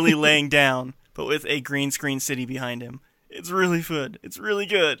clearly laying down, but with a green screen city behind him. It's really good. It's really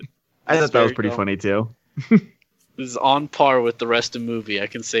good. I thought that was pretty funny, too. This is on par with the rest of the movie, I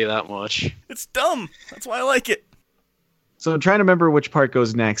can say that much. It's dumb. That's why I like it. So I'm trying to remember which part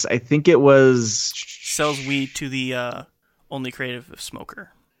goes next. I think it was... Sells weed to the only creative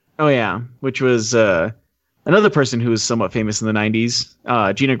smoker. Oh, yeah. Which was another person who was somewhat famous in the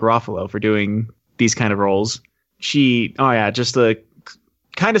 90s, Gina Garofalo, for doing these kind of roles. Just a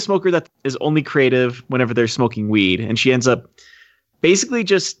kind of smoker that is only creative whenever they're smoking weed. And she ends up basically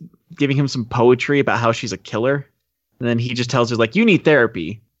just giving him some poetry about how she's a killer. And then he just tells her, like, "You need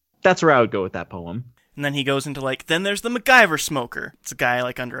therapy." That's where I would go with that poem. And then he goes into, like, then there's the MacGyver smoker. It's a guy,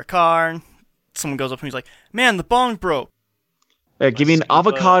 like, under a car, and someone goes up and he's like, "Man, the bong broke." Give me an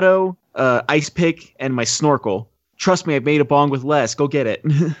avocado, ice pick, and my snorkel. Trust me, I've made a bong with less. Go get it.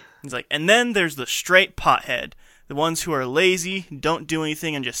 He's like, and then there's the straight pothead. The ones who are lazy, don't do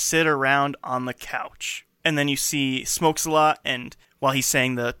anything, and just sit around on the couch. And then you see smokes a lot, and while he's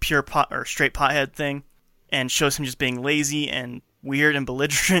saying the pure pot or straight pothead thing, and shows him just being lazy and weird and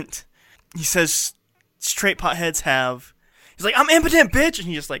belligerent, he says straight potheads have... He's like, "I'm impotent, bitch!" And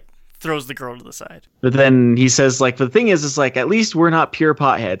he just, like, throws the girl to the side. But then he says, like, the thing is, like, at least we're not pure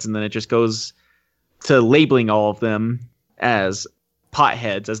potheads. And then it just goes to labeling all of them as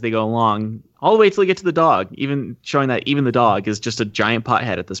potheads as they go along, all the way till they get to the dog, even showing that even the dog is just a giant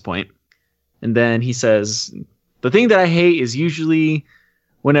pothead at this point. And then he says, the thing that I hate is usually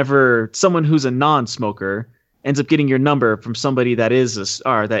whenever someone who's a non-smoker ends up getting your number from somebody that is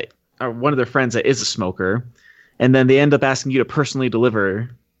or one of their friends that is a smoker, and then they end up asking you to personally deliver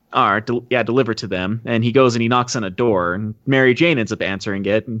to them. And he goes and he knocks on a door, and Mary Jane ends up answering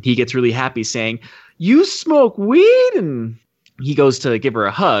it, and he gets really happy saying, "You smoke weed?" And he goes to give her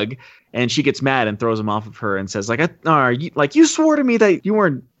a hug, and she gets mad and throws him off of her and says, you swore to me that you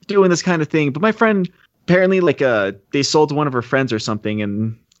weren't doing this kind of thing, but my friend apparently they sold to one of her friends or something,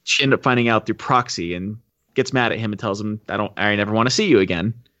 and she ended up finding out through proxy, and gets mad at him and tells him, I never want to see you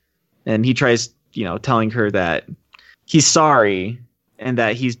again. And he tries, telling her that he's sorry and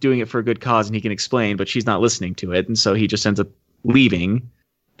that he's doing it for a good cause and he can explain, but she's not listening to it. And so he just ends up leaving.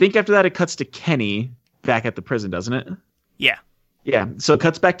 I think after that it cuts to Kenny back at the prison, doesn't it? Yeah. Yeah. So it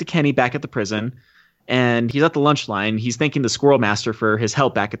cuts back to Kenny back at the prison, and he's at the lunch line. He's thanking the Squirrel Master for his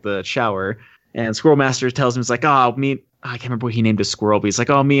help back at the shower. And Squirrel Master tells him, I can't remember what he named his squirrel, but he's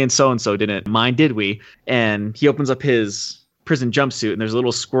like, "Oh, me and so-and-so didn't mind, did we?" And he opens up his prison jumpsuit, and there's a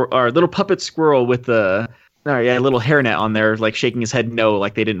little little puppet squirrel with a little hairnet on there, like shaking his head no,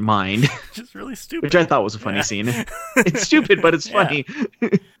 like they didn't mind. Just really stupid. Which I thought was a funny scene. It's stupid, but it's funny.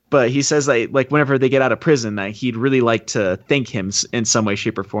 But he says that, whenever they get out of prison, that he'd really like to thank him in some way,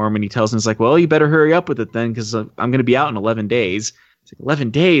 shape, or form. And he tells him, it's like, "Well, you better hurry up with it then, because I'm going to be out in 11 days. It's like 11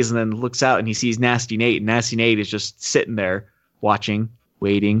 days, and then looks out and he sees Nasty Nate, and Nasty Nate is just sitting there watching,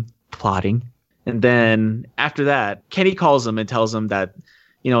 waiting, plotting. And then after that, Kenny calls him and tells him that,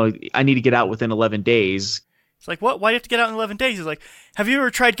 I need to get out within 11 days. It's like, what? Why do you have to get out in 11 days? He's like, have you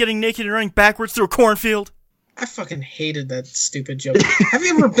ever tried getting naked and running backwards through a cornfield? I fucking hated that stupid joke. Have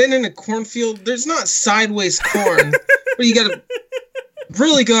you ever been in a cornfield? There's not sideways corn, but you gotta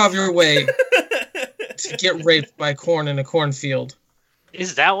really go out of your way to get raped by corn in a cornfield.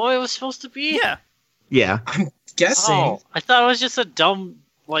 Is that what it was supposed to be? Yeah. Yeah. I'm guessing. Oh, I thought it was just a dumb,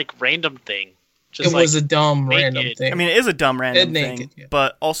 random thing. It was a dumb, random thing. I mean, it is a dumb, random naked, thing, yeah.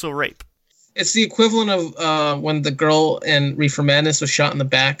 but also rape. It's the equivalent of when the girl in Reefer Madness was shot in the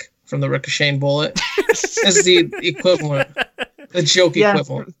back from the ricocheting bullet. It's the equivalent. The joke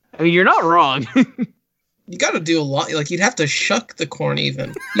equivalent. I mean, you're not wrong. You got to do a lot. You'd have to shuck the corn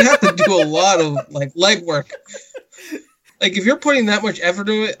even. You have to do a lot of, leg work. If you're putting that much effort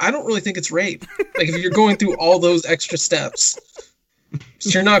into it, I don't really think it's rape. If you're going through all those extra steps,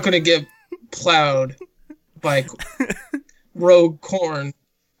 you're not going to get plowed by rogue corn.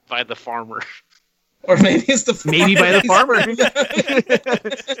 By the farmer. Or maybe it's the farmer. Maybe by the farmer.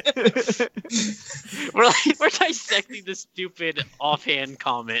 We're dissecting this stupid offhand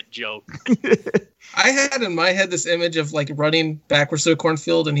comment joke. I had in my head this image of running backwards through a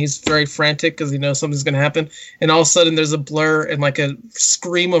cornfield, and he's very frantic because he knows something's going to happen. And all of a sudden there's a blur and a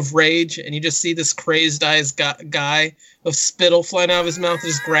scream of rage, and you just see this crazed eyes guy with spittle flying out of his mouth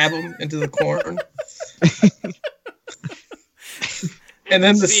and just grab him into the corn. And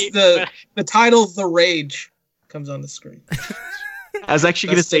then the title, The Rage, comes on the screen. I was actually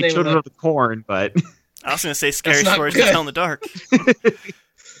going to say Children of the Corn, but... I was going to say Scary Stories to Tell in the Dark.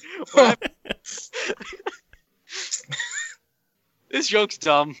 This joke's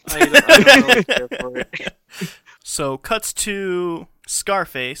dumb. I don't really care for it. So, cuts to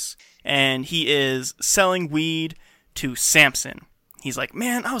Scarface, and he is selling weed to Samson. He's like,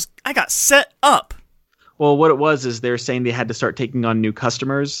 "Man, I got set up." Well, what it was is they're saying they had to start taking on new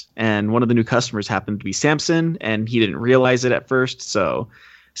customers, and one of the new customers happened to be Samson, and he didn't realize it at first, so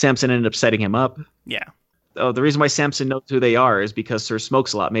Samson ended up setting him up. Yeah. Oh, the reason why Samson knows who they are is because Sir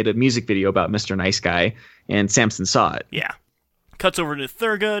Smokes-a-Lot made a music video about Mr. Nice Guy, and Samson saw it. Yeah. Cuts over to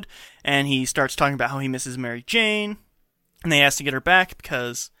Thurgood, and he starts talking about how he misses Mary Jane, and they ask to get her back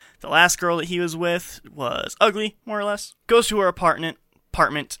because the last girl that he was with was ugly, more or less. Goes to her apartment,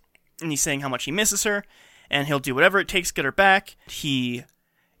 and he's saying how much he misses her, and he'll do whatever it takes to get her back. He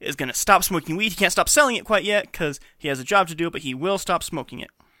is going to stop smoking weed. He can't stop selling it quite yet because he has a job to do, but he will stop smoking it.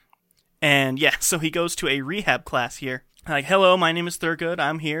 And yeah, so he goes to a rehab class here. Like, "Hello, my name is Thurgood.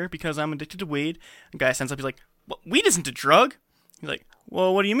 I'm here because I'm addicted to weed." The guy stands up. He's like, "What? Weed isn't a drug?" He's like,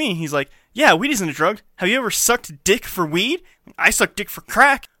 "Well, what do you mean?" He's like, "Yeah, weed isn't a drug. Have you ever sucked dick for weed?" "I sucked dick for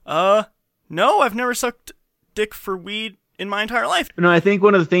crack." No, I've never sucked dick for weed in my entire life." No, I think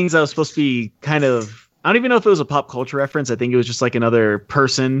one of the things that was supposed to be kind of... I don't even know if it was a pop culture reference. I think it was just another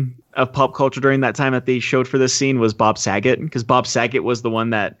person of pop culture during that time that they showed for this scene was Bob Saget, because Bob Saget was the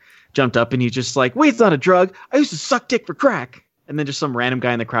one that jumped up and he's just like, "Weed's not a drug. I used to suck dick for crack." And then just some random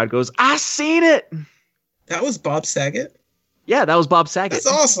guy in the crowd goes, "I seen it." That was Bob Saget? Yeah, that was Bob Saget. That's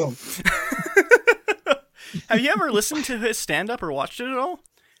awesome. Have you ever listened to his stand-up or watched it at all?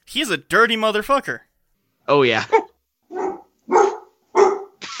 He's a dirty motherfucker. Oh, yeah.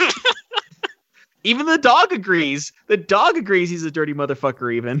 Even the dog agrees. The dog agrees he's a dirty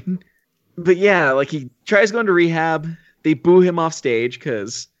motherfucker even. But yeah, like he tries going to rehab. They boo him off stage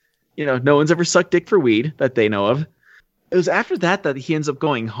because, no one's ever sucked dick for weed that they know of. It was after that he ends up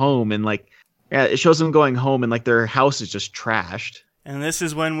going home and it shows him going home and their house is just trashed. And this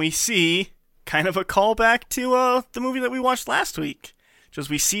is when we see kind of a callback to the movie that we watched last week. Just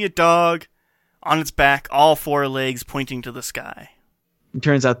we see a dog on its back, all four legs pointing to the sky. It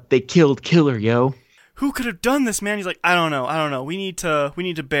turns out they killed Killer, yo. Who could have done this, man? He's like, I don't know. We need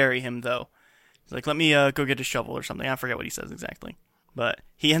to bury him, though. He's like, let me go get a shovel or something. I forget what he says exactly. But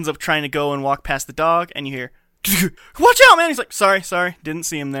he ends up trying to go and walk past the dog, and you hear, watch out, man! He's like, sorry, didn't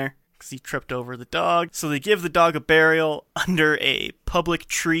see him there. Because he tripped over the dog. So they give the dog a burial under a public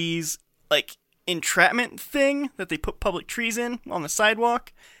trees, entrapment thing that they put public trees in on the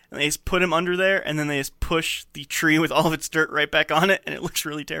sidewalk. And they just put him under there, and then they just push the tree with all of its dirt right back on it, and it looks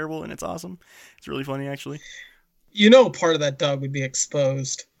really terrible, and it's awesome. It's really funny, actually. Part of that dog would be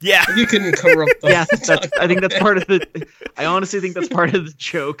exposed. Yeah. If you couldn't cover up the yeah, I think that's part of I honestly think that's part of the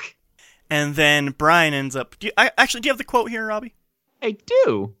joke. And then Brian ends up... Do you have the quote here, Robbie? I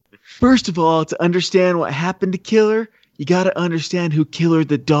do. First of all, to understand what happened to Killer, you gotta understand who Killer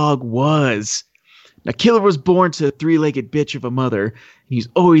the dog was. Now, Killer was born to a three-legged bitch of a mother, and he's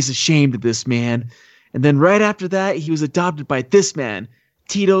always ashamed of this man. And then right after that, he was adopted by this man,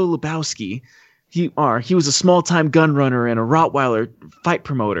 Tito Lebowski. He was a small-time gun runner and a Rottweiler fight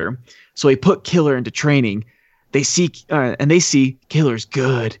promoter, so he put Killer into training. They see Killer's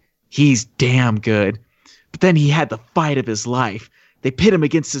good. He's damn good. But then he had the fight of his life. They pit him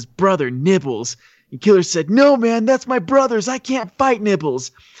against his brother, Nibbles. And Killer said, "No, man, that's my brother's. I can't fight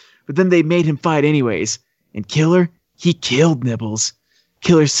Nibbles." But then they made him fight anyways. And Killer, he killed Nibbles.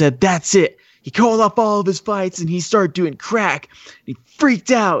 Killer said, "That's it." He called off all of his fights and he started doing crack. He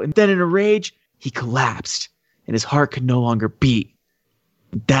freaked out, and then in a rage, he collapsed. And his heart could no longer beat.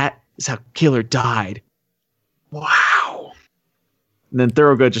 And that is how Killer died. Wow. And then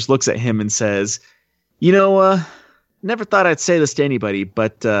Thorogood just looks at him and says, never thought I'd say this to anybody,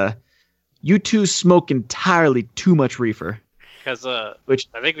 but you two smoke entirely too much reefer. Because which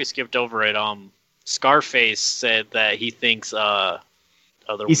I think we skipped over it. Scarface said that he thinks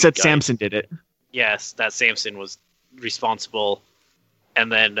he said Samson did it. Yes, that Samson was responsible.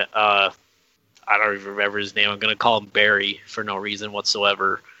 And then I don't even remember his name. I'm gonna call him Barry for no reason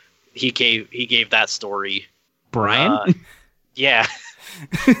whatsoever. He gave that story. Brian? Yeah.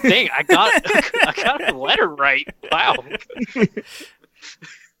 Dang, I got the letter right. Wow.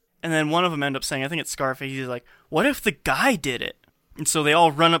 And then one of them end up saying, I think it's Scarface, he's like, what if the guy did it? And so they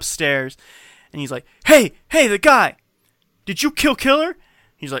all run upstairs, and he's like, hey, the guy, did you kill Killer?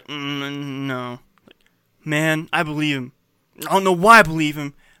 He's like, no. Man, I believe him. I don't know why I believe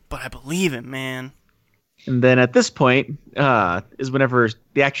him, but I believe him, man. And then at this point is whenever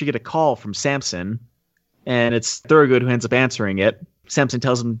they actually get a call from Samson, and it's Thorogood who ends up answering it. Samson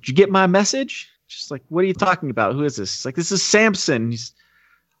tells him, "Did you get my message?" Just like, "What are you talking about? Who is this?" He's like, "This is Samson." He's,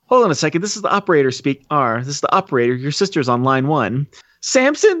 "Hold on a second. This is the operator this is the operator. Your sister's on line 1.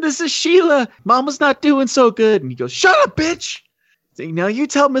 Samson, this is Sheila. Mama's not doing so good." And he goes, "Shut up, bitch. Now you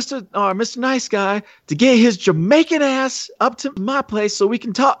tell Mr. Nice Guy to get his Jamaican ass up to my place so we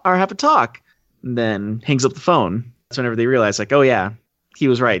can talk or have a talk." And then hangs up the phone. That's whenever they realize, like, oh yeah, he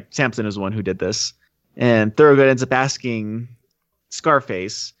was right. Samson is the one who did this. And Thorogood ends up asking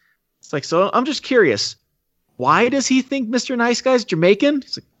Scarface, it's like, "So I'm just curious, why does he think Mr. Nice Guy's Jamaican?"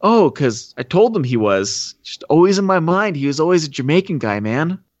 He's like, "Oh, because I told him he was. Just always in my mind, he was always a Jamaican guy,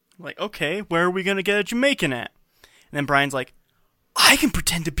 man." Like, okay, where are we going to get a Jamaican at? And then Brian's like, I can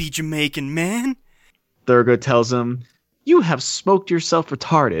pretend to be Jamaican, man. Thorogood tells him, "You have smoked yourself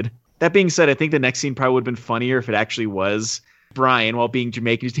retarded." That being said, I think the next scene probably would have been funnier if it actually was Brian while being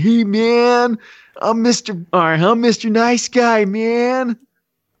Jamaican. He's, "Hey, man, I'm Mr. Nice Guy, man."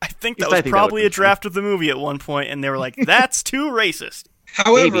 I think that was probably a draft of the movie at one point, and they were like, that's too racist.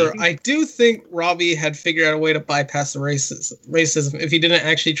 However, I do think Robbie had figured out a way to bypass the racism if he didn't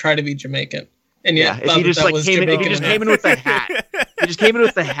actually try to be Jamaican. And yet, if he just came in with a hat. He just came in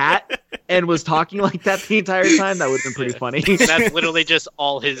with the hat and was talking like that the entire time. That would have been pretty funny. That's literally just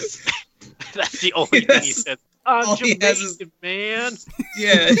all his. That's the only thing he says. I'm Jamaican, man.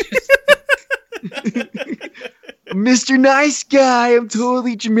 Yeah. Mr. Nice Guy, I'm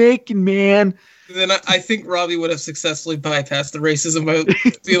totally Jamaican, man. Then I think Robbie would have successfully bypassed the racism by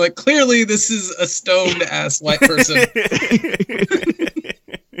being like, clearly this is a stoned-ass white person.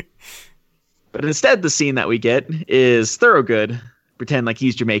 But instead, the scene that we get is Thorogood pretend like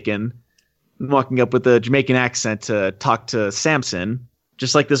he's Jamaican, walking up with a Jamaican accent to talk to Samson.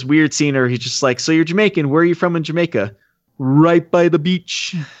 Just like this weird scene where he's just like, so you're Jamaican, where are you from in Jamaica? Right by the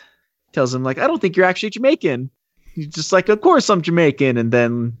beach. Tells him like, I don't think you're actually Jamaican. He's just like, of course I'm Jamaican. And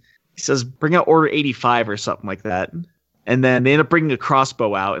then he says, bring out order 85 or something like that. And then they end up bringing a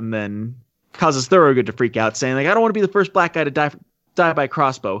crossbow out and then causes Thorogood to freak out, saying like, I don't want to be the first black guy to die by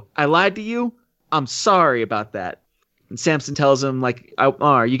crossbow. I lied to you. I'm sorry about that. And Samson tells him like,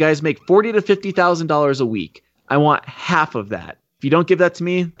 you guys make $40,000 to $50,000 a week. I want half of that. If you don't give that to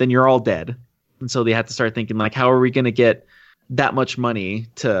me, then you're all dead. And so they have to start thinking like, how are we going to get that much money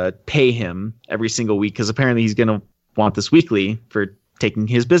to pay him every single week? Because apparently he's going to want this weekly for taking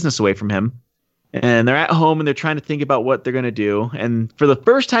his business away from him. And they're at home and they're trying to think about what they're going to do. And for the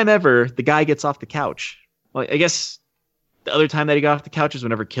first time ever, the guy gets off the couch. Well, I guess the other time that he got off the couch is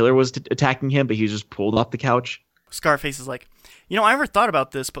whenever Killer was attacking him, but he was just pulled off the couch. Scarface is like, I never thought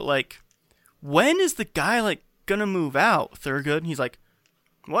about this, but like, when is the guy like gonna move out, Thurgood? And he's like,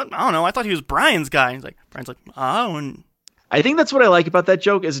 what? I don't know. I thought he was Brian's guy. And Brian's like, oh, and I think that's what I like about that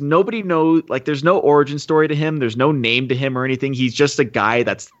joke is nobody knows, like there's no origin story to him. There's no name to him or anything. He's just a guy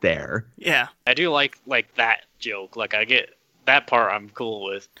that's there. Yeah. I do like that joke. Like I get that part I'm cool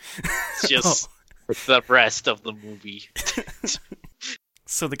with. It's just the rest of the movie.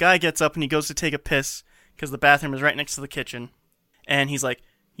 So the guy gets up and he goes to take a piss because the bathroom is right next to the kitchen. And he's like,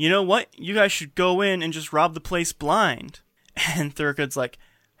 you know what? You guys should go in and just rob the place blind. And Thurgood's like,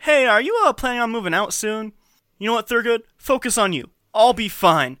 hey, are you planning on moving out soon? You know what, Thurgood? Focus on you. I'll be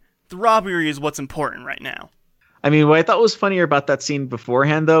fine. The robbery is what's important right now. I mean, what I thought was funnier about that scene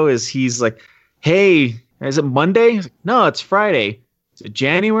beforehand, though, is he's like, hey, is it Monday? He's like, no, it's Friday. Is it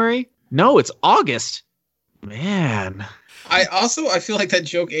January? No, it's August. Man. I feel like that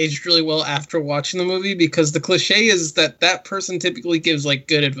joke aged really well after watching the movie because the cliche is that person typically gives like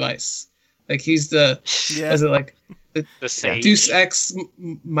good advice. Like he's is it like the sage. Deus Ex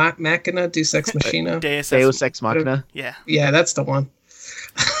Machina, Deus Ex Machina, Deus Ex Machina. Yeah, that's the one.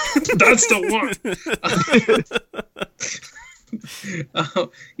 That's the one.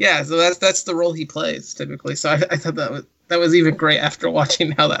 Yeah, so that's the role he plays typically. So I thought that was even great after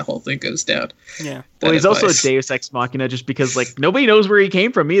watching how that whole thing goes down. Yeah. Well, he's also a Deus Ex Machina just because like nobody knows where he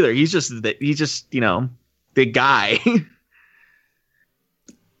came from either. He's just the guy.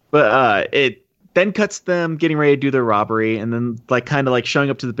 But it then cuts them getting ready to do their robbery and then like kind of like showing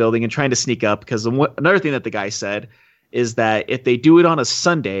up to the building and trying to sneak up because another thing that the guy said is that if they do it on a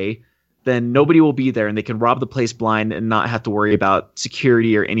Sunday, then nobody will be there and they can rob the place blind and not have to worry about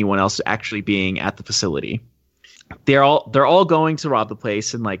security or anyone else actually being at the facility. They're all going to rob the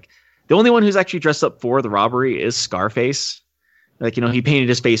place and like the only one who's actually dressed up for the robbery is Scarface. Like, he painted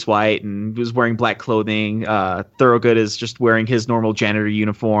his face white and was wearing black clothing. Thorogood is just wearing his normal janitor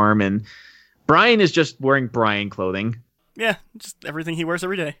uniform. And Brian is just wearing Brian clothing. Yeah, just everything he wears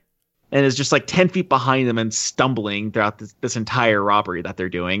every day. And is just like 10 feet behind them and stumbling throughout this entire robbery that they're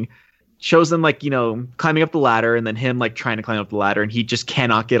doing. Shows them like, climbing up the ladder and then him like trying to climb up the ladder and he just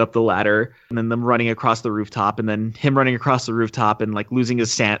cannot get up the ladder. And then them running across the rooftop and then him running across the rooftop and like losing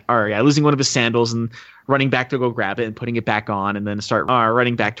one of his sandals and running back to go grab it and putting it back on and then start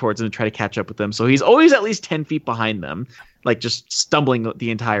running back towards them and try to catch up with them. So he's always at least 10 feet behind them, like just stumbling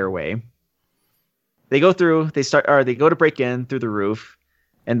the entire way. They go through, they go to break in through the roof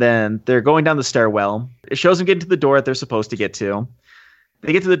and then they're going down the stairwell. It shows them getting to the door that they're supposed to get to.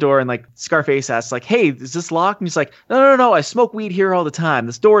 They get to the door and like Scarface asks like, hey, is this locked? And he's like, no, I smoke weed here all the time.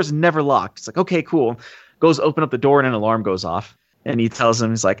 This door is never locked. It's like, okay, cool. Goes open up the door and an alarm goes off. And he tells him,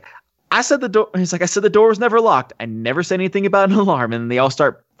 he's like, I said the door was never locked. I never said anything about an alarm. And they all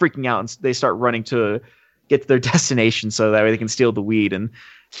start freaking out and they start running to get to their destination so that way they can steal the weed. And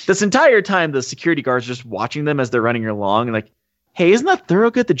this entire time, the security guards are just watching them as they're running along and like, hey, isn't that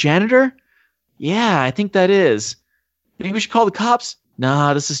Thorogood the janitor? Yeah, I think that is. Maybe we should call the cops?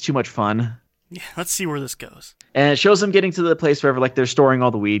 Nah, this is too much fun. Yeah, let's see where this goes. And it shows them getting to the place wherever like they're storing all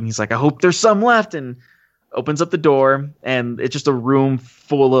the weed. And he's like, I hope there's some left. And opens up the door. And it's just a room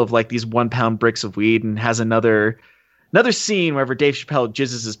full of like these 1 pound bricks of weed. And has another scene wherever Dave Chappelle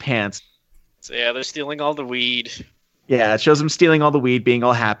jizzes his pants. So yeah, they're stealing all the weed. Yeah, it shows them stealing all the weed, being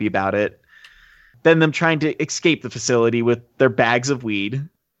all happy about it. Then them trying to escape the facility with their bags of weed.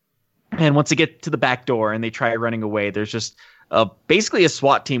 And once they get to the back door and they try running away, there's just basically a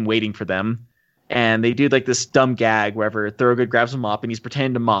SWAT team waiting for them. And they do like this dumb gag wherever Thorogood grabs a mop and he's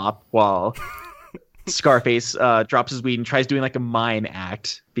pretending to mop while Scarface drops his weed and tries doing like a mime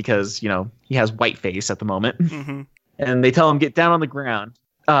act because, he has white face at the moment. Mm-hmm. And they tell him, get down on the ground.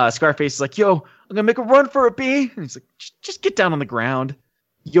 Scarface is like, yo, I'm gonna make a run for it, B. And he's like, just get down on the ground.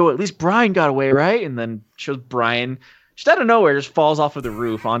 Yo, at least Brian got away, right? And then shows Brian just out of nowhere just falls off of the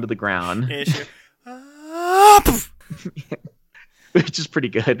roof onto the ground. Yeah, sure. Which is pretty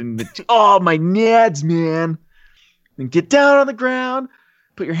good. And oh, my nads, man. And get down on the ground,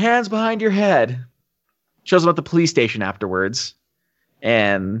 put your hands behind your head. Shows them at the police station afterwards.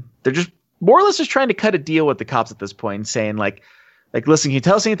 And they're just more or less just trying to cut a deal with the cops at this point, saying like, listen, can you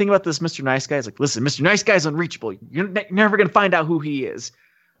tell us anything about this Mr. Nice Guy? He's like, listen, Mr. Nice Guy's unreachable. You're never going to find out who he is.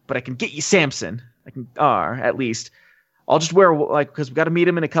 But I can get you Samson. I can, at least. I'll just wear, because we got to meet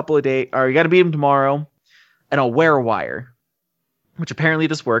him in a couple of days, or you got to meet him tomorrow, and I'll wear a wire. Which apparently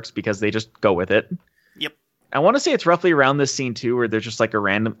this works because they just go with it. Yep. I want to say it's roughly around this scene too, where there's just like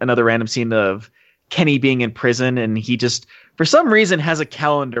another random scene of Kenny being in prison, and he just, for some reason, has a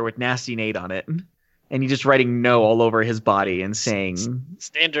calendar with Nasty Nate on it. And he's just writing no all over his body and saying...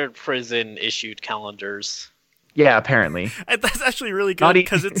 Standard prison issued calendars. Yeah, apparently. That's actually really good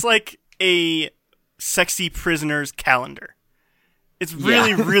because it's like a sexy prisoner's calendar. It's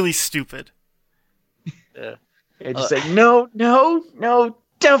really, really stupid. Yeah. Yeah, just like, no,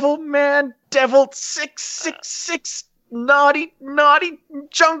 devil, man, devil, 666, naughty,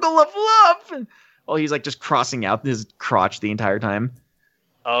 jungle of love. And, he's like just crossing out his crotch the entire time.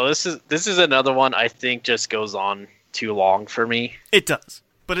 Oh, this is another one I think just goes on too long for me. It does,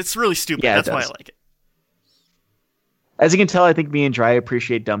 but it's really stupid. Yeah, that's why I like it. As you can tell, I think me and Dry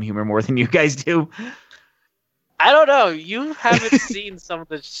appreciate dumb humor more than you guys do. I don't know. You haven't seen some of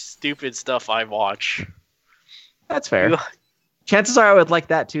the stupid stuff I watch. That's fair. Chances are I would like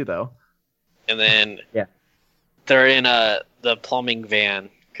that too, though. And then they're in the plumbing van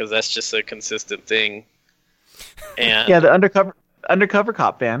because that's just a consistent thing. And yeah, the undercover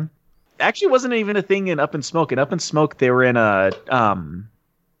cop van. Actually, wasn't even a thing in Up in Smoke. In Up in Smoke, they were in a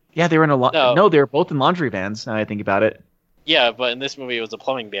they were in a no, they were both in laundry vans. Now I think about it. Yeah, but in this movie it was a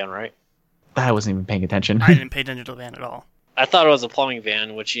plumbing van, right? I wasn't even paying attention. I didn't pay attention to the van at all. I thought it was a plumbing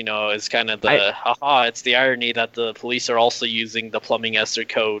van, which, is kind of it's the irony that the police are also using the plumbing as their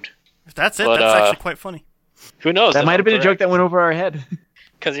code. If that's it, that's actually quite funny. Who knows? That might have been a joke that went over our head.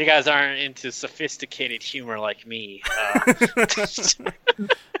 Because you guys aren't into sophisticated humor like me.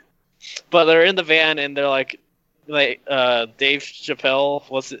 But they're in the van and they're like Dave Chappelle,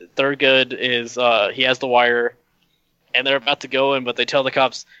 Thurgood is, he has the wire and they're about to go in, but they tell the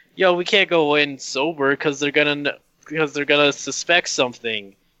cops, yo, we can't go in sober because they're gonna suspect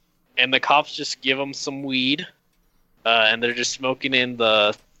something, and the cops just give them some weed, and they're just smoking in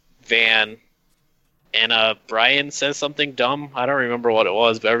the van, and Brian says something dumb. I don't remember what it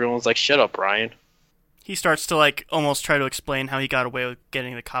was, but everyone's like, "Shut up, Brian." He starts to almost try to explain how he got away with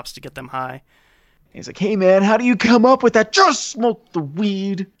getting the cops to get them high. He's like, "Hey man, how do you come up with that? Just smoke the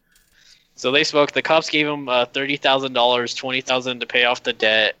weed." So they smoked. The cops gave him $30,000, $20,000 to pay off the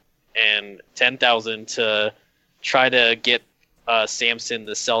debt, and $10,000 to try to get Samson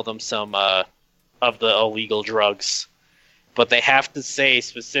to sell them some of the illegal drugs. But they have to say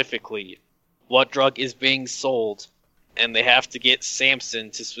specifically what drug is being sold, and they have to get Samson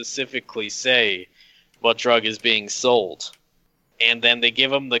to specifically say what drug is being sold. And then they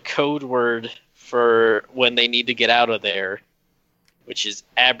give him the code word for when they need to get out of there, which is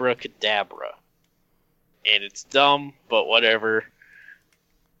abracadabra. And it's dumb, but whatever.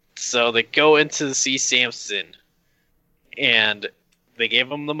 So they go in to see Samson, and they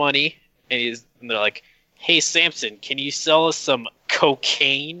give him the money, and they're like, "Hey, Samson, can you sell us some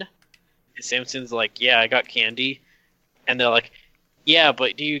cocaine?" And Samson's like, "Yeah, I got candy." And they're like, "Yeah,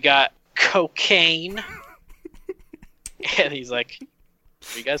 but do you got cocaine?" And he's like,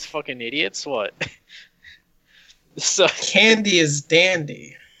 "Are you guys fucking idiots? What?" So Candy is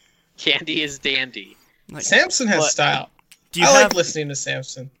dandy. Candy is dandy. Samson has style. Like listening to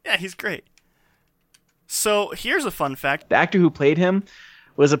Samson. Yeah, he's great. So here's a fun fact. The actor who played him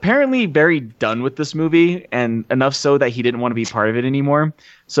was apparently very done with this movie, and enough so that he didn't want to be part of it anymore.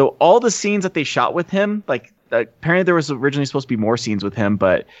 So all the scenes that they shot with him, apparently there was originally supposed to be more scenes with him,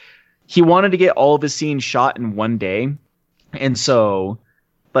 but he wanted to get all of his scenes shot in one day. And so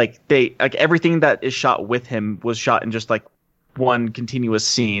everything that is shot with him was shot in just one continuous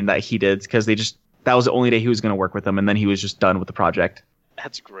scene that he did, because that was the only day he was going to work with them, and then he was just done with the project.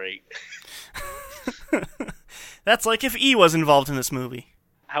 That's great. That's like if E was involved in this movie.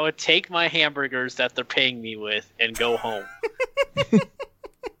 I would take my hamburgers that they're paying me with and go home.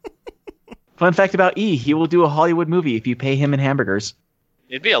 Fun fact about E, he will do a Hollywood movie if you pay him in hamburgers.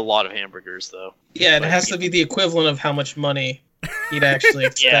 It'd be a lot of hamburgers, though. Yeah, it has to be the equivalent of how much money he'd actually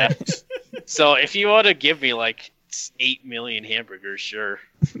expect. Yeah. So if you want to give me it's 8 million hamburgers. Sure.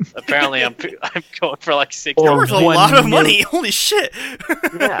 Apparently, I'm going for like 6. You're Or worth a 1 lot of million. money. Holy shit.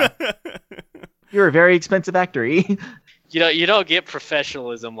 Yeah. You're a very expensive actor. E. You don't get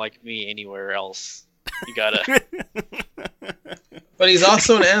professionalism like me anywhere else. You gotta. But he's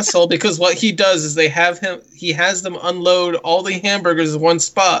also an asshole because what he does is he has them unload all the hamburgers in one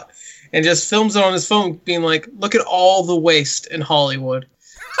spot and just films it on his phone being like, look at all the waste in Hollywood.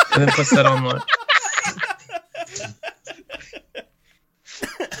 And then puts that online.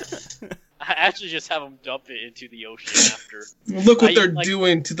 I actually just have them dump it into the ocean after. Look what they're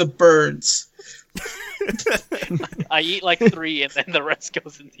doing to the birds. I eat like 3 and then the rest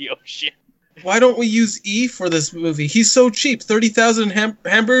goes in the ocean. Why don't we use E for this movie? He's so cheap. 30,000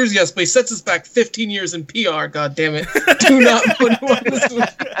 hamburgers? Yes, but he sets us back 15 years in PR, God damn it. Do not put him on this movie.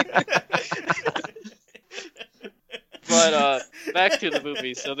 But back to the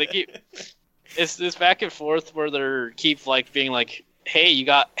movie. So they keep it's this back and forth where they're keep like being like, "Hey, you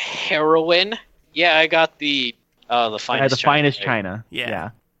got heroin?" Yeah, I got the finest. Finest China. Yeah.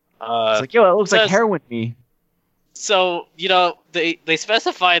 It's like, yo, it looks like says- heroin to me. So, they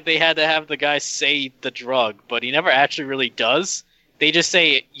specified they had to have the guy say the drug, but he never actually really does. They just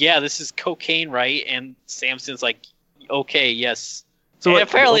say, yeah, this is cocaine, right? And Samson's like, okay, yes. So And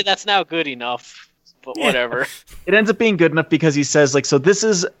apparently that's now good enough, but whatever. It ends up being good enough because he says, like, so this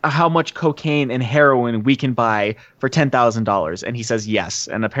is how much cocaine and heroin we can buy for $10,000. And he says yes.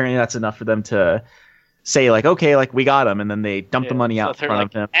 And apparently that's enough for them to say, like, okay, like, we got him. And then they dump the money out in front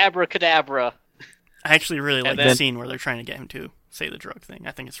of him. Abracadabra. I actually really like then- the scene where they're trying to get him to say the drug thing.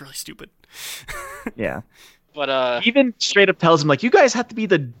 I think it's really stupid. Yeah. But He even straight up tells him, like, you guys have to be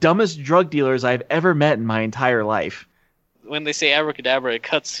the dumbest drug dealers I've ever met in my entire life. when they say abracadabra, it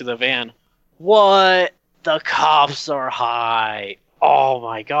cuts to the van. What? The cops are high. Oh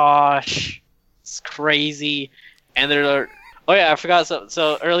my gosh. It's crazy. And they're... Oh yeah, I forgot.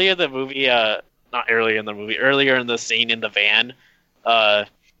 So earlier in the movie, earlier in the scene in the van,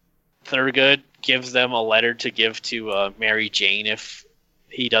 Thurgood gives them a letter to give to Mary Jane if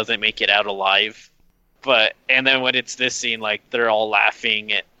he doesn't make it out alive. And then when it's this scene, like, they're all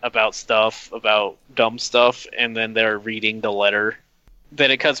laughing about dumb stuff, and then they're reading the letter.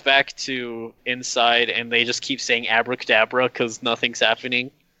 Then it cuts back to inside, and they just keep saying abracadabra because nothing's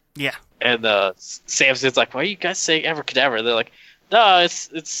happening. Yeah. And Samson's like, why are you guys saying abracadabra? They're like, no, it's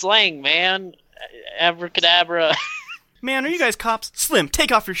slang, man. Abracadabra. Man, are you guys cops? Slim,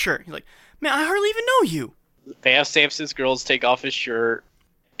 take off your shirt. He's like, man, I hardly even know you. They have Samson's girls take off his shirt,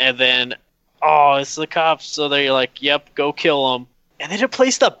 and then, oh, it's the cops. So they're like, yep, go kill him. And then it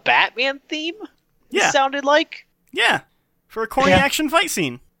plays the Batman theme? Yeah. It sounded like? Yeah. For a corny action fight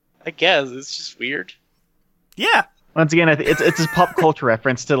scene. I guess. It's just weird. Yeah. Once again, it's a pop culture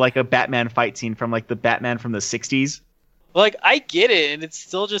reference to, like, a Batman fight scene from, like, the Batman from the 60s. Like, I get it, and it's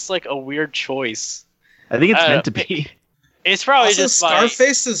still just, like, a weird choice. I think it's meant to be. It's probably Also, just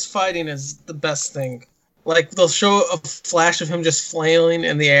Scarface's fighting is the best thing. Like, they'll show a flash of him just flailing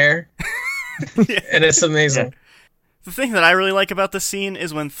in the air, and it's amazing. Yeah. The thing that I really like about this scene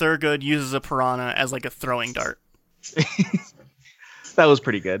is when Thurgood uses a piranha as, like, a throwing dart. That was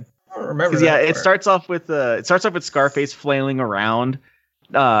pretty good. I don't remember that. Yeah, it part. starts off with Scarface flailing around,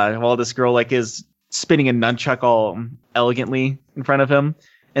 while this girl, like, is spinning a nunchuck all elegantly in front of him,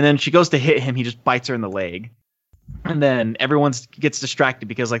 and then she goes to hit him. He just bites her in the leg, and then everyone gets distracted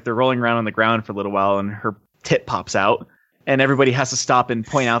because, like, they're rolling around on the ground for a little while, and her tit pops out, and everybody has to stop and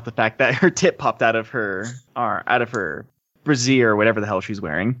point out the fact that her tit popped out of her brassiere or whatever the hell she's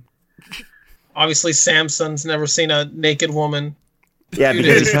wearing. Obviously, Samson's never seen a naked woman. Yeah, Dude,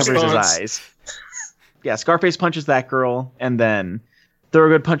 because he his covers his response. eyes. Yeah, Scarface punches that girl, and then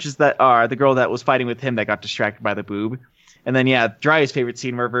Thurgood punches the girl that was fighting with him that got distracted by the boob. And then, yeah, Dry's favorite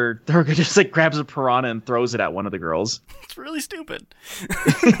scene where Thurgood just, like, grabs a piranha and throws it at one of the girls. It's really stupid.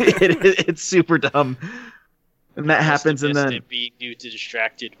 It's super dumb. And that happens, and then... being too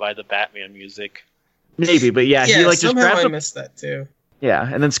distracted by the Batman music. Maybe, but yeah, he, like, just somehow grabs I a... missed that too. Yeah,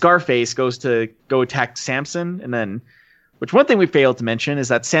 and then Scarface goes to go attack Samson, and then... Which one thing we failed to mention is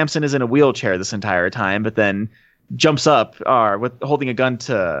that Samson is in a wheelchair this entire time, but then jumps up with holding a gun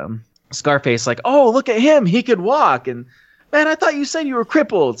to Scarface, like, oh, look at him, he could walk. And, man, I thought you said you were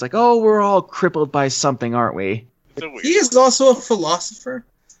crippled. It's like, oh, we're all crippled by something, aren't we? It's a weird He is also a philosopher.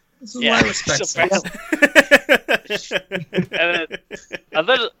 This is why I respect so him. And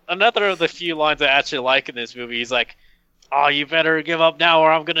then another of the few lines I actually like in this movie, he's like, oh, you better give up now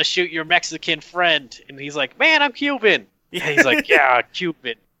or I'm going to shoot your Mexican friend. And he's like, man, I'm Cuban. Yeah, he's like, yeah,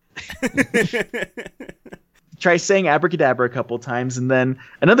 Cuban. Try saying abracadabra a couple times, and then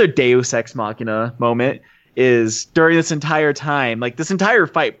another Deus Ex Machina moment is during this entire time, like this entire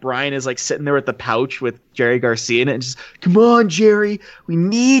fight, Brian is like sitting there with the pouch with Jerry Garcia in it and just, come on, Jerry, we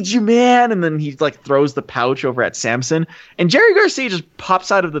need you, man. And then he like throws the pouch over at Samson, and Jerry Garcia just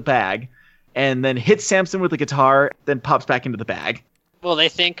pops out of the bag and then hits Samson with the guitar, then pops back into the bag. Well, they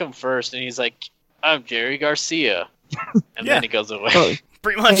thank him first, and he's like, I'm Jerry Garcia. And then he goes away. Oh,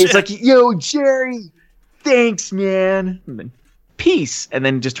 Pretty much. he's like, yo, Jerry, thanks, man. And then peace. And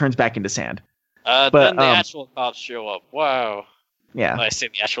then just turns back into sand. Then the actual cops show up. Wow. Yeah. I say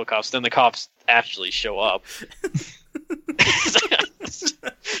the actual cops. Then the cops actually show up.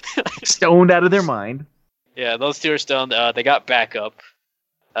 Stoned out of their mind. Yeah, those two are stoned. They got backup.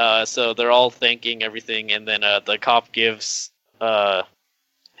 So they're all thinking everything, and then the cop gives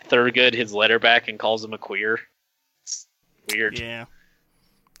Thurgood his letter back and calls him a queer. It's weird. Yeah.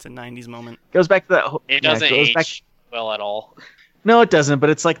 It's a 90s moment. Goes back to that. It doesn't age well at all. No, it doesn't,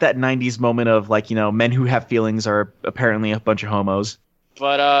 but it's like that 90s moment of, like, you know, men who have feelings are apparently a bunch of homos.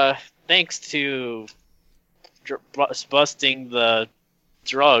 But thanks to busting the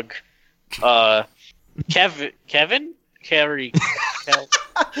drug, Kevin? Carrie.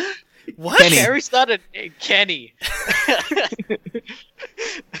 What? Kenny. Carrie's not a name. Kenny.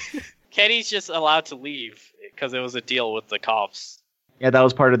 Kenny's just allowed to leave because it was a deal with the cops. Yeah, that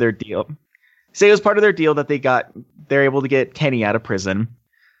was part of their deal. Say it was part of their deal that they're able to get Kenny out of prison.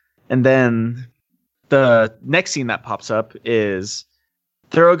 And then the next scene that pops up is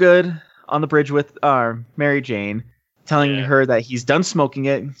Thurgood on the bridge with Mary Jane, telling her that he's done smoking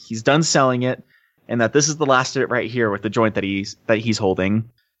it, he's done selling it, and that this is the last of it right here with the joint that he's holding.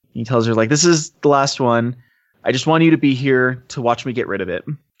 He tells her, like, this is the last one. I just want you to be here to watch me get rid of it.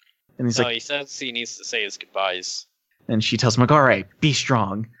 And he's like, he says he needs to say his goodbyes. And she tells him, like, all right, be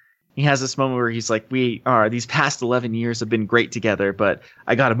strong. He has this moment where he's like, these past 11 years have been great together, but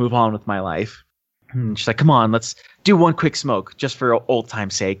I got to move on with my life. And she's like, come on, let's do one quick smoke just for old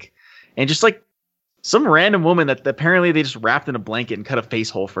time's sake. And just like some random woman that apparently they just wrapped in a blanket and cut a face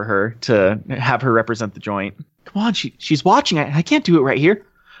hole for her to have her represent the joint. Come on, she's watching. I can't do it right here.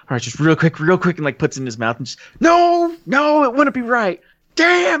 All right, just real quick, and like puts it in his mouth and just, no, it wouldn't be right.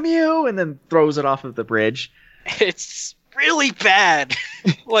 Damn you! And then throws it off of the bridge. It's really bad.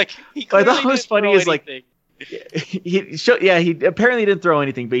 Like, he I thought it was funny is like, anything. he apparently didn't throw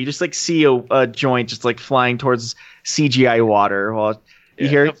anything, but you just like see a joint just like flying towards CGI water while you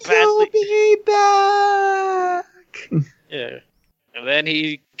hear, "You'll be back." Yeah, and then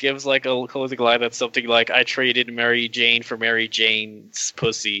he gives like a closing line that's something like, "I traded Mary Jane for Mary Jane's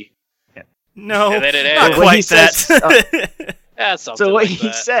pussy." Yeah. No, and then it not ends. quite that. So what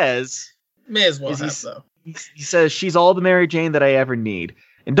he says, may as well have though. He says, she's all the Mary Jane that I ever need.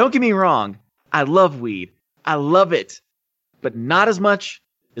 And don't get me wrong, I love weed. I love it. But not as much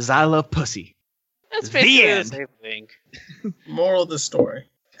as I love pussy. That's basically the same thing. Moral of the story.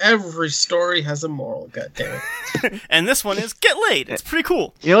 Every story has a moral, goddammit. And this one is get laid. It's pretty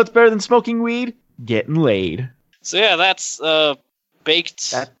cool. You know what's better than smoking weed? Getting laid. So yeah, that's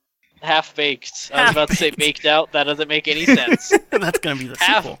baked. Half-baked. I was about to say baked out. That doesn't make any sense. That's going to be the sequel.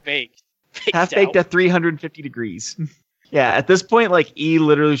 Half-baked. Half-baked at 350 degrees. Yeah, at this point, like, E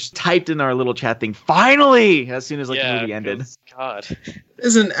literally just typed in our little chat thing, finally! As soon as, like, the movie ended. God.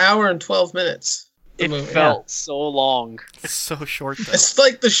 It's an hour and 12 minutes. It felt so long. It's so short, though. It's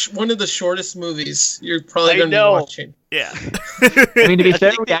like one of the shortest movies you're probably going to be watching. Yeah. I mean, to be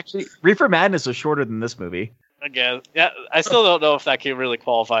fair, Reefer Madness was shorter than this movie. I guess. Yeah, I still don't know if that can really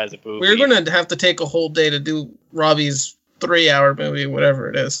qualify as a movie. We're going to have to take a whole day to do Robbie's 3-hour movie, whatever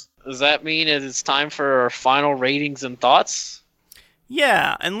it is. Does that mean it's time for our final ratings and thoughts?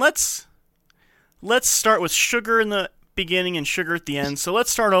 Yeah, and let's start with Sugar in the beginning and Sugar at the end. So let's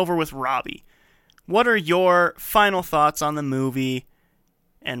start over with Robbie. What are your final thoughts on the movie?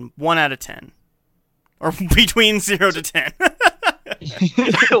 And 1 out of 10, or between 0 to 10.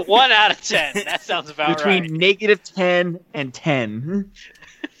 1 out of 10. That sounds about between right. Negative 10 and 10.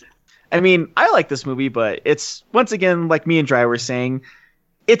 I mean, I like this movie, but it's, once again, like me and Dry were saying,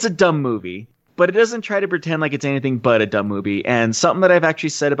 it's a dumb movie, but it doesn't try to pretend like it's anything but a dumb movie. And something that I've actually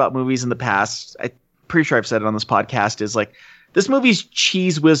said about movies in the past, I'm pretty sure I've said it on this podcast, is like, this movie's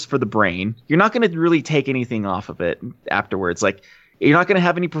cheese whiz for the brain. You're not going to really take anything off of it afterwards. Like, you're not going to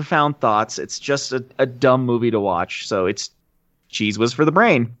have any profound thoughts. It's just a dumb movie to watch. So it's cheese whiz for the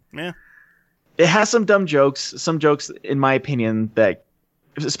brain. Yeah. It has some dumb jokes, in my opinion, that,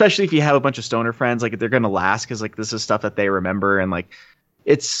 especially if you have a bunch of stoner friends, like, they're going to last, because, like, this is stuff that they remember, and, like,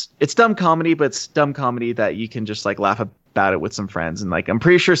 it's dumb comedy, but it's dumb comedy that you can just, like, laugh about it with some friends. And, like, I'm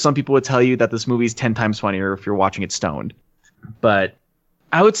pretty sure some people would tell you that this movie's 10 times funnier if you're watching it stoned. But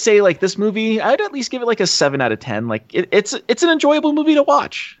I would say like this movie, I'd at least give it like a 7 out of 10. Like it's an enjoyable movie to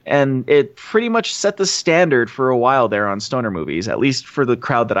watch, and it pretty much set the standard for a while there on stoner movies, at least for the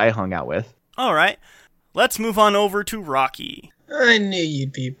crowd that I hung out with. All right, let's move on over to Rocky. I knew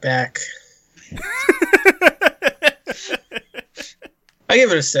you'd be back. I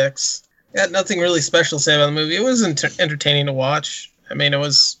give it a 6. Got nothing really special to say about the movie. It was entertaining to watch. I mean, it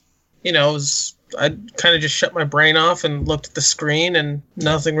was, I kind of just shut my brain off and looked at the screen, and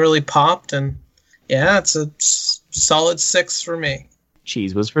nothing really popped. And yeah, it's a solid 6 for me.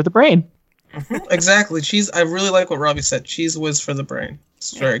 Cheese was for the brain. Exactly. Cheese. I really like what Robbie said. Cheese whiz for the brain.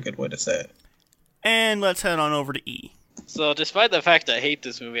 It's a very good way to say it. And let's head on over to E. So, despite the fact I hate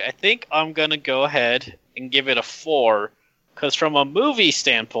this movie, I think I'm gonna go ahead and give it a 4. Because from a movie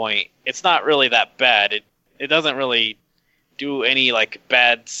standpoint, it's not really that bad. It doesn't really do any like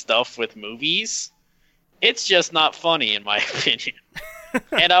bad stuff with movies. It's just not funny in my opinion.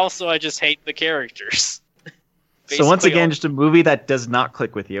 And also I just hate the characters. So once again, just a movie that does not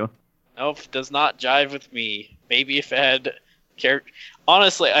click with you. Nope, does not jive with me. Maybe if it had character.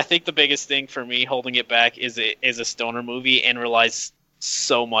 Honestly, I think the biggest thing for me holding it back is it is a stoner movie and relies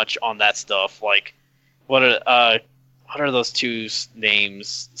so much on that stuff. Like what are those two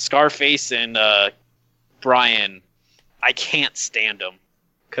names? Scarface and Brian. I can't stand them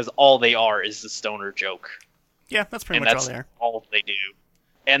because all they are is the stoner joke. Yeah, that's pretty much all they are. All they do.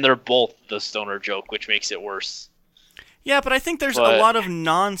 And they're both the stoner joke, which makes it worse. Yeah, but I think there's a lot of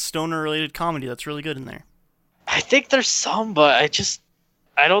non-stoner related comedy that's really good in there. I think there's some, but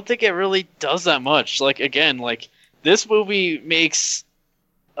I don't think it really does that much. Like, again, like, this movie makes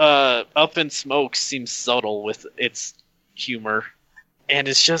Up in Smoke seem subtle with its humor. And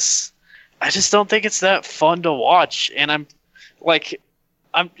I just don't think it's that fun to watch. And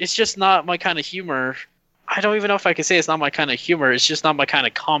it's just not my kind of humor. I don't even know if I can say it's not my kind of humor. It's just not my kind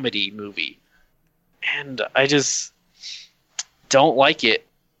of comedy movie. And I just don't like it.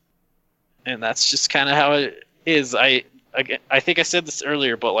 And that's just kind of how it is. I think I said this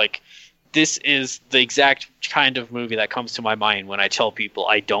earlier, but like, this is the exact kind of movie that comes to my mind when I tell people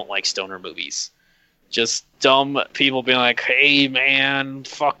I don't like stoner movies. Just dumb people being like, hey man,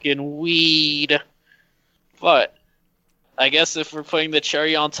 fucking weed. But I guess if we're putting the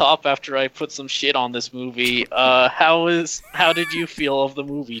cherry on top after I put some shit on this movie, how did you feel of the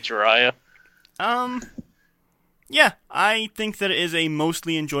movie, Jiraiya? Yeah, I think that it is a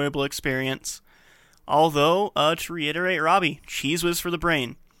mostly enjoyable experience. Although, to reiterate Robbie, cheese whiz for the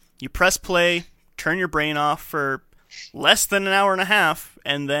brain. You press play, turn your brain off for less than an hour and a half,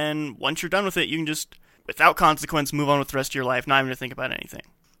 and then once you're done with it, you can just, without consequence, move on with the rest of your life, not even to think about anything.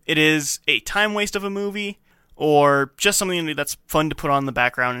 It is a time waste of a movie, or just something that's fun to put on in the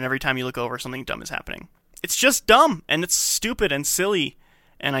background, and every time you look over, something dumb is happening. It's just dumb, and it's stupid and silly,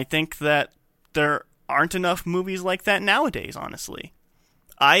 and I think that there aren't enough movies like that nowadays, honestly.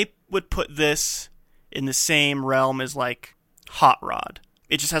 I would put this in the same realm as, like, Hot Rod.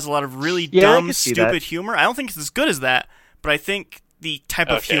 It just has a lot of really dumb, stupid humor. I don't think it's as good as that, but I think the type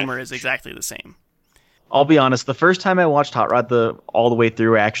of humor is exactly the same. I'll be honest, the first time I watched Hot Rod all the way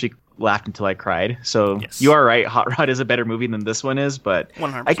through, I actually laughed until I cried. So yes. You are right, Hot Rod is a better movie than this one is, but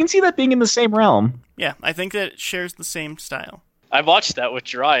 100%. I can see that being in the same realm. Yeah, I think that it shares the same style. I watched that with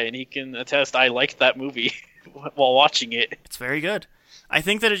Jiraiya, and he can attest I liked that movie while watching it. It's very good. I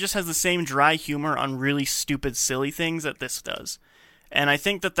think that it just has the same dry humor on really stupid, silly things that this does. And I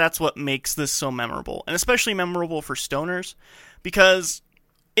think that that's what makes this so memorable, and especially memorable for stoners, because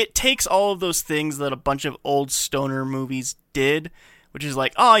it takes all of those things that a bunch of old stoner movies did, which is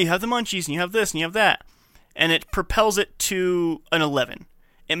like, oh, you have the munchies, and you have this, and you have that, and it propels it to an 11.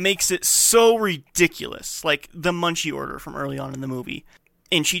 It makes it so ridiculous, like the munchie order from early on in the movie.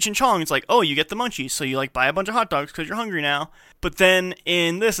 In Cheech and Chong, it's like, oh, you get the munchies, so you like buy a bunch of hot dogs because you're hungry now. But then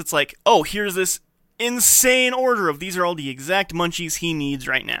in this, it's like, oh, here's this insane order of these are all the exact munchies he needs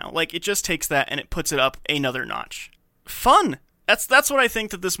right now. Like, it just takes that and it puts it up another notch. Fun! That's what I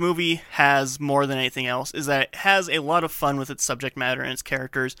think that this movie has more than anything else, is that it has a lot of fun with its subject matter and its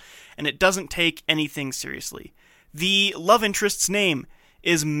characters, and it doesn't take anything seriously. The love interest's name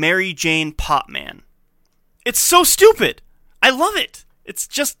is Mary Jane Popman. It's so stupid! I love it! It's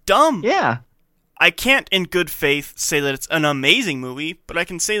just dumb. Yeah. I can't in good faith say that it's an amazing movie, but I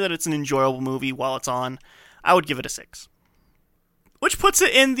can say that it's an enjoyable movie while it's on. I would give it a 6. Which puts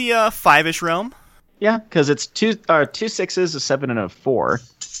it in the 5-ish realm. Yeah, because it's two 6s, a 7, and a 4.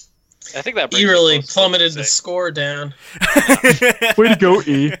 I think that E really plummeted the score down. Way to go,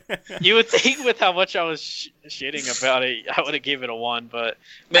 E. You would think with how much I was shitting about it, I would have given it a 1, but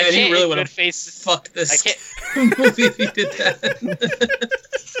man, he really would have fucked this movie if he did that.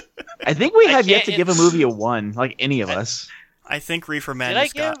 I think we have yet to give a movie a 1, like any of us. I think Reefer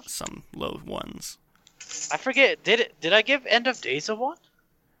Madness got some low 1s. I forget. Did I give End of Days a 1?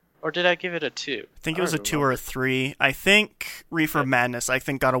 Or did I give it a 2? I think it was a 2 or a 3. I think Reefer Madness,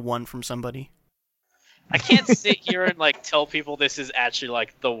 got a 1 from somebody. I can't sit here and like tell people this is actually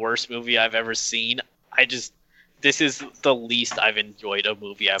like the worst movie I've ever seen. This is the least I've enjoyed a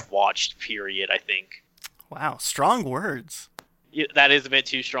movie I've watched, period, I think. Wow, strong words. That is a bit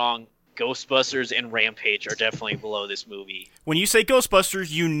too strong. Ghostbusters and Rampage are definitely below this movie. When you say Ghostbusters,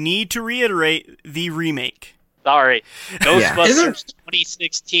 you need to reiterate the remake. Sorry. Ghostbusters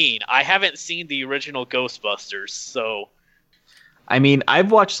 2016. I haven't seen the original Ghostbusters, so... I mean,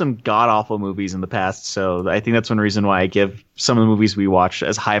 I've watched some god-awful movies in the past, so I think that's one reason why I give some of the movies we watch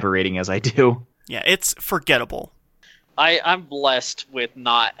as high of a rating as I do. Yeah, it's forgettable. I'm blessed with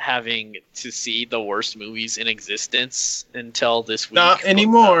not having to see the worst movies in existence until this week. Not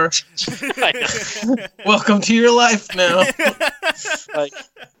anymore. Welcome to your life now.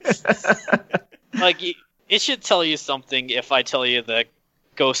 Like, it should tell you something if I tell you that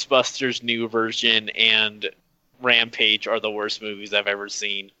Ghostbusters New Version and Rampage are the worst movies I've ever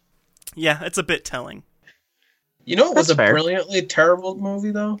seen. Yeah, it's a bit telling. You know what was a brilliantly terrible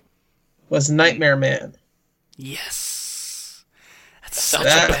movie, though? Was Nightmare Man. Yes. That's such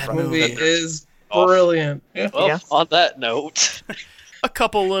that a bad movie. Is brilliant. Well, on that note... A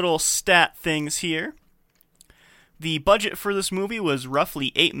couple little stat things here. The budget for this movie was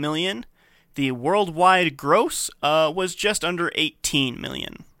roughly $8 million. The worldwide gross was just under $18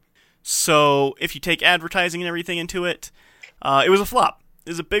 million. So, if you take advertising and everything into it, it was a flop. It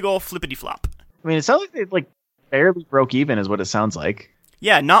was a big old flippity flop. I mean, it sounds like they barely broke even is what it sounds like.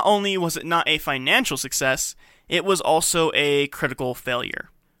 Yeah, not only was it not a financial success, it was also a critical failure.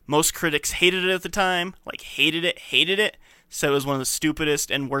 Most critics hated it at the time, hated it, said it was one of the stupidest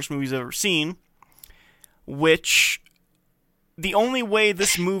and worst movies I've ever seen, which... The only way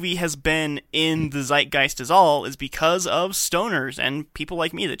this movie has been in the zeitgeist is because of stoners and people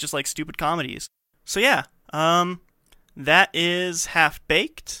like me that just like stupid comedies. So yeah, that is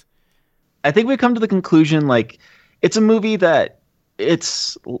Half-Baked. I think we come to the conclusion, it's a movie that it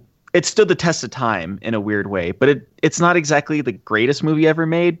stood the test of time in a weird way, but it's not exactly the greatest movie ever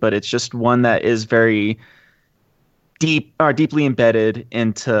made, but it's just one that is very deeply embedded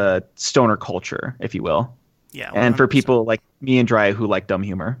into stoner culture, if you will. Yeah, 100%. And for people like me and Dry who like dumb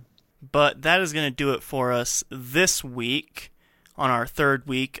humor. But that is going to do it for us this week on our third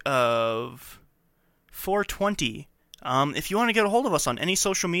week of 420. If you want to get a hold of us on any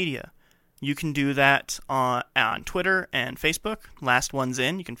social media, you can do that on Twitter and Facebook. Last One's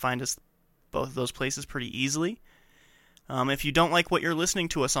In. You can find us both of those places pretty easily. If you don't like what you're listening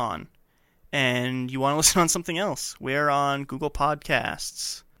to us on and you want to listen on something else, we're on Google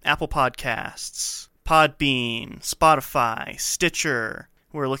Podcasts, Apple Podcasts, Podbean, Spotify, Stitcher.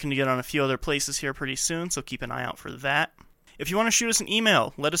 We're looking to get on a few other places here pretty soon, so keep an eye out for that. If you want to shoot us an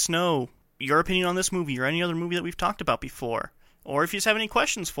email, let us know your opinion on this movie or any other movie that we've talked about before. Or if you just have any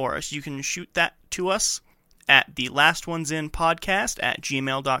questions for us, you can shoot that to us at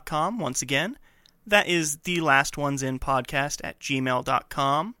thelastOnesInPodcast@gmail.com. Once again, that is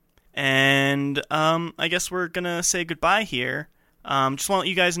thelastOnesInPodcast@gmail.com. And I guess we're going to say goodbye here. Just want to let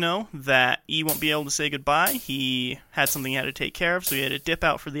you guys know that E won't be able to say goodbye. He had something he had to take care of, so he had to dip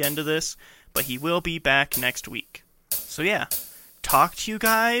out for the end of this, but he will be back next week. So yeah, talk to you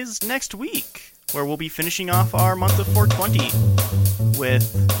guys next week, where we'll be finishing off our month of 420 with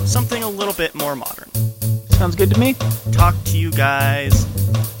something a little bit more modern. Sounds good to me. Talk to you guys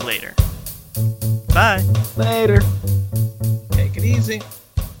later. Bye. Later. Take it easy.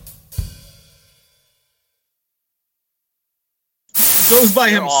 Goes by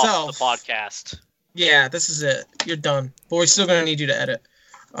himself. Off the podcast. Yeah, this is it. You're done. But we're still gonna need you to edit.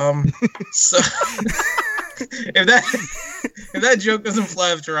 So if that joke doesn't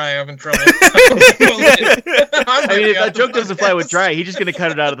fly with Dry, I'm in trouble. I mean, if that joke doesn't fly with Dry, he's just gonna cut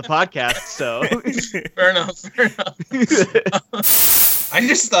it out of the podcast. So fair enough. I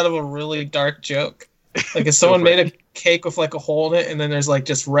just thought of a really dark joke. Like if someone made a cake with a hole in it, and then there's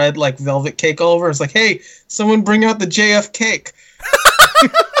just red velvet cake all over. It's like, hey, someone bring out the JF cake.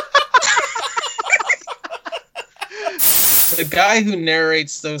 the guy who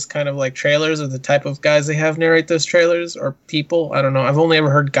narrates those kind of like trailers, or the type of guys they have narrate those trailers, or people, I don't know. I've only ever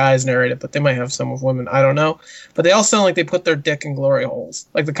heard guys narrate it, but they might have some with women. I don't know. But they all sound like they put their dick in glory holes,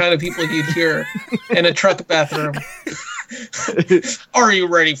 like the kind of people you'd hear in a truck bathroom. Are you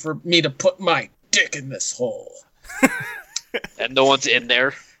ready for me to put my dick in this hole? And no one's in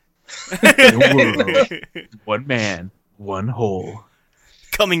there. One man, one hole.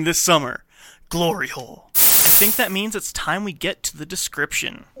 Coming this summer, Glory Hole. I think that means it's time we get to the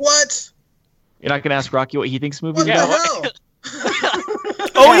description. What? You're not gonna ask Rocky what he thinks the movie's What about? the hell?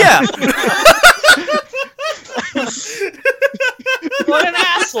 Oh yeah. What an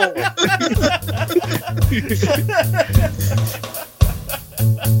asshole!